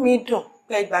 inú mi dùn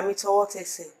pé ẹ gbà mí tọwọ́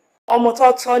tẹsẹ̀. Ọmọ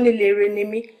tó tọ́ nílé ire ni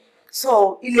mí.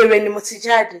 So ilé ire ni mo ti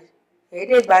jáde.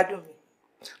 Ẹ̀ẹ́dẹ̀ gbádùn mi.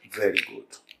 Very good.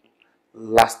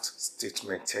 Last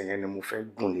statement ẹ̀yẹn ni mo fẹ́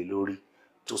gùn lé lórí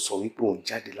tó sọ wípé òun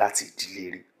jáde láti ìdílé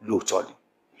ire lóòótọ́ ni.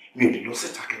 Mi ò lè lọ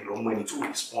síta kí n lọ mọ ẹni tó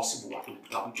responsible wà tó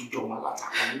kúta ojú jọ máa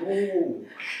látàkà no.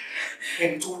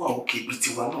 Ẹni tó wà òkè ibi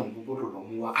tiwa náà ni mo gbọ́dọ̀ lọ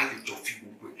mú wá ká lè jọ fi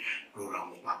gbogbo ẹ̀ lọ́ra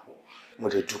wọn papọ̀. Mo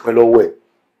dẹ̀ dúpẹ́ lọ́wọ́ ẹ̀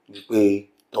wípé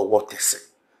tọwọ́ tẹsẹ̀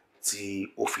tí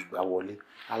ó fi gbà wọlé.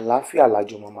 Àlàáfíà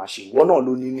lájọ máa ṣe. Ìwọ náà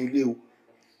ló ní ilé o.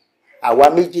 Àwa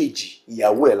méjèèjì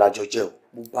ìyàwó ẹ̀ lájọ jẹ́ o.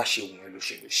 bó bá ṣe wùn ẹ́ ló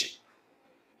ṣe lè ṣe.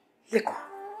 Lẹ́kàn.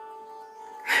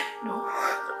 No.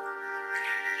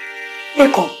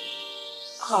 Lẹ́kàn.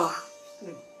 Ah.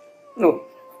 No.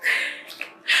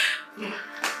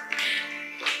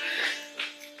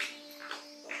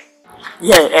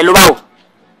 Ẹ ló bá wò.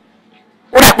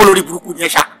 Ó dà pé lórí burúkú ni ẹ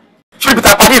ṣá. Ṣé ibi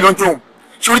tá a parí ìlọ́jọ́ òun?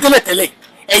 Ṣorí tẹ́lẹ̀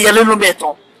ẹyẹ lé ló ń bẹ̀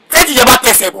tán. Fẹ́ẹ̀tì ìjọba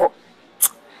tẹ̀sẹ̀ bọ̀.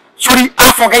 Ṣorí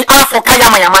àfọ̀ká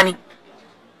yamayama ni.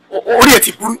 Orí ẹ̀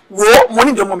ti burú. Wò ó, mo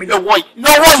ní ìdánwò mi lọ́wọ́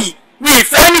yìí. Mi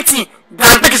ìfẹ́ anything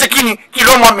dáa pé kí ṣe kí ni kí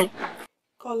ló mọ́ mi.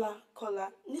 Kọ́lá,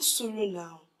 ní sùúrù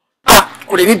náà.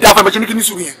 Kò lè ní dáa fún ẹ bá ṣe ní kí ní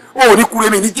sùúrù yẹn. O ò ní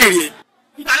kúrẹ́ mi ní jèrè ẹ̀.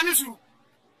 Ìta ní sùúrù.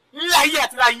 Ilé ayé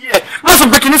àti ayé ẹ̀. Má sọ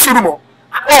pé kí ní sùúrù mọ́.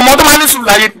 Ọmọ tó máa ní sùúrù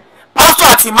láyé ni. Pásítọ̀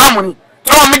àti ìmáàmù ni.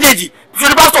 Tí wọ́n méjèèjì.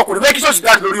 Ṣorí pásítọ̀ kò ní fẹ́ kí ṣọ́ọ̀ṣì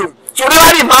dáàbò lórí òun. Ṣorí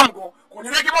wá rí ìmáàmù gan. Kò ní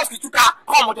fẹ́ kí bọ́ọ̀sì túká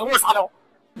kọ́ ọmọdé wọn sálọ.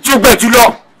 Ju bẹ́ẹ̀ jù lọ.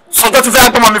 Sọjọ́ ti fẹ́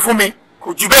gbọ́mọ mi fún mi. Kò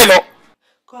jù bẹ́ẹ̀ lọ.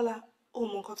 Kọ́lá, ó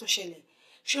mọ nǹkan tó ṣẹlẹ̀.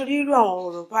 Ṣorí irú àwọn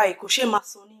ọ̀rọ̀ báyìí kò ṣe máa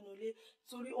sọ nínú ilé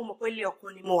torí ó mọ̀ pé ilé ọkọ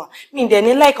ni mo wà. Mi dẹ̀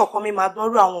ní láì kọ̀ọ̀kan mi máa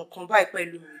gbọ́rú àwọn nǹkan báyìí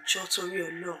pẹ̀lú mi jọ torí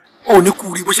Ọlọ́run. O ní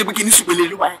kú rí bó ṣe pé kí ní ṣùgbọ́n lè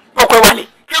ló wáyé. Ọkọ ẹ wálé.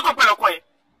 Kí ló kọ́ pẹ̀lú ọkọ ẹ?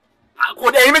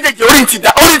 Kò dé ẹyin méjèèjì orí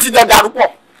ti da dàrú pọ̀.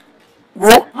 Wo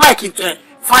máìkì tẹ̀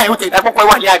fáìn ó tẹ̀ ìdá pọ́pọ́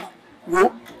wálé àbí.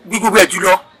 Wo bí gbogbo ẹ̀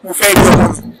jùlọ mo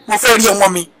fẹ́ rí ọmọ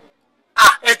mi.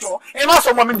 Ẹ jọ̀ọ́ ẹ má sọ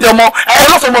ọmọ mi di ọmọ ẹ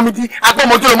má sọ ọmọ mi di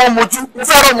agbọ́mọdé ọmọ mojú mo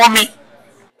fẹ́ rọ ọmọ mi.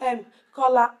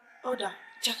 Kọ́lá ọ̀dà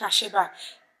jẹ́ ká ṣe báyìí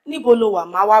níbo ló wà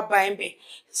máa wá bá ẹ bẹ̀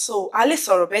so a lè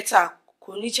sọ̀rọ̀ bẹ́tà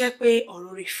kò ní jẹ́ pé ọ̀rọ̀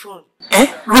orí fóònù.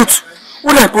 Ruth ó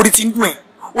lè borí ti ń dùn ẹ̀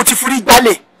o ti forí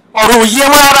gbálẹ̀ ọ̀rọ̀ òye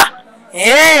wọn rárá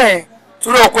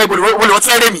torí ọkọ ẹ̀ wọlé ọtí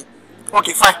ẹ̀rẹ́ mi ok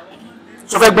fine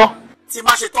so fẹ́ gbọ́ tí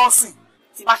má ṣe tán sìn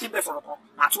tí má ṣe bẹ̀ sọ̀rọ̀ kan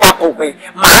àtúwà kọ ọkọ ẹ̀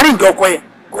màá rìn dọ̀ ọkọ ẹ̀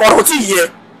ọ̀rọ̀ tí ì yẹ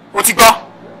o ti gbọ́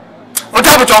o ti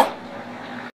àbùtọ́.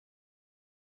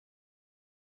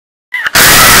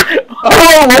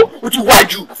 Oh, what you want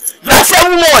to? You are so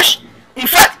much. In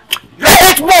fact, you are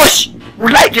 8 much.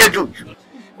 We like you, dude.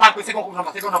 Back with second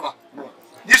number.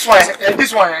 This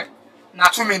one, now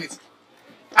 2 minutes.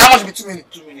 How much be 2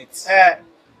 minutes? 2 minutes. Nana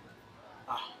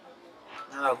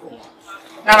Gomo.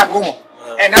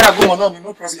 Nana Gomo,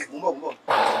 no problem.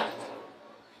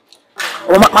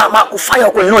 Oh, ma, kò fire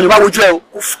ọkọ yẹn náà ni wá wojú ẹ o.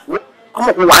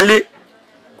 Ọmọ kò wá nlé.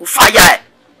 Kò fire ẹ.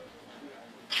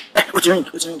 Ó ti rìn,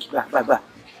 gbà.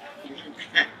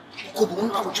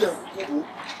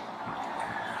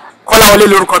 Kọ́láwọlé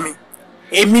lórúkọ mi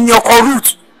èmi ni ọkọ Ruth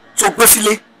tó gbé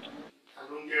sílé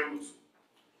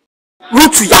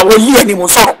Ruth ìyàwó ilé ẹ ni mo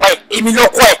sọ̀rọ̀ pa ẹ èmi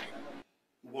lọ́kọ ẹ.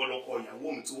 Ìwọ lọ́kọ ìyàwó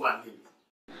mi tó wà nílé.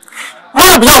 Má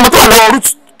lọ bí àwọn tó wà lọ́wọ́ Ruth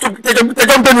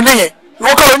tẹjọ́ ń gbénu lé yẹn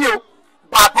ìwọ kọ́ ló ní o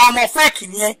bàbá ọmọ fẹ́ẹ̀kì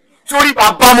ni ẹ sórí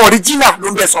bàbá ọmọ original ló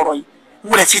ń bẹ sọ̀rọ̀ yìí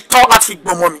mo rẹ̀ ti tọ́ láti fi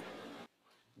gbọmọ mi.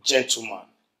 Gentleman,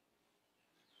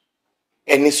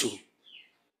 ẹni sùúrù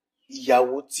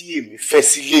ìyàwó tí èmi fẹ́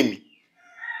sílé mi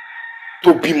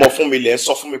tó bímọ fún mi lẹ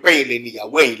sọ fún mi pé ilé ni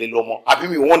ìyàwó ẹ̀yin lẹ lọ́mọ àbí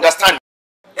mi ò understand.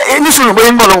 Ní sùúrù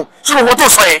bóyá ń bọ̀ lọ́hùn sùúrù wọn tó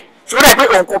sọ yẹn ṣòro ẹ̀ pé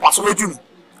òun kò pàṣẹ lójú mi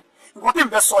nǹkan tí n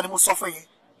fẹ́ sọ ni mo sọ fún yẹn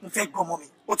mo fẹ́ gbọ́ ọmọ mi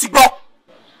o ti gbọ́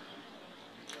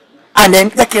and then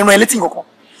jẹ́ kí n ran ẹ létí nǹkan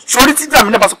ṣòro tí dàmí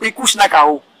náà bá sọ pé ikú ṣìnàkà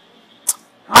o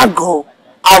má gọ̀ ọ́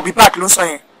I'll be back ló ń sọ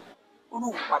yẹn ó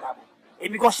lóun padà bọ̀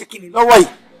èmi gan ṣe kí ni lọ́wọ́ yìí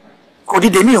kò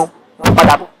dìde mí o mo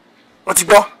padà bọ̀ o ti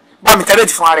gbọ́ bá mi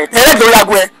tẹ́rẹ̀dì fún ara ẹ̀ tẹ́rẹ̀dì lórí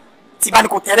aago ẹ tí bá ní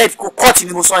kò tẹ́rẹ̀dì kò kọ́ọ̀tì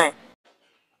ni mo sọ yẹn.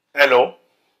 Hello.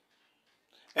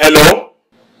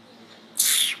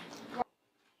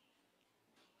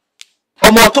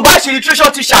 ọmọ tó bá ṣe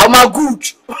nutrition teacher ọmọ good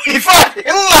in fact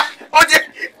ńlá ó jẹ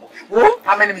wo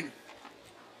how many minutes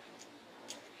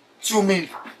 2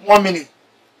 minutes 1 minute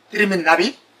 3 minutes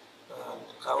àbí.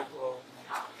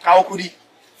 káwọ́ kúri.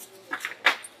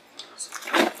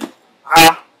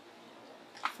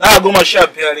 Now go my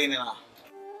shop here in now.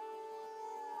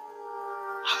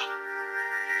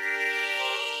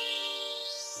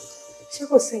 Ṣé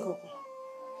kò sí nǹkan kan?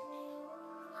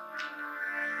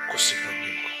 Kò sí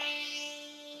problem kankan.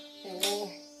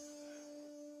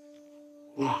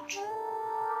 Ruth,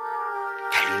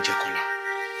 ta ló ń jẹ́ Kọ́lá?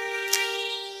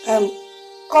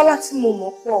 Kọ́lá tí mo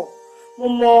mọ̀ pọ̀, mo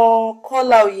mọ̀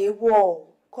Kọ́lá Oyèwọ̀,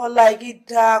 Kọ́lá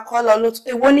Igídá, Kọ́lá Olótù,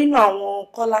 èwo nínú àwọn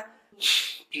Kọ́lá?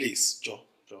 Please, jọ.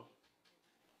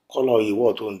 Kọ́lá Oyèwọ̀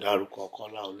tó ń dárúkọ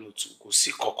Kọ́lá Olótù kò sí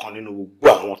kankan nínú gbogbo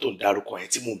àwọn tó ń dárúkọ yẹn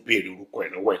tí mò ń béèrè orúkọ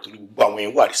ẹ̀ lọ́wọ́ ẹ̀ torí gbogbo àwọn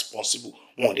yẹn wà responsible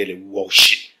wọn ò dẹ̀ lè wọ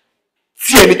òṣì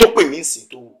tí ẹni tó pè mí ń sìn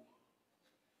tó wù.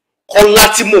 Kọ́lá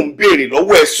tí mò ń béèrè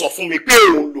lọ́wọ́ ẹ̀ sọ fún mi pé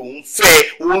òun lòún fẹ́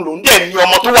òun lòún dẹ̀ ní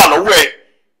ọmọ tó wà lọ́wọ́ ẹ̀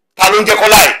ta ló ń jẹ́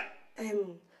Kọ́lá ẹ̀?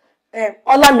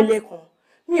 Ọlámilékan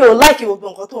mi ò láìkí gbogbo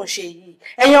nǹkan tó ń ṣe yìí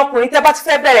ẹ̀yin ọkùnrin tẹ́ bá ti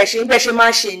fẹ́ bẹ̀rẹ̀ ṣe ń bẹ́ ṣe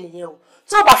máa ń ṣe nìyẹn o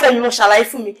tí ó bá fẹ́ mi mo ṣàlàyé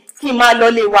fún mi kí n máa lọ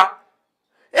lé wa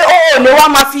ó lè wá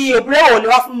máa fi èbúrẹ́ ò lè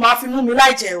wá máa fi mú mi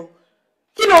láì jẹ o.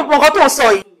 Kí ni nǹkan tó ń sọ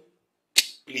yìí?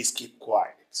 Please keep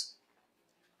quiet.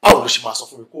 Báwo ló ṣe máa sọ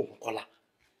fún mi kó òun Kọ́lá?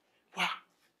 Wá.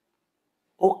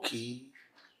 Okay.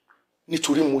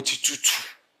 Nítorí mo ti tútù.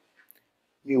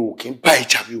 Mi ò kí ń bá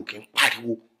ìjà, mi ò kí ń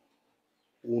pariwo.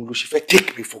 Òun ló ṣe fẹ́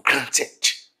take me for granted.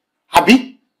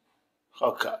 Àbí?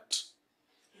 Oh God.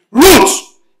 Ruth!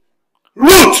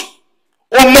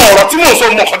 O mọ ọ̀rọ̀ tí mò ń sọ,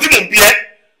 mọ ọ̀kan tí mò ń bí ẹ́.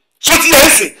 Ṣó ti yẹn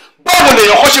sìn? Báwo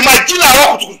lèèyàn kan ṣe máa jí láàárọ̀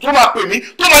kùtùkùtù tó máa pè mí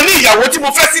tó máa ní ìyàwó tí mo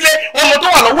fẹ́ sílé ọmọ tó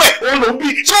wà lọ́wọ́ ẹ̀ òun ló ń bí.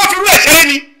 Ṣé wọ́n fi rú ẹ̀ ṣeré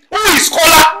ni? Who is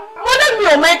Kọ́lá? Mo ní mi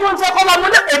ò mọ ẹgbẹ́ tó ń Kọ́lá, mo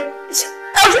ní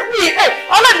ojú mi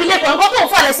ọlọ́bìnrin kan nǹkan tó ń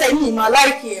fà lẹ́sẹ̀ yìí ìmọ̀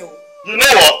aláìkí ẹ̀ o. You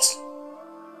know what?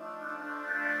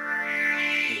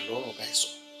 Ìlọrọ̀ bá ẹ sọ.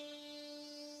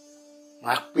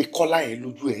 Màá pe Kọ́lá yẹn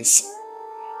lójú ẹ̀ ń sìn.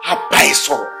 Á bá ẹ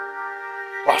sọ̀rọ̀.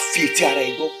 Wàá fi etí ara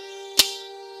ẹ gbọ́.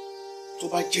 Tó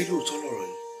bá jẹ́ lóòótọ́ lọ̀rọ̀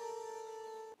yìí.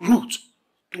 Ruth,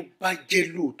 tó bá jẹ́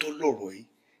lóòótọ́ lọ̀rọ̀ yìí,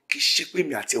 kì í ṣe pé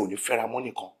mi àti ẹ̀ ò ní fẹ́ra mọ́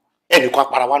nìkan. Ẹnìkan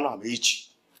apara wa náà méjì.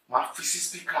 Wàá fi sí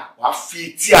spíkà, wàá fi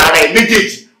etí ara ẹ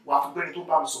méjèèjì. Wàá fi gbẹ́ni tó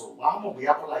bá mi sọ̀rọ̀. Wàá mọ̀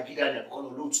bóyá Kọ́lá gíga ni àbíkọ́ lọ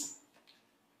lóòótọ́.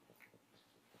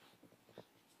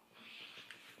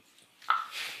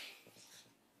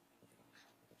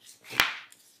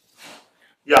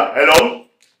 Yeah, hello?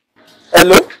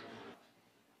 Hello?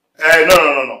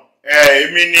 No.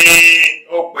 Èmi ni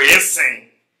ó pè é sìn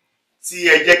tí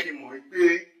ẹ jẹ́ kí n mọ̀ wípé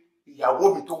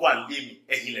ìyàwó mi tó wà nílé mi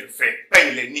ẹ̀yin lẹ fẹ́,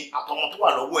 ẹ̀yin lẹ ní àtọmọ tó wà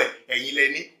lọ́wọ́ ẹ̀ ẹ̀yin lẹ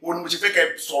ní. Ó ní mo ṣe fẹ́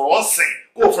kẹ́ sọ̀rọ̀ sìn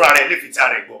kó fúnra rẹ̀ lè fi tí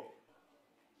ara ẹ̀ gbọ́.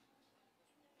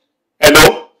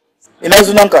 Hello? Ina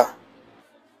sunanka?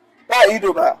 Ba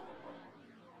ido ba.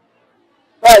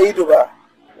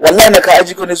 Wallahi na ka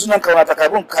aji ko ne sunanka wata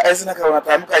kabun ka ai sunanka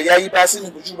wata muka yayi ba sini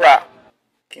buju ba.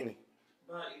 Kíni?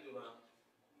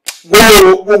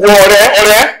 Gbogbo ọ̀rẹ́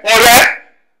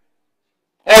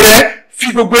fi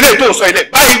gbogbo eléyìí tó sọ ilẹ̀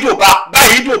báyìí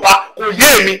dò bá kò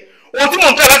yé mi. Ohun tí mò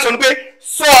ń tẹ́ láti sọ ni pé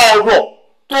sọ ọ̀rọ̀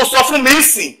tó sọ fún mi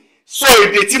sìn, sọ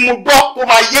èdè tí mo gbọ́ tó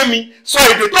máa yé mi, sọ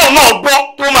èdè tó náà gbọ́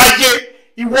tó máa yé.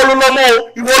 Ìwọ ló lọ́mọ o,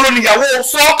 ìwọ ló níyàwó,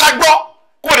 sọ ká gbọ́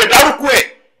kó lè dárúkọ ẹ̀,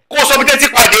 kó sọ bí tẹ́ ti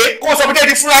pàdé, kó sọ bí tẹ́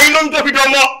ti fúnra yín ló ń tóbi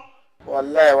dánmọ́.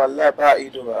 Wallahi ba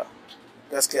ido ba.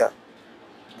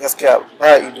 Gaskiya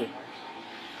ba ido.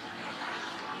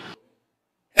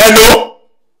 Hello?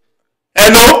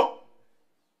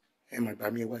 Ẹ mà gbà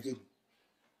mí ẹ wáyé mi.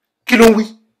 Kí ló ń wí?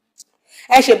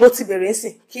 Ẹ ṣe bó ti bẹ̀rẹ̀ sí,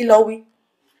 kí ló wí?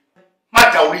 Má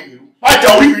jà orí mi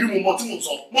rú, mo mọ tí mo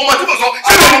sọ.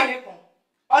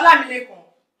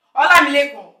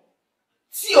 Ọlámilékan.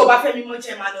 Tí o bá fẹ́ mi mọ́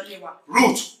jẹ́ máa lọ lé wa.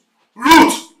 Ruth.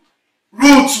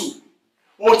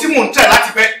 Ohun tí mò ń tẹ̀ láti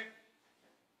fẹ́.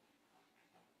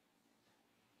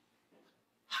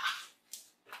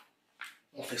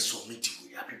 Wọ́n fẹ́ sọ mí di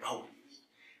wòye àbí báwo ni?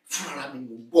 Fúnra mi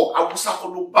mò ń gbọ́, Awúsá kọ́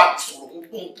ló bá mi sọ̀rọ̀, mo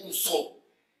gbọ́ ohun tó ń sọ.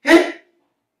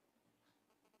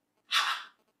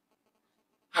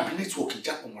 Àbí nẹ́tíwọ̀kì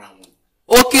jápọ̀ mọ́ra wọn.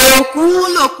 Òkè òkú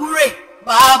lòkúrè,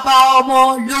 bàbá ọmọ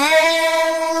ló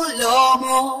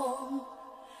lọ́mọ.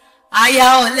 Aya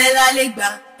ọ̀lẹ lálẹ́ gbà,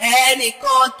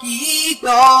 ẹnìkan kì í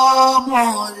gbọ́ ọmọ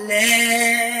ọ̀lẹ.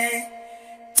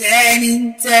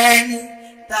 Tẹ́nitẹ́ni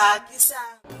tàkísà.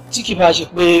 Tí kì bá ṣe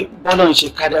pé bọ́lá ń ṣe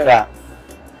kádàrà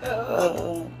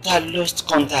ta lost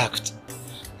contact.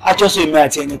 Àjọsọ èmi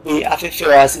àti ẹni pé afẹ́fẹ́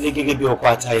wa sílé gẹ́gẹ́ bí ọkọ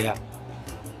àtaya.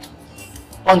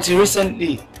 Until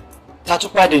recently, ta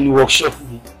tún pàdé ní workshop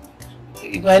mi.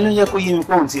 Ìgbà inú yẹ kó yé mi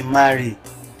pé òun ti marry.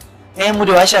 Mo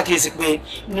dẹ̀ wá ṣàkíyèsí pé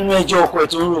nínú ẹjọ́ ọkọ ẹ̀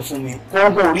tó ń rò fún mi,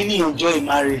 kọ́ńgò really enjoy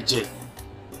marriage.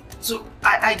 So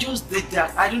I just did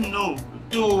that. I don't know.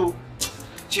 Though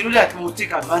she know that mo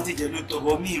take advantage ẹ̀ lóòótọ́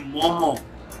but mi mọ̀ọ́mọ̀.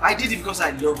 I did it because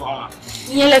I love her.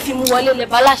 Ìyẹn lẹ fi mú wọlé lẹ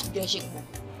bá láṣìjọṣepọ̀.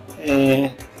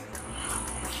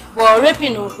 Bọ̀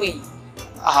raping ló ń pè yìí.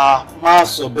 Má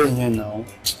sọ bẹ́ẹ̀ yẹn náà.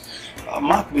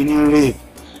 Má pè ní rape.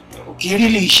 Kì í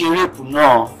really ṣe rape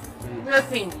náà.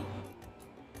 Raping ni.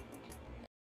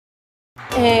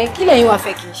 Kí lẹ́yìn wá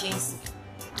fẹ́ kí n ṣe é sí?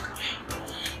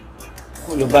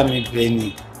 Kó lọ bá mi bẹ̀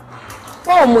ni.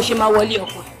 Báwo mo ṣe máa wọlé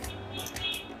ọkọ ẹ̀?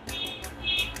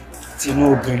 Tinú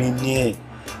obìnrin ni ẹ̀.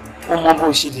 Ó mọ bó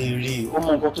ṣe lè rí, ó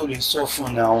mọ nǹkan tó lè sọ fún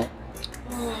náà.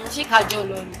 Ṣé kájọ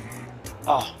lọ ni?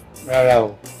 Rárá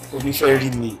o, kò ní fẹ́ rí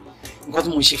mi. Nǹkan tí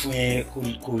mo ṣe fún yẹn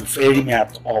kò fẹ́ rí mi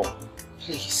at all.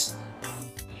 Please.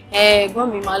 Ẹ̀gbọ́n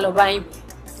mi máa lọ bá yín bọ̀,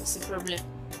 kò sí problem.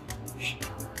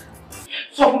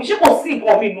 Sọ fún mi, ṣé kò sí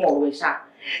nǹkan mi nínú ọ̀rọ̀ ẹ̀ ṣá?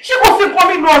 Ṣé kò sí nǹkan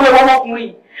mi nínú ọ̀rọ̀ ẹ̀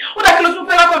ọmọkùnrin? Ó dá kí ló tún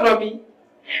fẹ́ látọ̀dọ̀ mi?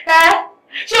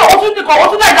 Ṣé o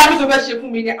tún láì dá mi tó fẹ́ ṣe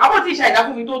fún mi ni? Àbọ̀ tí ìṣe àìdá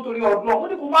fún mi tó torí ọdún náà, ó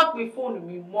ní kó má pe fóònù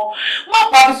mi mọ́. Má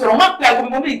pa mi sọ̀rọ̀, má pe aago mi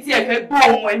mọ́ mi tí ẹ fẹ́ gbọ́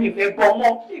ohun ẹ̀ mi fẹ́ gbọ́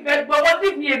mọ́. Mi fẹ́ gbọ́ mọ́,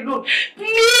 leave me alone,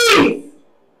 please.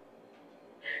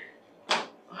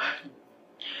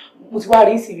 mo ti wá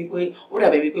rí sí wípé ó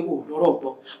dàbẹ̀ wípé kò lọ́rọ̀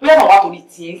gbọ́ bóyá màá wá torí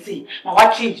tiẹ̀ ń sè màá wá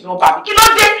change nọ́mbà mi kí ló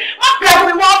dé má pè é fún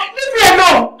mi wọ́n níbi ẹ̀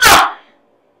náà.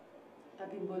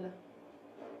 Abímbọ́lá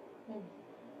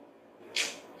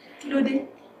kí ló dé?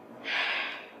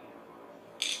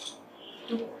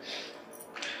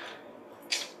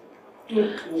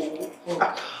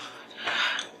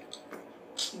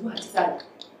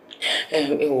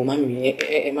 Ẹ wò mami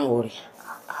ẹ má wọrí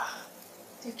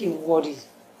tí kì í wọrí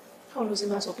fún ló sì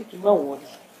máa sọ pé kì í má wọrí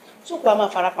tó pa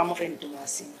máa farapamọ́ fẹ́ni tó máa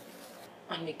sí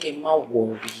a ní kẹ́ má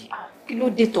wọrí kí ló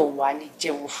dé tó wà ní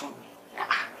jẹ́wọ́ fún mi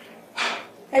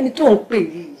ẹni tó ń pè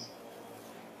yìí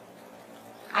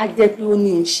á jẹ́ pé ó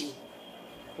ní í ṣe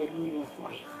pẹ̀lú ìyókù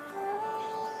rẹ̀.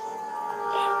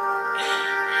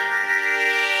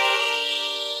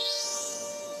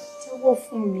 Jẹ́wọ́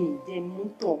fún mi ìdẹ́nu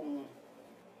tọ̀hún.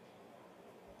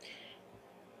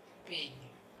 Bẹ́ẹ̀ni,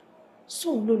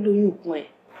 sóun ló lóyún kún ẹ̀.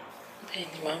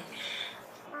 Bẹ́ẹ̀ni, máa ń.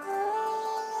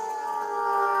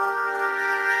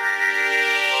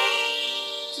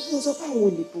 Tí mo sọ fún àwọn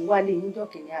olè tó wálé níjọ́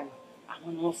kìíní àná, àwọn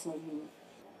ni wọ́n fún mi.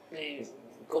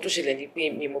 Nǹkan tó ṣẹlẹ̀ ni pé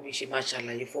mi mo bí ṣe máa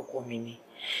ṣàlàyé fọ́kọ mi ni.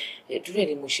 Ẹ̀dúrẹ́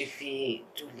ni mo ṣe fi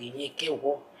tòlè yẹn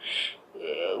kẹ́wọ́.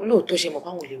 Lóòótọ́ ṣe mọ̀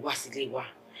báwọn olè wá sílé wa.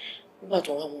 Nígbà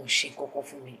tó wá wọn ò ṣe nǹkan kan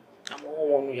fún mi, àmọ́ wọ́n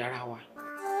wọnú yàrá wa.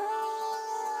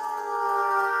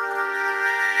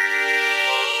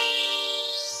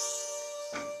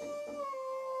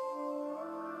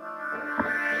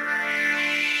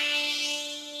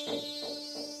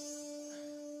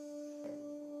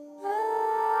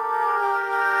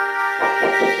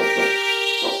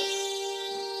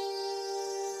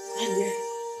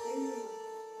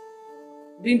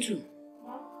 Bintu,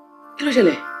 kí ló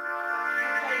ṣẹlẹ̀?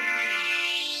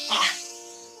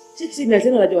 Ṣé mi àti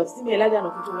ẹ̀nà ìlàjọ àti tí mi ẹ̀lájà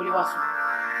náà kí tó wọlé wá sùn?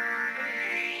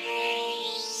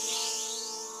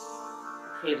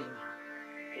 Fẹ́rí mi.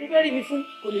 Kí ló fẹ́ rí mi fún?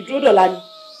 Kò lè dúró dọ̀la ni.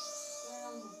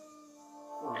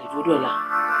 Kò lè dúró dọ̀la.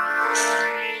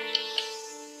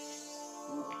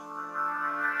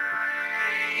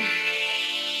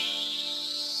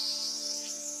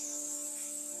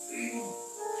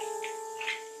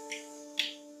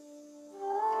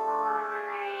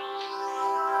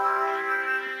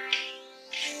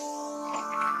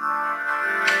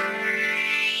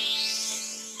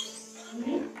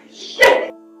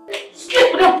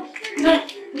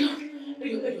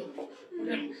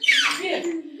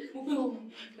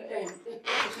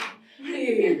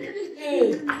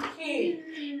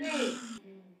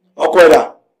 Ọkọ ẹ̀dà.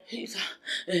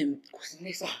 Kò sí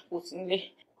nílé sá, kò sí nílé.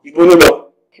 Ibo ló lọ?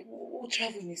 Ó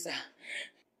travel ní sá.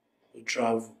 Ó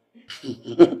travel.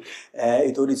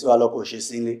 Ìtorí tí wàá lọ kò ṣe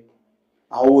sí ilé.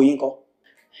 Àwọn owó yín kọ́?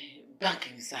 Báǹkì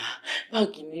ní sá,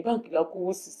 báǹkì la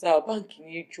kówó sí sá, báǹkì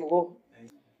ní jọ̀wọ́.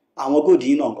 Àwọn góòdù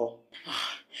yín náà kọ́?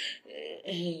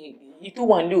 Èyí tó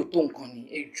wà nílé ò tó nǹkan ni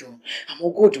ẹjọ́ àwọn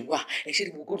góòdù wà ṣé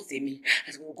ní gbogbo góòdù tèmi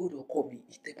àti gbogbo góòdù ọkọ mi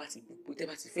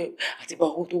ìtẹ́bá ti fẹ́ àti bá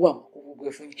owó tó wà mọ́ kó gbogbo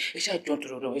ẹ̀ fún yín ẹ ṣáàjọ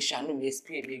tọrọ ẹ ṣàánú mi sp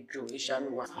mi ẹjọ́ ẹ ṣàánú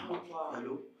wa.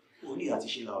 Hello, o ní àti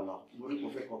ṣe làọ̀là mo rí kò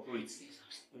fẹ́ corporate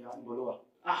ọ̀yà níbo ló wà.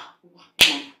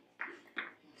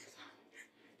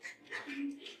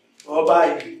 Ọba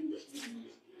yìí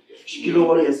kí ló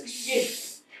wọlé ẹ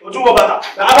ojú wọ bàtà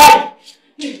bàbá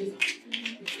yìí.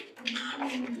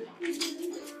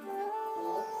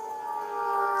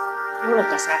 Lọ́rọ̀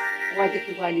kàṣá wá jẹ́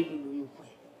pé wálé ló lóyún fún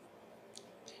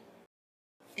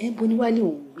ẹ̀. Bo ní wálé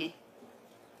òun gbé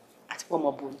àti pọ́ ọmọ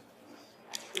bo ni.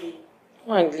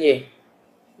 Wà nílé ẹ̀.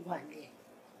 Wà nílé ẹ̀.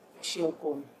 Ṣé ọkọ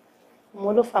mi? Ọmọ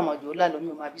ọlọ́fà àmọ̀jọ́ ọlálọ́mí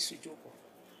ọmọ abísùjú ọkọ̀.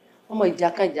 Ọmọ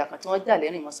ìjàkan tí wọ́n jà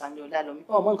lẹ́rìn mọ́sánlé ọlálọ́mí.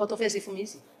 Ọmọ nǹkan tó fẹ́ ṣe fún mi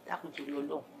sì dákun torí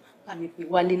Ọlọ́run. Bá mi pe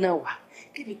wálé náà wá.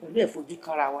 Kébì pẹ̀lú ẹ̀ fojú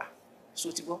kanra wa. So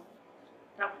ti gbọ́?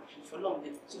 Dákun ìfọlọ́run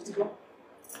lẹ́nu. So ti gbọ́?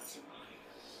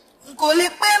 Kò lè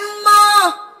pẹ́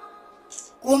mọ́,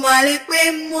 kò má lè pẹ́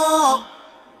mọ́,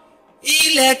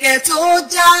 ìlẹ̀kẹ̀ tó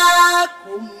já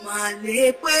kò má lè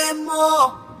pẹ́ mọ́,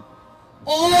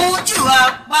 ojú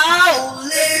àpá ò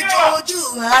lè dojú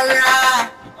ara,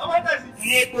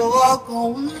 epo ọkàn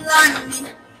ńlá ni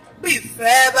bí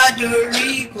ìfẹ́ bá dorí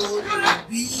kò lè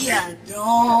bí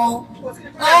àdán,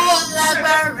 ó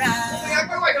lágbára.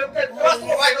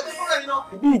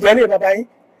 Bí ìjẹ́ ní bàbá yín.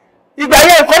 Ìgbà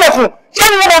yẹn nǹkan lẹ̀kùn ṣé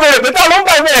ní wọ́n bẹ̀rẹ̀ pé tá ló ń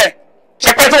bà mẹ́ ẹ̀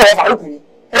ṣẹpẹ́ tó wọ́n fàárùkù yìí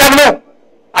ẹ̀rọ mi náà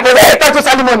àbẹ̀bẹ̀ ẹ̀ka tó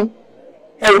sálímọ́ ni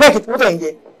ẹ̀rù náà kìí fótó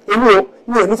ìyẹ èmi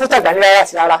ò ní fótó àgbà ní rárá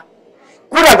sí rárá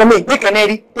kódà gan mi ìgbé kẹ́nẹ́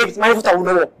rí david máa ń fótó àwọn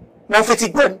olówó wọn fi ti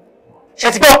gbọ́ ni ṣe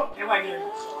ti gbọ́.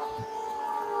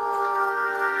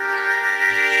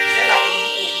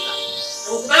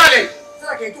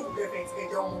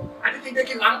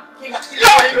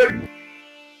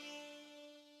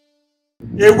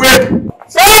 Ewé.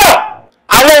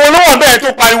 Àwọn olówó ẹ̀ tó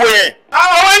pariwo yẹn.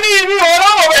 àwọn ní ìlú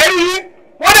ọlọ́wọ̀ ẹ̀rí yìí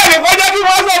wọ́n dẹ̀ lè kọjá kí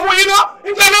wọ́n sọ fún yín náà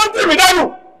nígbà náà tì mí dànù.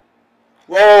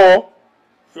 wọ́n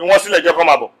fi wọ́n sílẹ̀ jẹ́ kó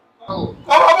máa bọ̀.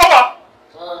 kọ́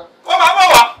máa bọ̀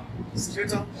wá.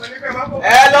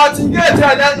 ẹ lọ ti géètì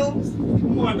ẹ̀dẹ́nu.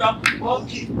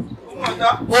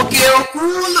 òkè òkú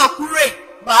lòkúrè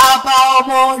bàbá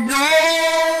ọmọ ló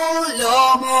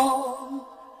lọ́mọ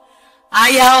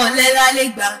aya ọ̀lẹ lálẹ́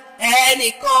gbà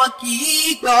ẹnìkan kì í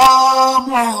gbọ́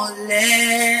ọmọ ọ̀lẹ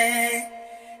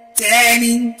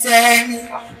tẹnitẹni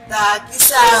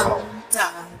tàkísà ń tà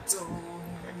tó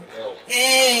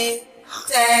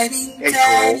tẹnitẹni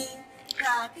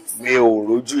tàkísà. mi ò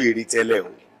rójú ìrí tẹ́lẹ̀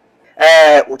o.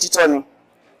 òtítọ́ ni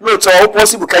lóòótọ́ ó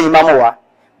pọ́sibù kẹ́yìn máa mọ̀ wá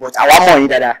but àwa mọ̀ yín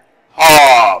dáadáa.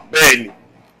 bẹ́ẹ̀ ni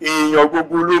èèyàn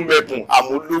gbogbo ló mẹ́kùn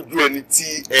àmọ́ lójú ẹni tí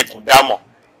ẹkùn dámọ̀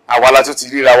àwa la tún ti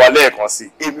ríra wa lẹ́ẹ̀kan sí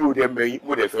èmi ò dẹ̀ mẹ́yìn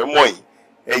mo dẹ̀ fẹ́ mọ̀ yín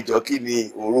ẹ jọ̀ọ́ kí ni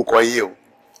orúkọ yín o.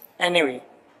 anyway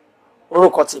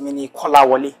orúkọ tèmi ni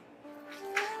Kọ́láwọlé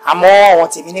àmọ́ àwọn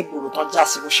tèmi ní gbòòrò tán já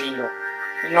sí bó ṣe ń lọ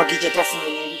iná gíjẹ tó fún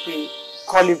mi ní wípé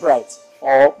Call bright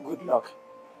or good luck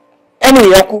ẹni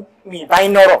ìyẹn mi ì bá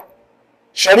yín nọ̀rọ̀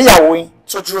ṣẹ̀rí ìyàwó yín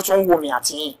tó dúró tó ń wo mi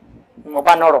àti yín ni mo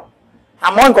bá nọ̀rọ̀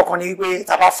àmọ́ nǹkan kan ni wípé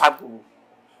tá a bá fa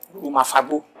gbòòrò máa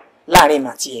fagbó láàrin mi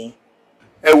àti ẹ̀yin.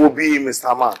 ẹ wo bí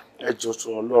Mr. Man ẹ jọ̀ọ́ tó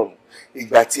Ọlọ́run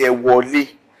ìgbà tí ẹ wọlé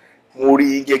mo rí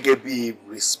gẹ́gẹ́ bí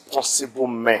responsible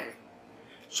man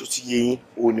ṣó ti yé yín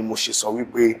o ni mo ṣe sọ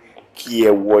wípé kí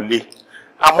ẹ wọlé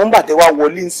àmọ́ nígbà tẹ́ wá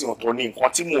wọlé nsìn ọ̀tọ̀ ni nǹkan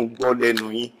tí mò ń gbọ́ lẹ́nu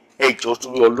yín ẹ jọ̀ọ́ tó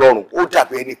Ọlọ́run ó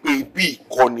dàbí ẹni pé ibi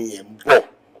ìkọ́ni ẹ̀ ń bọ̀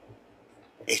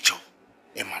ẹ jọ̀ọ́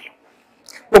ẹ máa lọ.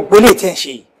 gbogbo ilé tẹ́ ń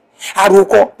ṣe yìí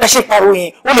àròkọ ẹ ṣe pariwo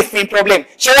yẹn ó lè fún problem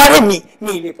ṣe wá rí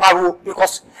mi lè pariwo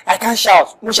because I can't shout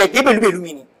mo ṣe gbé bèlúbèlú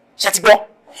mi ni ṣe ti gbọ́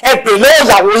ẹ bè lọ́wọ́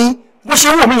ìyàwó yín bó ṣe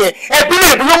wù mí yẹn ẹ bí lè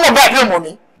bí yóò mọ̀ bá bí ọmọ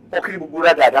mi. ọkùnrin gbogbo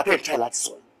rádà àdá tẹ̀ ń try láti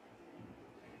sọ.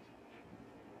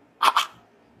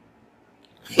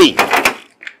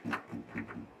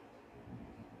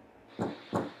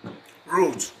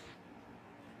 Rude.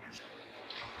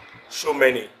 So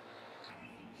many.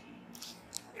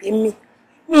 èmi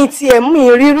mi tiẹ̀ mú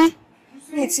ìrírí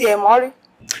mi tiẹ̀ mọ́ rí.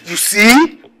 You see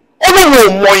ó lóun ò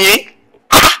mọ̀ yín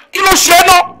kí ló ṣe é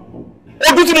náà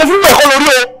ojú tí mo fi ń wẹ̀ kọ́ lórí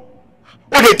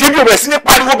o lè débi ọbẹ̀ sí ní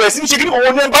pariwo ọbẹ̀ sí ní ṣe kí ni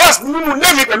òun ní embarrass nínú ilé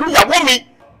mi pẹ̀lú ìyàwó mi.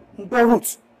 gbọ́ root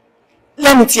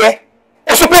lẹ́nu tiẹ̀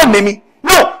ó sọ pé ò mẹ́mi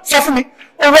no sọ fún mi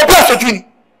òun ọgbẹ́ àṣojú ni.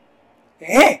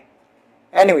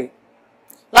 anyway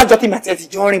lájọ tí màtí ẹ ti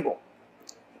jọ rìn bọ̀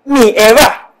mi ẹ̀rà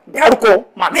dárúkọ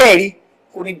màmá ẹ̀ rí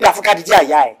kò ní dá fún Kádíjà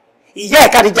àyà ẹ̀ ìyá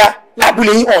ẹ̀ Kádíjà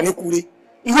lábúlé yín ọ̀ọ́ni kure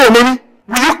ìwé òmẹ́ni.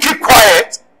 Will you keep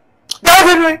quiet?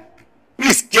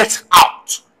 Please get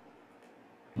out.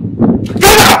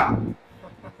 Get out!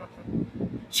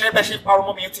 ṣé bẹ́ẹ̀ ṣe parọ́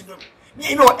mọ́ mi yẹn ti dùn mí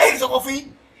inú ẹ̀ sọ fún yín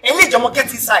ẹ̀yin lè jẹ́ ọmọ get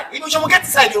inside inú ṣe ọmọ get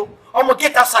inside o ọmọ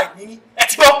get outside ní ẹ̀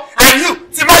ti gbọ́ and you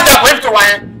ti máa jà pẹ̀lú tó wà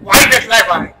yẹn wà á get life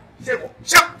rẹ̀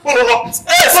ṣé fọlọ́lọ́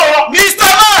fọlọ́lọ́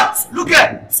Mr. Man look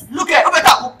at ó bẹ̀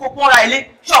ta kó pọ́nra ilé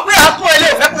sọ pé à ń kó ilé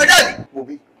òfẹ́ pé jáde.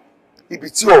 Bobi ibi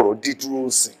tí ọ̀rọ̀ dé dúró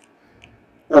sìn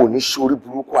o ní sórí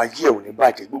burúkú ayé ẹ̀ ò ní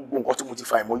bàjẹ́ gbogbo nǹkan tí mo ti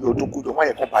fa ìmọ̀ye ọdún kójọ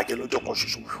wáyé kan bàjẹ́ lọ́jọ́ kan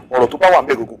ṣoṣo ọ̀rọ̀ tó bá wà ń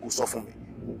bẹ̀ gbogbo sọ fún mi.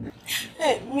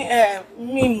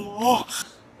 mi mọ̀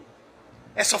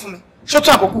ẹ sọ fún mi ṣó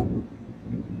tún àkókò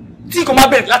tí nǹkan má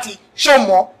bẹ̀rẹ̀ láti ṣó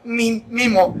mọ̀ mi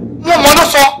mọ̀ mo mọ̀ ló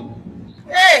sọ.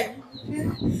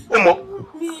 ó mọ̀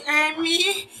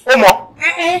ó mọ̀.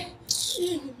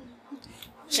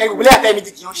 ṣe ìwúlé àtẹ́mi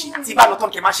di kì í ṣe tí bá lọ tán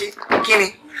kì í má ṣe kí ni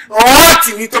ọ̀hún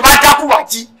àti mi tó bá dákú wá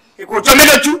jí èkó jọ mí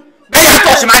lójú bẹ́ẹ̀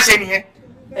yàtọ̀ ṣe máa ń ṣe nìyẹn.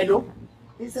 ẹ̀ló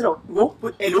ìṣẹ̀lọ̀ wo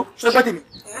ẹ̀ló ṣé gbọ́ tèmi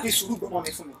ní sùúrù gbọ́mọ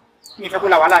mi fún mi mi fẹ́ kó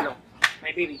la wàhálà lọ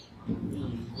my baby.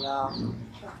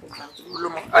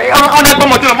 ọ̀nà ẹgbẹ́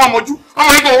ọmọdé ọmọ ọmọjú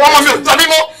ọmọ ìgbọ̀ ọmọ mi ò jọ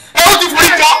mímọ́ ẹ ó ti forí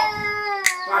jọ.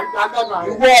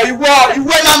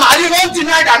 ìwọ ìlà màálí ló ń dì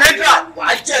náà ìdánẹ́gbà wà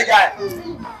á jẹ́ ìyá ẹ̀.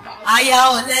 aya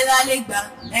ọ̀lẹ lálẹ́ gbà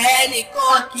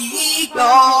ẹnìkan kì í gbọ́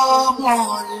ọmọ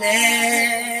ọ̀lẹ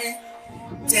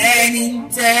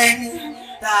tẹnitẹni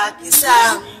tàkísà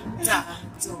ń tà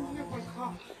tó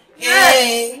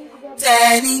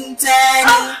tẹnitẹni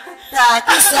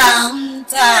tàkísà ń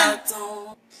tà tó.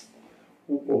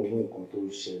 púpọ̀ ní nǹkan tó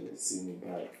ṣẹlẹ̀ sí mi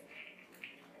báyìí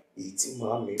èyí tí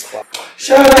màá mi fa.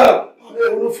 ṣáà màmá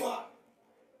ẹ̀ ló fà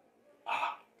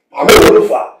màmá ẹ̀ ló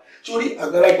fà sórí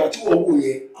àgbàlagbà tí wọ́n wò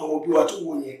yẹn àwọn òbí wa tó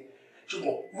wò yẹn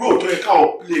ṣùgbọ́n lóòótọ́ yẹ káwọn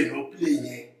play lọ play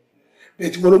yẹn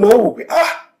bẹ́ẹ̀ tí mo ló máa ń wò pé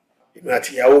èmi àti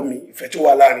ìyàwó mi ìfẹ́ tó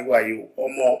wà láàrin wa yìí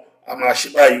ọmọ a máa ṣe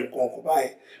báyìí kan kò báyìí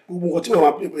gbogbo nǹkan tí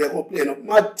màmá play bóyá kan play náà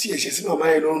má tiẹ̀ ṣe sí màmá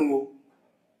yẹn lọ́rùn o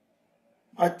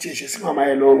má tiẹ̀ ṣe sí màmá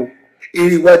yẹn lọ́rùn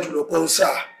eré iwájú lọ kọ́ ń sà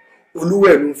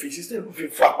olúwẹ̀ ló ń fi sísẹ́ ló fi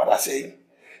fà padà sẹ́yìn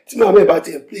tí màmá ẹ̀ bá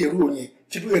tiẹ̀ pé èrò yẹn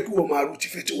tí bí yẹ kí wọ́n máa ru ti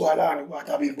fẹ́ tó wà láàrin wa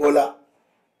tàbí Bọ́lá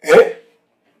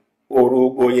òru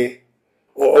ogbó yẹn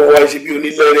ọwọ́ ẹ̀ ṣe bí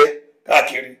onílẹ́rẹ́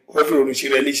káàkiri wọ́n fi òrùn ṣe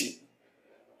rẹ̀ léṣe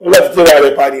wọ́n láti tẹ́ra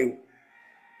rẹ̀ parí o.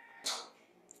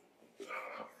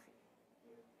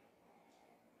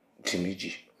 di méjì.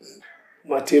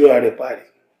 máa tẹ́ra rẹ̀ parí.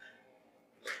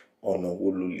 ọ̀nà wo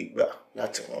ló lè gbà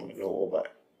láti ràn mí lọ́wọ́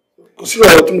báyìí. kò sí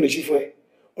ọ̀rọ̀ tó lè ṣe fún ẹ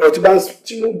ọ̀rọ̀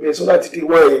tí mo bẹ̀ sọ láti dé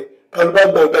wọ́n yẹn kálù bá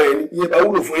gbàgbà yẹn ni ìyẹn bá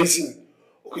wúlò fún ẹ̀sìn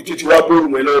Òkìtì tí wàá bóòrù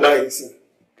mọ́ ẹ lọ́wọ́ báyìí sìn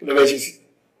kí ló fẹ́ ṣe sí.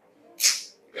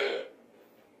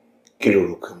 kí ló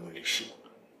rò pé mo lè ṣe.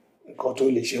 nǹkan tó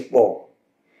lè ṣe pọ̀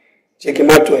ṣé kí n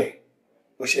má tọ́ ẹ̀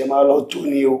ó ṣe máa lọ tó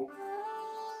ní o.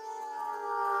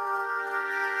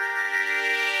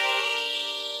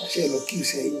 àṣẹ lọ kí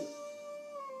ìsẹ́yìn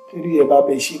torí ẹ bá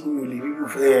bẹ ṣe kúrò lè rí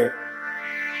irúfẹ́ ẹ.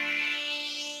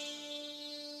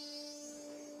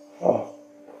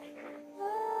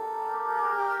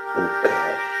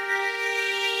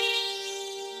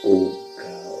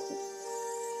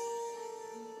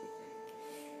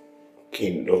 Kí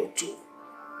n lọ tó.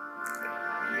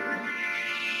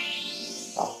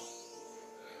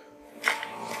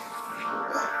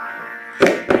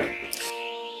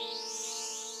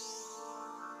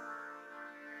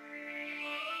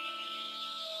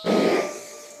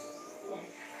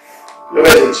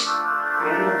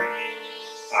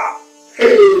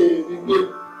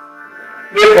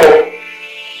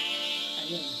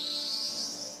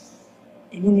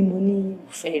 Èmi ni mo ní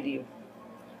ìfẹ́ rí o.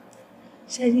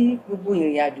 Ṣé rí gbogbo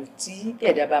ìrìn àjò tí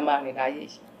ẹ̀dá bá máa rìn láyé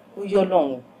ó yọ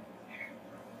lọ́hùn.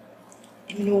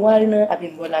 Èmi ni mo wá rí ná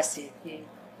Abímbọ́lá sí pé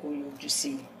kò yọjú sí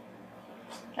mi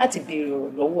láti béèrè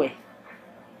ọ̀rọ̀ lọ́wọ́ ẹ̀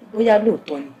bóyá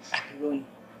lóòótọ́ ni àbí irọ́ ni.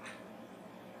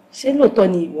 Ṣé lóòótọ́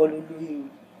ni ìwọ ló lóyún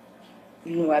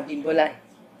inú Abímbọ́lá yìí?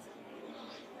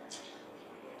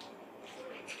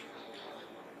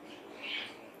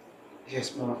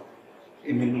 Yes, ma.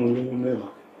 Èmi ni mo lóyún mẹ́wàá.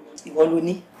 Ìwọ ló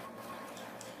ní?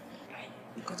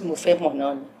 Nǹkan tí mo fẹ́ mọ̀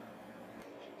náà ni.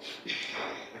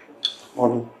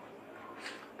 Ọ̀nà.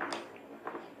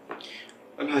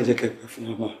 Ọlọ́run jẹ́ kẹ́kẹ́ fún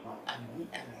màmá. Àmín,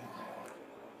 àmín.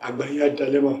 Àgbáyé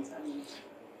adalẹ́ mà.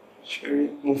 Ṣé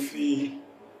mo fi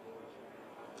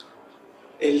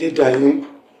ẹlẹ́dàá yín,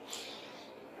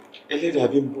 ẹlẹ́dàá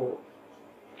Bímbọ́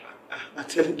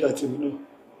àti ẹlẹ́dàá tèmi náà.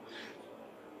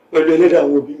 Pẹ̀lú ẹlẹ́dàá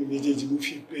àwọn òbí mi méjèèjì mo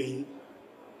fi bẹ̀ yín.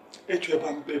 Ẹ jọ̀ọ́ ẹ bá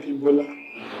ń bẹ̀ Bímbọ́lá.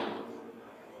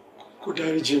 Kó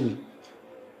dáríjì mí.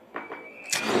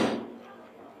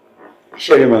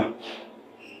 Ṣẹ́rí mà,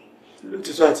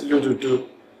 lótìtọ́ àti lódodo,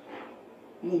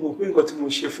 mo mọ̀ pé nǹkan tí mo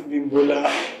ṣe fún Bímbọ́lá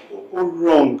ó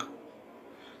wrong.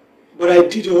 But I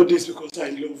did all this because I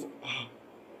love her.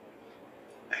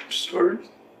 I'm sorry.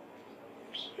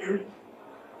 I'm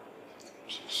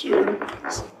sorry.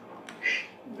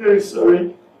 Very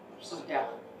sorry. Sọ́dà,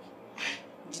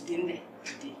 dìde ńlẹ̀,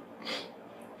 dìde.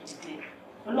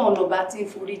 Ọlọ́run lọba tí ń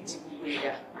forí jì gbogbo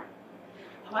ẹ̀dá.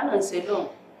 Àwa náà ń ṣe lọ́hùn,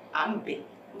 à ń bẹ̀,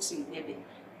 ó sì ń gbẹ̀bẹ̀.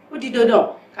 Ó di dandan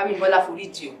kábímbọ́lá forí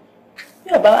jì ọ́. Bí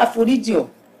ọba wa forí jì ọ́,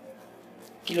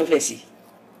 kí ló fẹ́ sí?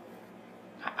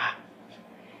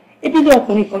 Ebi ilé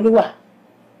ọkùnrin kan ló wà,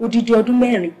 odidi ọdún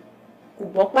 4 kò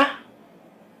gbọ́pá.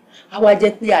 Àwa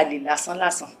jẹ́ pé a lè lásán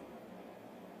lásán.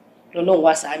 Lọ́lọ́run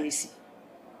wá sáámi sí.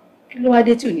 Kí ló wá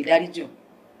dé tí ò ní dáríjì ọ́?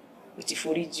 Ó ti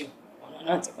forí jì ọ́, ọ̀nà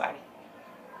náà ti parí.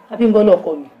 Abímbọ́lá ọkọ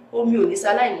mi, omi ò ní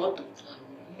sáláì mọ́tò,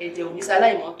 ẹ̀jẹ̀ ò ní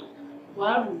sáláì mọ́tò,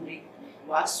 wàá rù rè,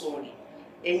 wàá sọ rè,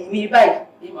 ẹ̀yìn mi báyìí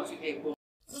ní màá fi bẹ́ẹ̀ gbọ́.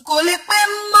 Kò lè pé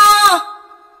mọ́,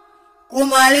 kò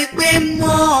má lè pé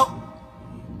mọ́,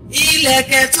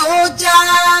 ìlẹ̀kẹ̀ tó já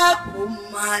kò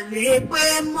má lè pé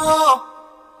mọ́,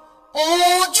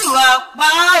 ojú àpá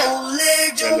ò lè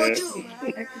jojú.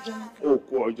 Ó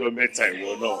kú ọjọ́ mẹ́ta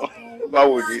ìwọ náà.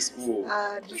 Báwo ni school?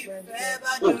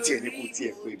 Ó tiẹ̀ ní kò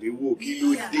tiẹ̀ pè mí wò kí ló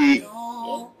dé?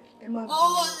 Ó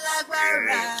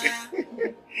lágbára,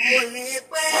 kò lè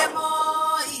pé mọ́,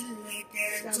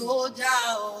 ìlẹ̀kẹ̀ tó já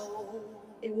o.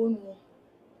 Èwo ni wọn?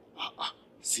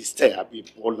 Sister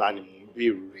Abímbọ́lá ni mò ń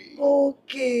béèrè.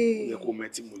 Okay. Ó yẹ kó mẹ́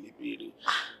tí mo lè béèrè.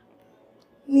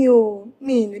 Mi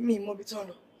mọ ibi tó ń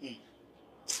lọ.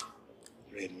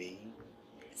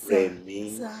 Rẹ̀mí,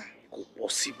 kò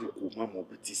possible kó má mọ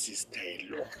ibi tí sister ẹ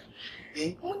lọ.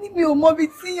 Mo ní mi ò mọ ibi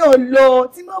tí yàn lọ,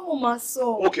 tí má mọ̀ máa sọ.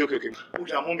 Okay. Ó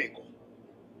dá mọ́ mi kan.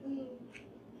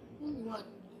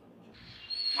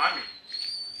 Mami.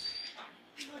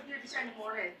 Kí ló dé iṣẹ́ ni mo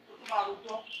rẹ̀ tó tó máa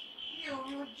rojọ́? Mi ò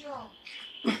rojọ́.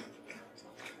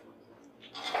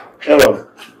 Hello.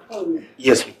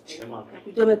 Yes.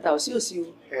 Ọjọ́ mẹ́ta ò sí òsì o.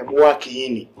 Mo wá kí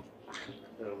yín ni.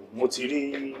 Mo ti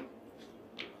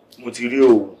rí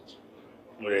òun.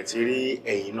 Mo rẹ̀ ti rí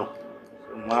ẹ̀yin náà.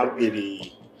 Mo máa béèrè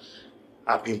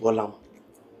Abímbọ́lá mọ̀.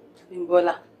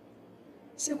 Abímbọ́lá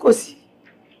ṣé kò sí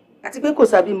àti pé kò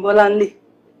sí Abímbọ́lá ńlẹ̀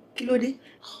kí ló dé.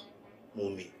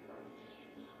 Mummy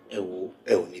ẹ wò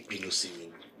ẹ ò ní bínú sí mi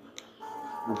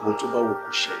gbogbo tó bá wù kó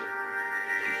ṣẹlẹ̀.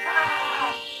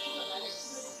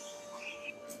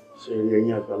 ṣe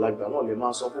ẹ̀yin àgbàlagbà náà lè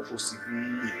máa sọ pé kò sí bí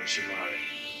èèyàn ṣe máa rẹ̀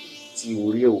tí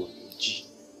orí ẹ̀ ò ní jì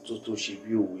tó ṣe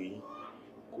bí òwe yín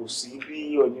kò sí bí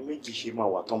ọ̀ní méjì ṣe máa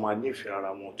wà tán máa nífẹ̀ẹ́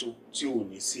ara wọn tó tí ò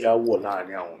ní sí áwọ̀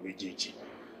láàrin àwọn méjèèjì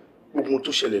gbogbo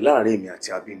tó ṣẹlẹ̀ láàrin èmi àti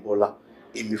Abímbọ́lá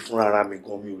èmi fúnra mi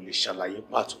gan mi ò lè ṣàlàyé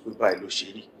pàtó pé báyìí ló ṣe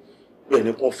rí bẹ́ẹ̀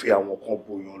ni kàn fi àwọn kan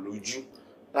bòyàn lójú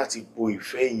láti bo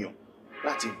ìfẹ́ èèyàn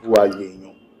láti bo ayọ̀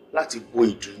èèyàn láti bo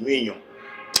ìdùnnú èèyàn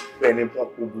bẹ́ẹ̀ ni wọ́n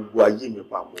kó gbogbo ayé mi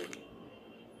papọ̀ ni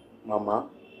màmá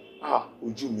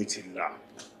ojú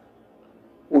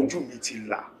mi ti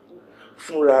là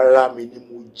fúnra ara mi ni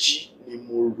mo jí ni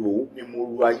mo rò ni mo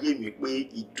ro ayé mi pé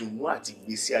ìdùnnú àti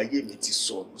ìgbésí ayé mi ti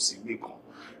sọnù síbì kan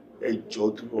ẹ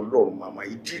jọ̀ọ́ dúró Ọlọ́run màmá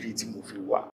ìdí rèé tí mo fi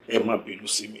wá ẹ má bínú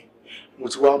sí mi mo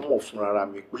ti wá mọ̀ fúnra ara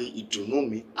mi pé ìdùnnú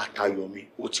mi àtayọ̀ mi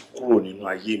ó ti kúrò nínú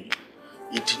ayé mi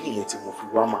ìdí nìyẹn tí mo fi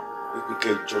wá mà pé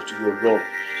kẹ́ ẹ jọ̀ọ́ dúró Ọlọ́run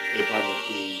ẹ bá mi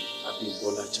pé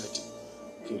Abímbọ́lá jáde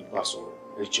kí n bá sọ̀rọ̀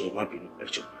ẹ jọ̀ọ́ ẹ má bínú ẹ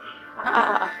jọ̀ọ́.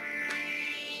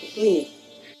 òpin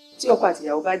tí ọkọ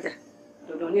àtìyàwó bá jà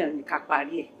dandan ní àná ká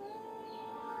parí ẹ̀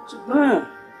ṣùgbọ́n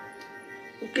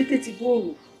Òkété ti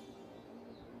Bóru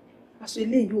aṣọ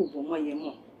eléyìí ò bọ́ mọ́ yẹn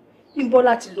mọ́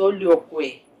Bímbọ́lá ti lọ lé ọkọ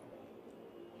ẹ̀.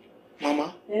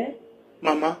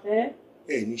 Mama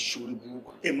ẹ ní sórí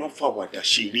burúkú ẹ má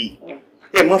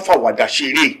fàwàdà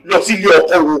ṣeré lọ sí ilé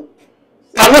ọkọ wo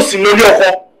ta ló sì lórí ọkọ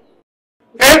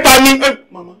ẹ pa ní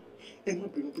mama ẹ má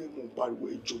bínú pé mo ń pariwo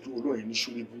ẹjọ́ tó Ọlọ́run ẹ ní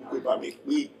sórí burúkú ẹ bá mi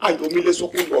pé Ayọ̀mílẹ̀ sọ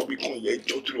pé lọ́ọ̀bì kan yẹ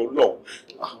ẹjọ́ tó Ọlọ́run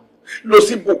lọ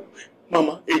síbò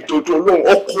mama ẹjọ́ tó Ọlọ́run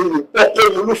ọkọ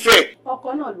wo ló fẹ́. ọkọ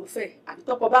náà ló fẹ́ àbí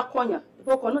tọkọ bá kọyàn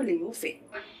ìbọkọ náà lèyìn ó fẹ́.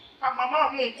 Màmá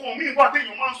àwọn nǹkan mi wà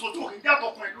téèyàn máa ń sọ tó kì í yàtọ̀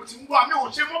kan ìlú tí ń wá mi ò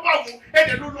ṣe mọ́ báwo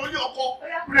ẹ̀dẹ̀ ló lọ ilé ọkọ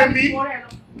Rẹ̀mí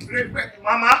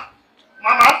màmá.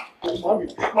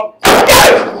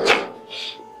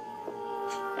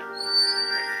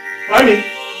 Mami.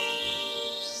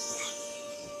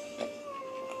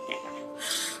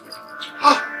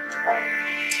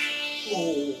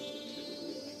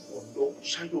 Ọ̀dọ́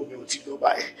ṣáyọ̀ mi ò ti lọ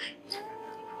báyìí.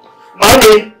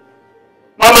 Mami.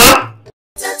 Mama.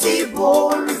 Tẹ́tí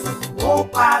Bóru ó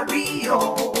parí o,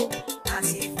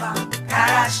 àti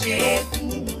Bakare ṣe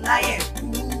kún láyẹ̀ kú.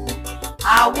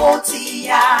 Àwo ti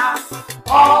ya,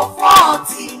 ọ̀fọ̀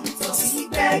ti tọ̀ sí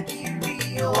gbẹ̀gìrì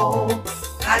o.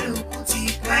 Kálukú ti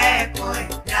kọ́ ẹ̀kọ́ ẹ̀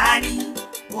dání.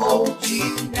 Ojú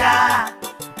dá,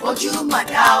 ojú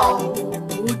màdá o,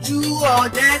 ojú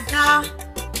ọdẹ dá.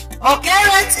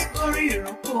 Ọ̀kẹ́rẹ́ ti gorí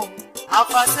ìrókò,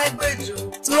 àfàṣẹ́gbèjò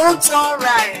tó ń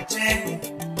tọ́ra ẹ̀ jẹ.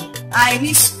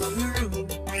 Àìní sùúrù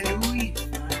pẹ̀lú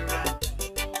ìfara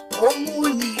ó mú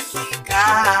ní kíkà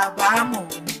àbámọ̀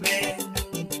rẹnu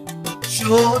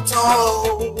ṣòótọ́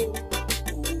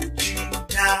ojú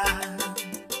dá.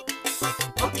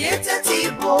 Òkété ti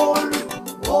Bóru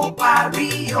ó parí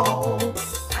o,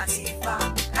 àti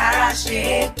Bakare ṣe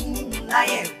kún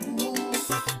láyẹ̀ kú.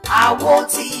 Àwo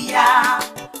ti ya,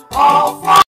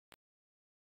 ọ̀fọ̀